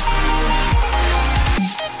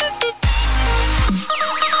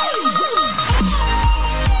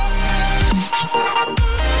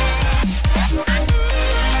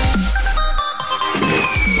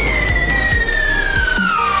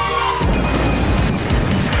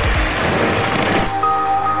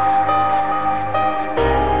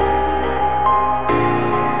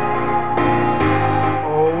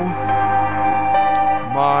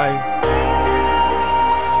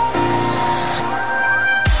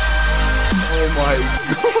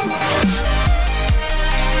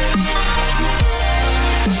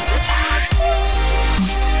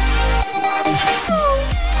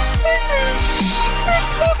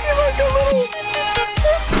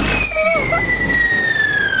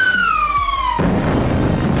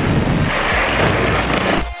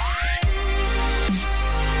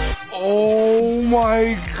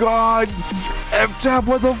 God, F-Tap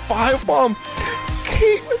with a 5 bomb.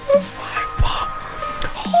 Kate with a 5 bomb.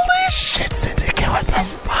 Holy shit, Syndicate with a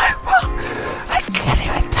 5 bomb. I can't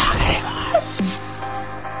even talk anymore.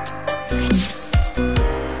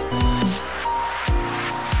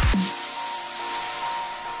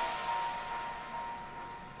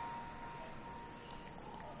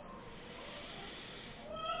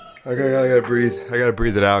 Okay, I gotta breathe. I gotta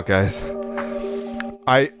breathe it out, guys.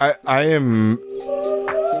 I am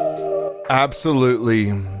absolutely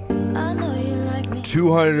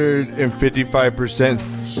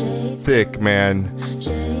 255% thick, man.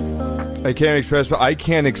 I can't express, but I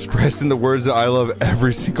can't express in the words that I love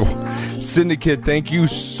every single Syndicate. Thank you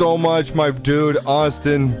so much, my dude,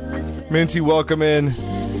 Austin. Minty, welcome in.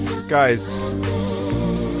 Guys,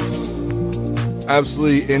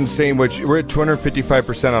 absolutely insane. We're at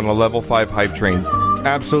 255% on a level 5 hype train.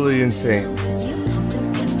 Absolutely insane.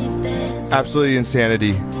 Absolutely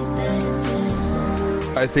insanity.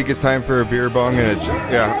 I think it's time for a beer bong and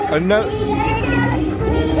another.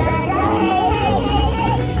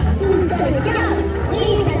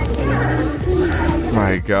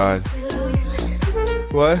 My God.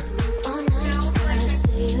 What?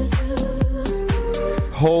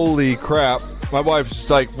 Holy crap. My wife's just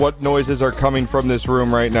like, what noises are coming from this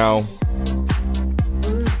room right now?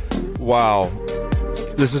 Wow.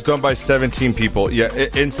 This is done by 17 people. Yeah,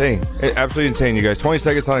 insane. Absolutely insane, you guys. 20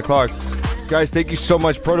 seconds on the clock. Guys, thank you so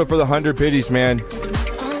much, Proto, for the 100 biddies, man.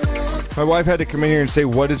 My wife had to come in here and say,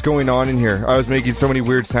 what is going on in here? I was making so many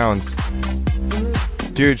weird sounds.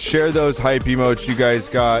 Dude, share those hype emotes you guys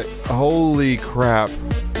got. Holy crap.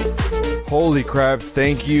 Holy crap.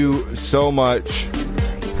 Thank you so much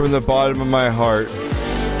from the bottom of my heart.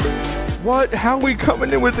 What? How are we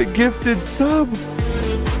coming in with a gifted sub?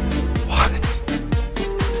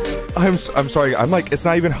 I'm sorry. I'm like, it's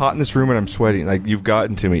not even hot in this room and I'm sweating. Like, you've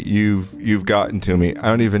gotten to me. You've gotten to me. I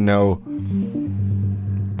don't even know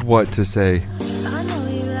what to say.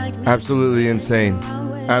 Absolutely insane.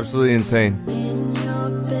 Absolutely insane.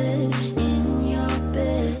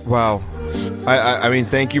 Wow. I mean,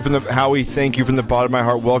 thank you from the Howie. Thank you from the bottom of my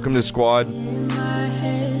heart. Welcome to squad,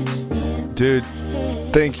 dude.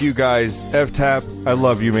 Thank you guys. F-Tap, I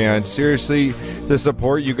love you, man. Seriously, the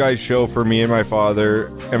support you guys show for me and my father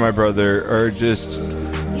and my brother are just...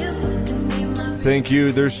 Thank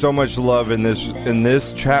you. There's so much love in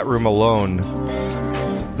this chat room alone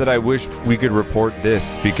that I wish we could report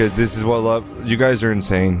this, because this is what love... You guys are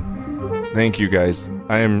insane. Thank you, guys.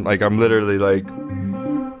 I'm literally, like,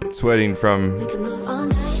 sweating from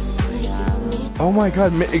Oh my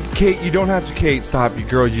God, Kate, you don't have to. Kate, stop, you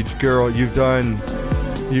girl. You've done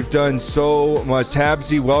so much.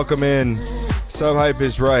 Tabsy, welcome in. Sub Hype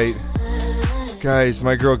is right, guys.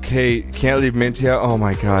 My girl Kate can't leave Minty out. Oh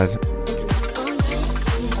my God,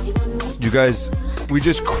 you guys, we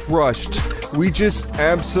just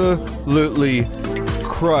absolutely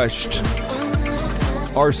crushed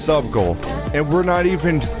our sub goal, and we're not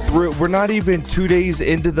even through. We're not even 2 days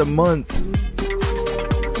into the month.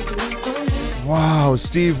 Wow,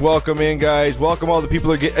 Steve, welcome in, guys. Welcome all the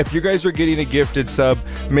people. If you guys are getting a gifted sub,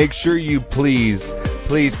 make sure you please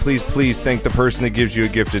thank the person that gives you a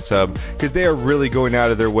gifted sub, because they are really going out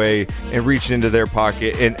of their way and reaching into their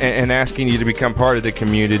pocket and asking you to become part of the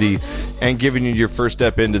community and giving you your first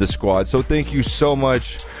step into the squad. So thank you so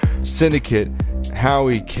much, Syndicate,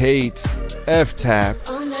 Howie, Kate, F-Tap,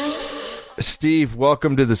 Steve,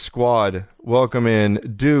 welcome to the squad. Welcome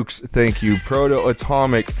in. Dukes, thank you. Proto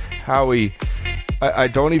Atomic, Howie. I'm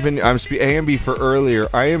AMB for earlier.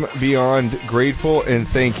 I am beyond grateful and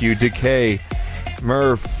thank you. Decay,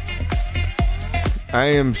 Murph. I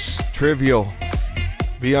am trivial.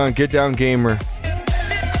 Beyond Get Down Gamer.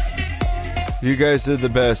 You guys are the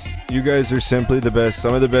best. You guys are simply the best.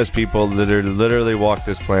 Some of the best people that are literally walk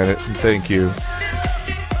this planet. Thank you.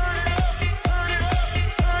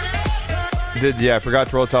 I forgot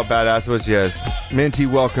to roll how badass was. Yes. Minty,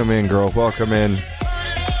 welcome in, girl. Welcome in.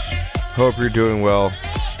 Hope you're doing well.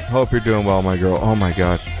 Hope you're doing well, my girl. Oh my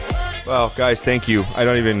God. Well, guys, thank you.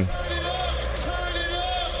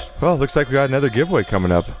 Well, looks like we got another giveaway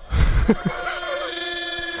coming up.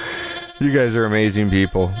 You guys are amazing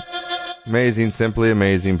people. Amazing, simply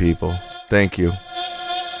amazing people. Thank you.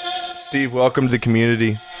 Steve, welcome to the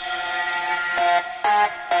community.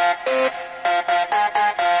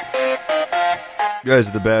 You guys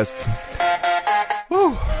are the best.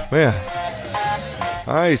 Woo, man.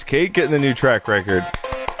 Nice. Kate getting the new track record.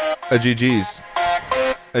 A GG's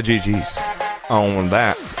on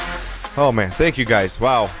that. Oh, man. Thank you, guys.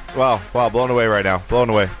 Wow. Blown away right now.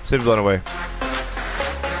 Blown away. Simply blown away.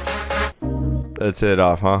 Let's hit it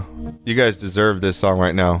off, huh? You guys deserve this song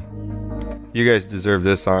right now.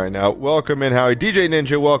 Welcome in, Howie. DJ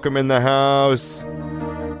Ninja, welcome in the house.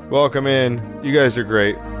 Welcome in. You guys are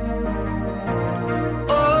great.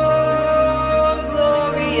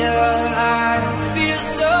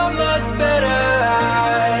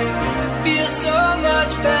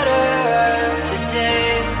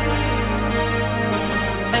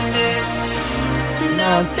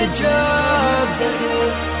 Not the drugs and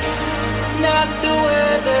it's not the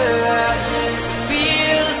weather. I just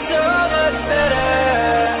feel so much better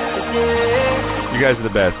today. You guys are the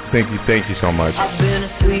best. Thank you so much. I've been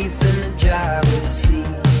asleep in the driver's seat.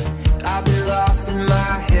 I've been lost in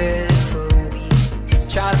my head for weeks,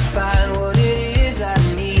 trying to find what it is I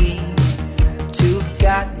need. Too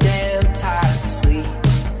goddamn tired to sleep.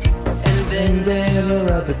 And then there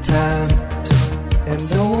are other times, and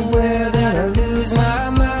somewhere that I lose my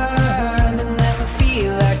mind and never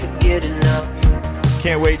feel like I get enough.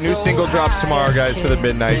 Can't wait. New single drops tomorrow, guys, for the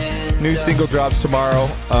midnight. New single drops tomorrow.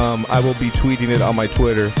 I will be tweeting it on my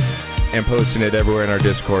Twitter and posting it everywhere in our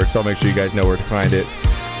Discord, so I'll make sure you guys know where to find it.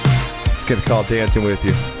 It's going to call Dancing With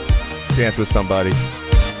You. Dance with somebody.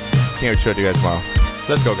 Can't wait to show it to you guys tomorrow.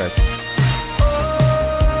 Let's go, guys.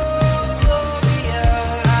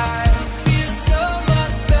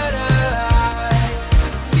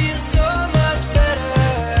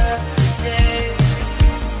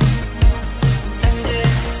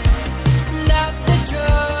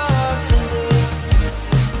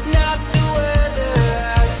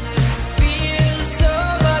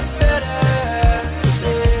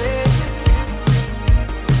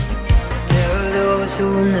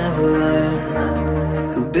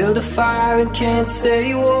 Build a fire and can't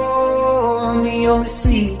stay warm. The only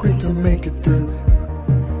secret to make it through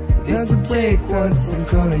is to take what's in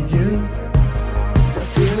front of you. The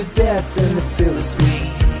fear of death and the feel of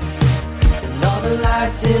sweet, and all the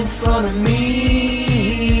lights in front of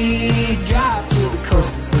me. Drive till the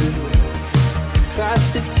coast is blue,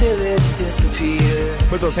 faster till it disappears.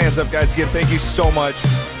 Put those hands up, guys. Again, thank you so much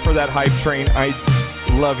for that hype train. I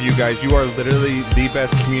love you guys. You are literally the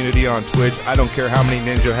best community on Twitch. I don't care how many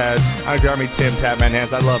Ninja has. I don't care how many Tim Tapman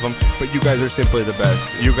has. I love them. But you guys are simply the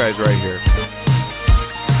best. You guys right here.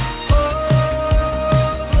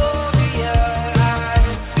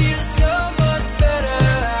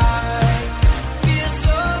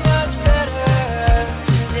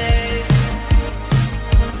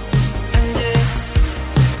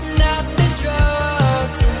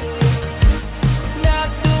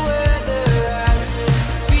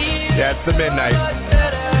 That's the midnight.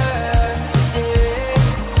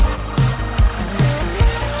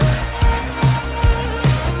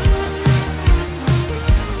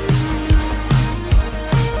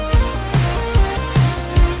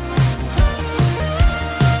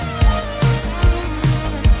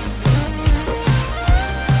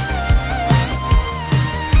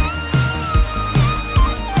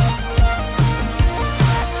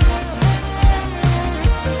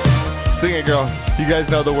 Sing it, girl. You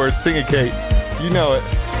guys know the words. Sing it, Kate. You know it.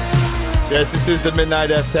 Yes, this is the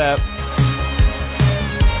Midnight F-Tap.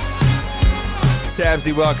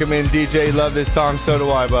 Tabsy, welcome in. DJ, love this song. So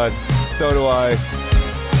do I, bud. So do I.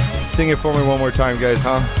 Sing it for me one more time, guys,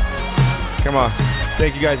 huh? Come on.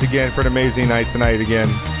 Thank you guys again for an amazing night tonight again.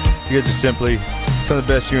 You guys are simply some of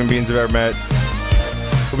the best human beings I've ever met.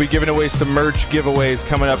 We'll be giving away some merch giveaways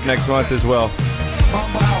coming up next month as well.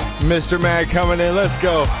 Mr. Mag coming in. Let's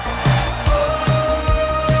go.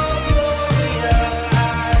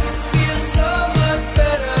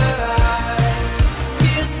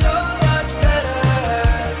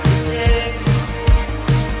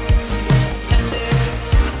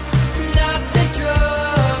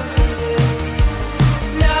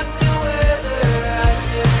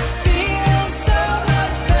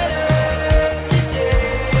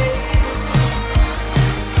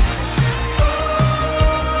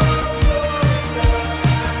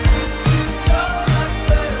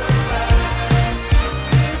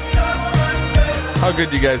 How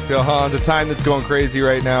good do you guys feel, huh? It's a time that's going crazy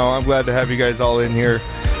right now. I'm glad to have you guys all in here.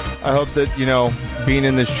 I hope that, you know, being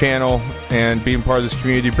in this channel and being part of this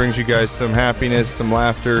community brings you guys some happiness, some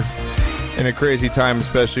laughter in a crazy time,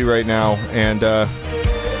 especially right now. And,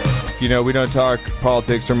 you know, we don't talk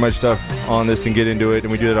politics or much stuff on this and get into it,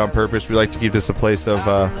 and we do it on purpose. We like to keep this a place of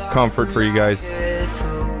comfort for you guys.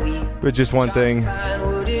 But just one thing,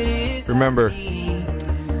 remember,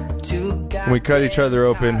 when we cut each other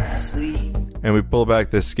open and we pull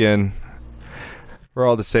back the skin, we're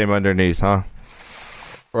all the same underneath, huh?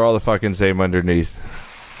 We're all the fucking same underneath.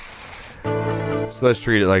 So let's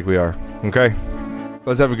treat it like we are, okay?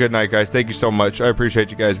 Let's have a good night, guys. Thank you so much. I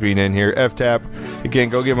appreciate you guys being in here. F-Tap. Again,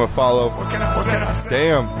 go give him a follow.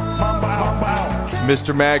 Damn.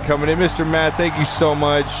 Mr. Matt coming in. Mr. Matt, thank you so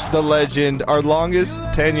much. The legend. Our longest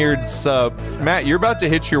tenured sub. Matt, you're about to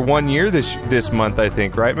hit your 1 year this month, I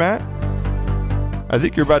think. Right, Matt? I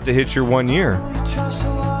think you're about to hit your 1 year.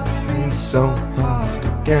 So hard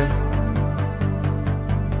again.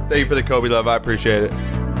 Thank you for the Kobe love. I appreciate it.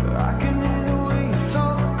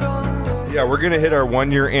 Yeah, we're going to hit our 1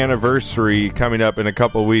 year anniversary coming up in a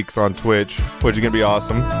couple weeks on Twitch, which is going to be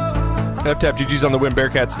awesome. F-Tap GG's on the win.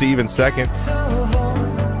 Bearcat Steve in second.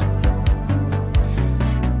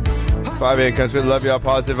 5 comes with. Love y'all.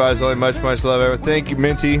 Positive vibes only. Much, much love. Thank you,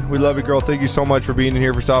 Minty. We love you, girl. Thank you so much for being in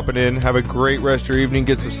here, for stopping in. Have a great rest of your evening.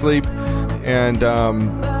 Get some sleep. And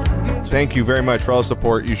thank you very much for all the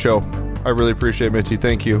support you show. I really appreciate it, Minty.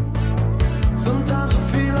 Thank you.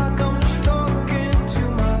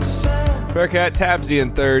 Bearcat, Tabsy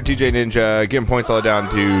in third. TJ Ninja getting points all down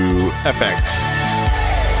to FX.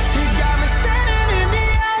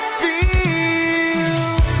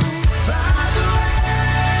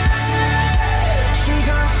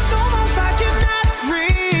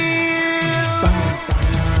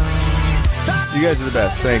 You guys are the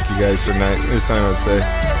best. Thank you guys for tonight. This time I would say.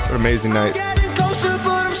 What an amazing night.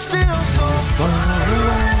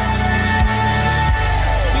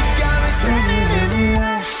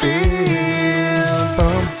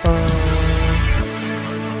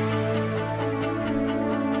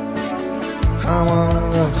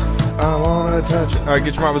 I wanna touch. Alright,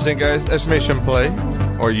 get your marbles in, guys. Estimation play.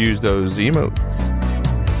 Or use those emotes.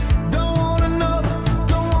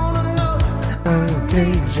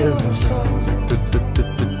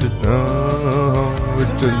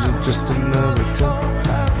 Just another time.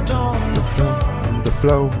 The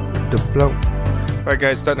flow. Alright,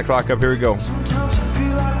 guys, starting the clock up. Here we go.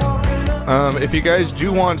 If you guys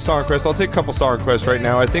do want song requests, I'll take a couple song requests right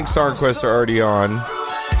now. I think song requests are already on.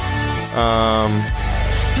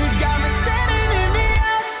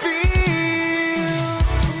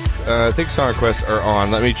 I think song requests are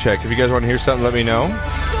on. Let me check. If you guys want to hear something, let me know.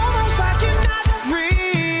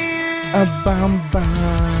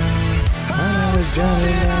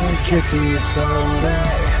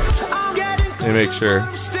 Let me make sure.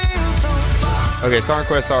 Okay, song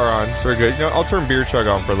requests are on, so we're good. You know, I'll turn Beer Chug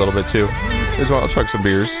on for a little bit too. I'll chug some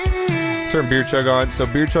beers. Turn Beer Chug on. So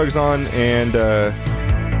Beer Chug's on, and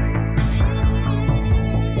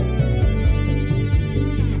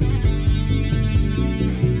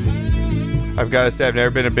I've got to say, I've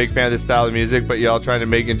never been a big fan of this style of music, but y'all trying to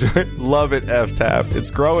make enjoy. Love it, F-Tap.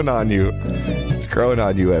 It's growing on you. It's growing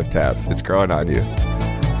on you, F-Tap. It's growing on you.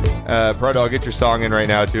 Proto, I'll get your song in right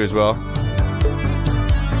now too as well.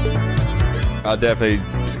 I'll definitely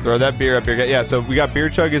throw that beer up here. Yeah, so we got Beer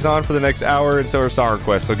Chug is on for the next hour, and so are song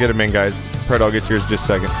requests. So get them in, guys. Proto, I'll get yours in just a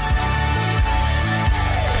second.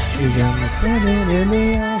 You got me standing in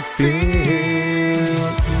the outfield.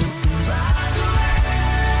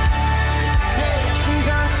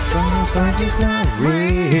 like it's not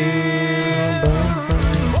real.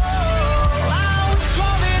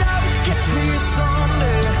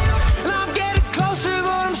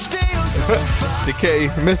 Decay,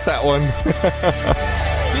 missed that one.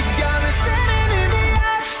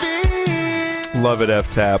 Love it,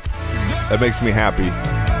 F-Tap. That makes me happy.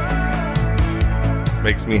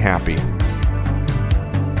 Makes me happy.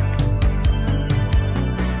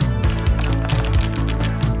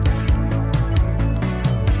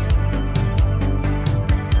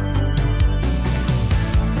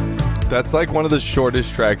 That's like one of the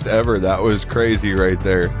shortest tracks ever. That was crazy right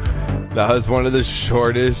there. That was one of the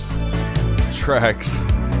shortest tracks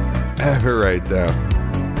ever right there.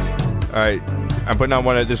 Alright, I'm putting on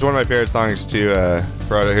this is one of my favorite songs too,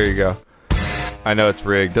 Prado. Here you go. I know it's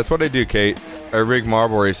rigged. That's what I do, Kate. I rig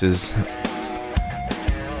marble races.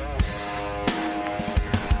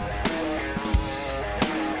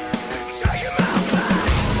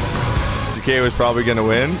 Decay was probably gonna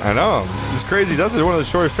win. I know. It's crazy. That's one of the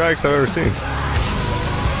shortest tracks I've ever seen.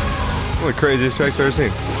 One of the craziest tracks I've ever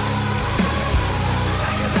seen.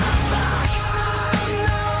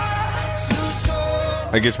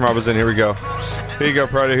 I get your marbles in. Here we go. Here you go,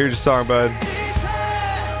 Prada. Here's your song, bud.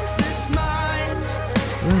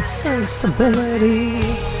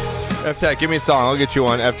 F-Tap, give me a song. I'll get you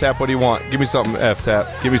one. F-Tap, what do you want? Give me something, F-Tap.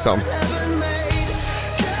 Give me something.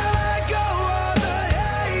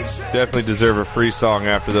 Definitely deserve a free song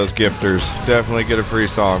after those gifters. Definitely get a free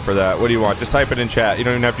song for that. What do you want? Just type it in chat. You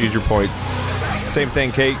don't even have to use your points. Same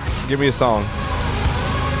thing, Kate. Give me a song.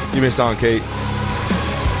 Give me a song, Kate.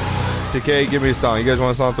 Decay, give me a song. You guys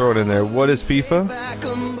want a song? Throw it in there. What is FIFA?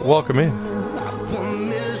 Welcome in.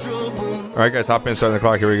 Alright, guys, hop in. Starting the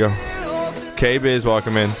clock. Here we go. K-Biz,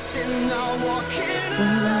 welcome in.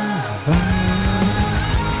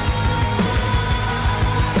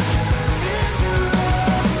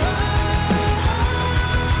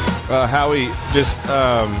 Howie,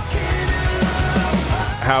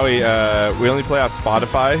 we only play off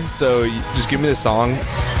Spotify, so just give me the song.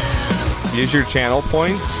 Use your channel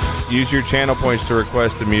points. Use your channel points to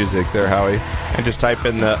request the music there, Howie. And just type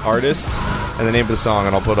in the artist and the name of the song,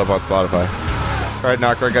 and I'll put it up on Spotify. All right,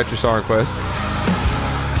 Knocker, I got your song request.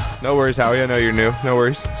 No worries, Howie. I know you're new. No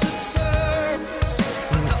worries.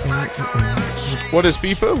 What is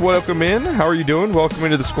FIFA? Welcome in. How are you doing? Welcome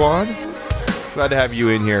into the squad. Glad to have you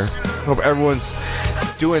in here. Hope everyone's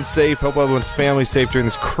doing safe. Hope everyone's family's safe during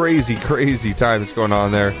this crazy, crazy time that's going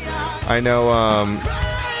on there. I know,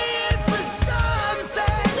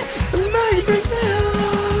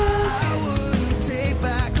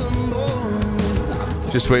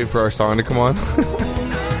 just waiting for our song to come on.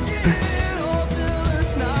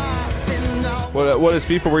 What is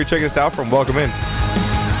FIFA? Where are you checking us out from? Welcome in.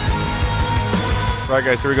 All right,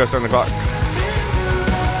 guys, here we go. Starting the clock.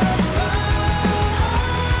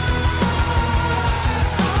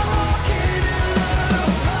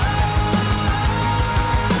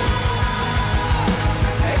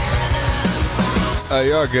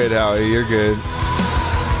 You're good, Howie. You're good.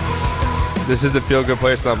 This is the feel-good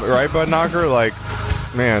place, right, Bud Knocker? Like,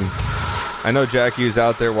 man, I know Jackie's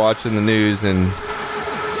out there watching the news, and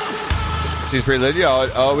she's pretty lit.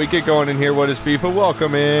 Oh, we get going in here. What is FIFA?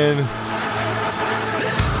 Welcome in.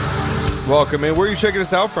 Welcome in. Where are you checking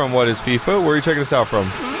us out from? What is FIFA? Where are you checking us out from?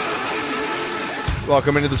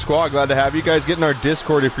 Welcome into the squad. Glad to have you guys. Get in our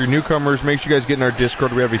Discord. If you're newcomers, make sure you guys get in our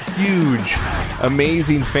Discord. We have a huge,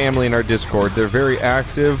 amazing family in our Discord. They're very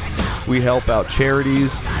active. We help out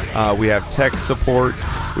charities. We have tech support.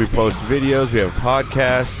 We post videos. We have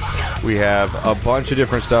podcasts. We have a bunch of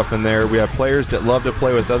different stuff in there. We have players that love to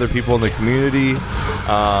play with other people in the community.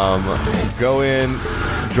 Go in,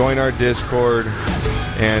 join our Discord,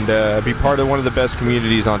 and be part of one of the best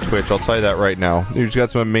communities on Twitch. I'll tell you that right now. We've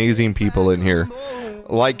got some amazing people in here.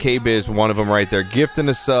 Like K-Biz, one of them right there. Gifting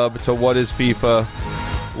a sub to What is FIFA.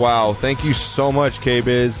 Wow, thank you so much,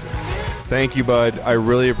 K-Biz. Thank you, bud. I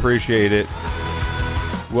really appreciate it.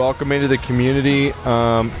 Welcome into the community.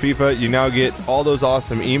 FIFA, you now get all those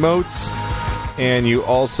awesome emotes, and you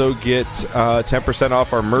also get 10%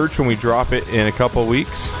 off our merch when we drop it in a couple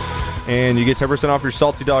weeks. And you get 10% off your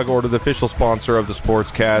Salty Dog order, the official sponsor of the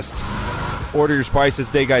Sportscast. Order your spices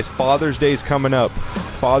today, guys. Father's Day's coming up.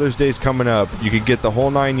 Father's Day's coming up. You can get the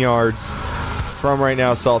whole 9 yards from right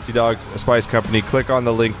now, Salty Dog Spice Company. Click on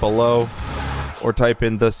the link below or type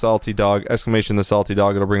in the Salty Dog, exclamation the Salty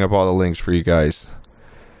Dog. It'll bring up all the links for you guys.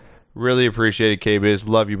 Really appreciate it, K-Biz.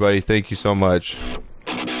 Love you, buddy. Thank you so much.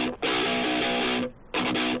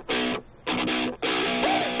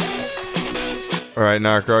 All right,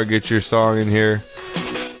 Knocker, I'll get your song in here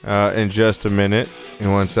in just a minute.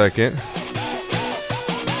 In 1 second.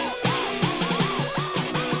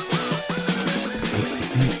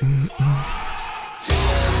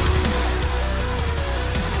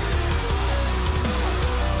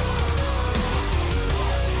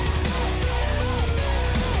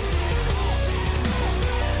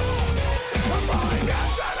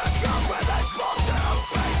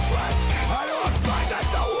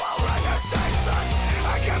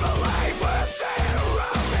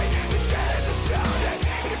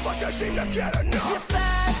 All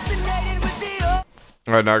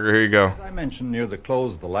right, Knocker, here you go. As I mentioned near the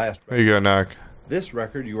close of the last record, Here you go, Knock. this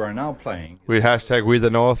record you are now playing. We the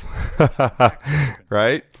North.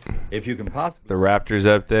 Right? If you can possibly. The Raptors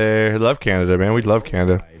up there. Love Canada, man. We love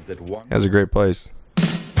Canada. That's a great place.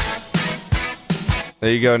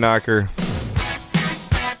 There you go, Knocker.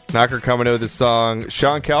 Knocker coming in with this song.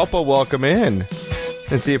 Sean Kalpa, welcome in.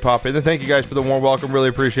 And see you pop in. Thank you guys for the warm welcome. Really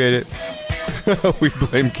appreciate it. We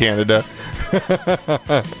blame Canada.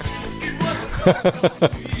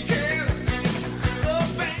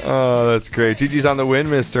 Oh, that's great. GG's on the win,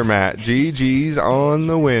 Mr. Matt. GG's on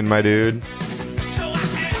the win, my dude.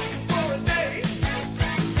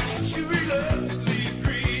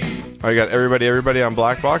 All right, got everybody on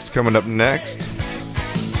Black Box coming up next.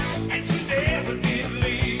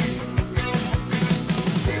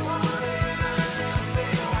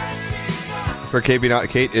 For KB, not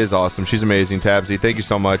Kate is awesome. She's amazing. Tabsy, thank you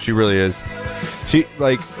so much. She really is. She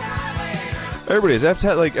everybody is.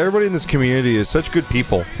 Everybody in this community is such good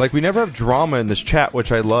people. Like, we never have drama in this chat,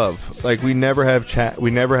 which I love. Like, we never have chat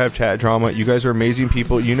drama. You guys are amazing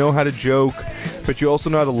people. You know how to joke, but you also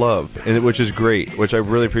know how to love, which is great. Which I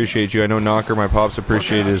really appreciate you. I know Knocker, my pops,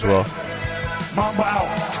 appreciate it as well. Mamba out.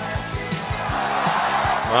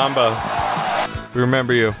 Mamba, we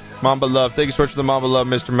remember you. Mamba love. Thank you so much for the Mamba love,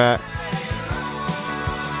 Mr. Matt.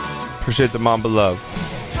 Appreciate the Mamba love.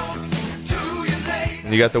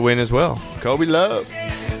 And you got the win as well. Kobe love.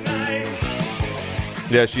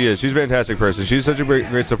 Yeah, she is. She's a fantastic person. She's such a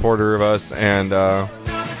great supporter of us. And,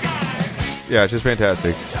 yeah, she's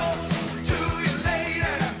fantastic.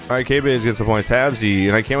 All right, K-Biz gets the points. Tabsy.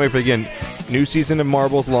 And I can't wait for, again, new season of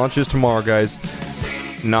Marbles launches tomorrow, guys.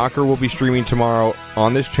 Knocker will be streaming tomorrow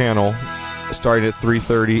on this channel, starting at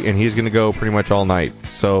 3:30, and he's going to go pretty much all night.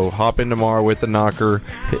 So hop in tomorrow with the Knocker.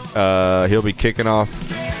 He'll be kicking off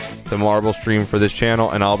the Marble stream for this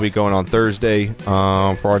channel, and I'll be going on Thursday for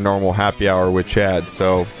our normal happy hour with Chad.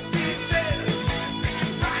 So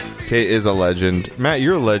Kate is a legend. Matt,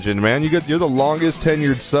 you're a legend, man. You're the longest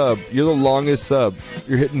tenured sub. You're the longest sub.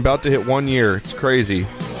 You're about to hit 1 year. It's crazy.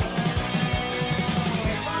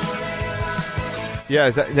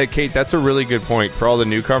 Yeah, Kate, that's a really good point for all the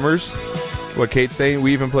newcomers. What Kate's saying,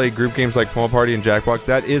 we even play group games like Pummel Party and Jackbox.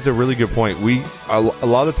 That is a really good point. A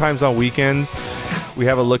lot of times on weekends, we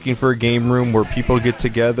have a looking for a game room where people get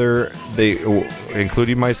together,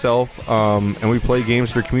 including myself, and we play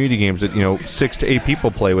games that are community games that 6 to 8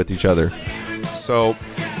 people play with each other. So,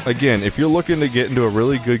 again, if you're looking to get into a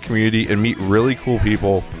really good community and meet really cool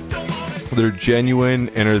people, they're genuine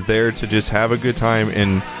and are there to just have a good time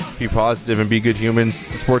and be positive and be good humans,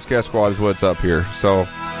 the Sportscast Squad is what's up here. So,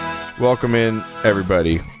 welcome in,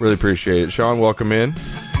 everybody. Really appreciate it. Sean, welcome in. All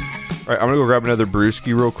right, I'm going to go grab another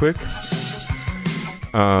brewski real quick.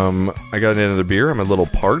 I got another beer. I'm a little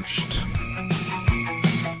parched,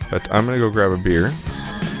 but I'm going to go grab a beer.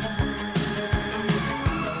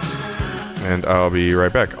 And I'll be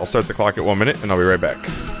right back. I'll start the clock at 1 minute, and I'll be right back.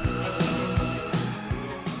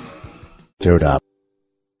 Dude up.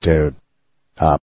 Dude up.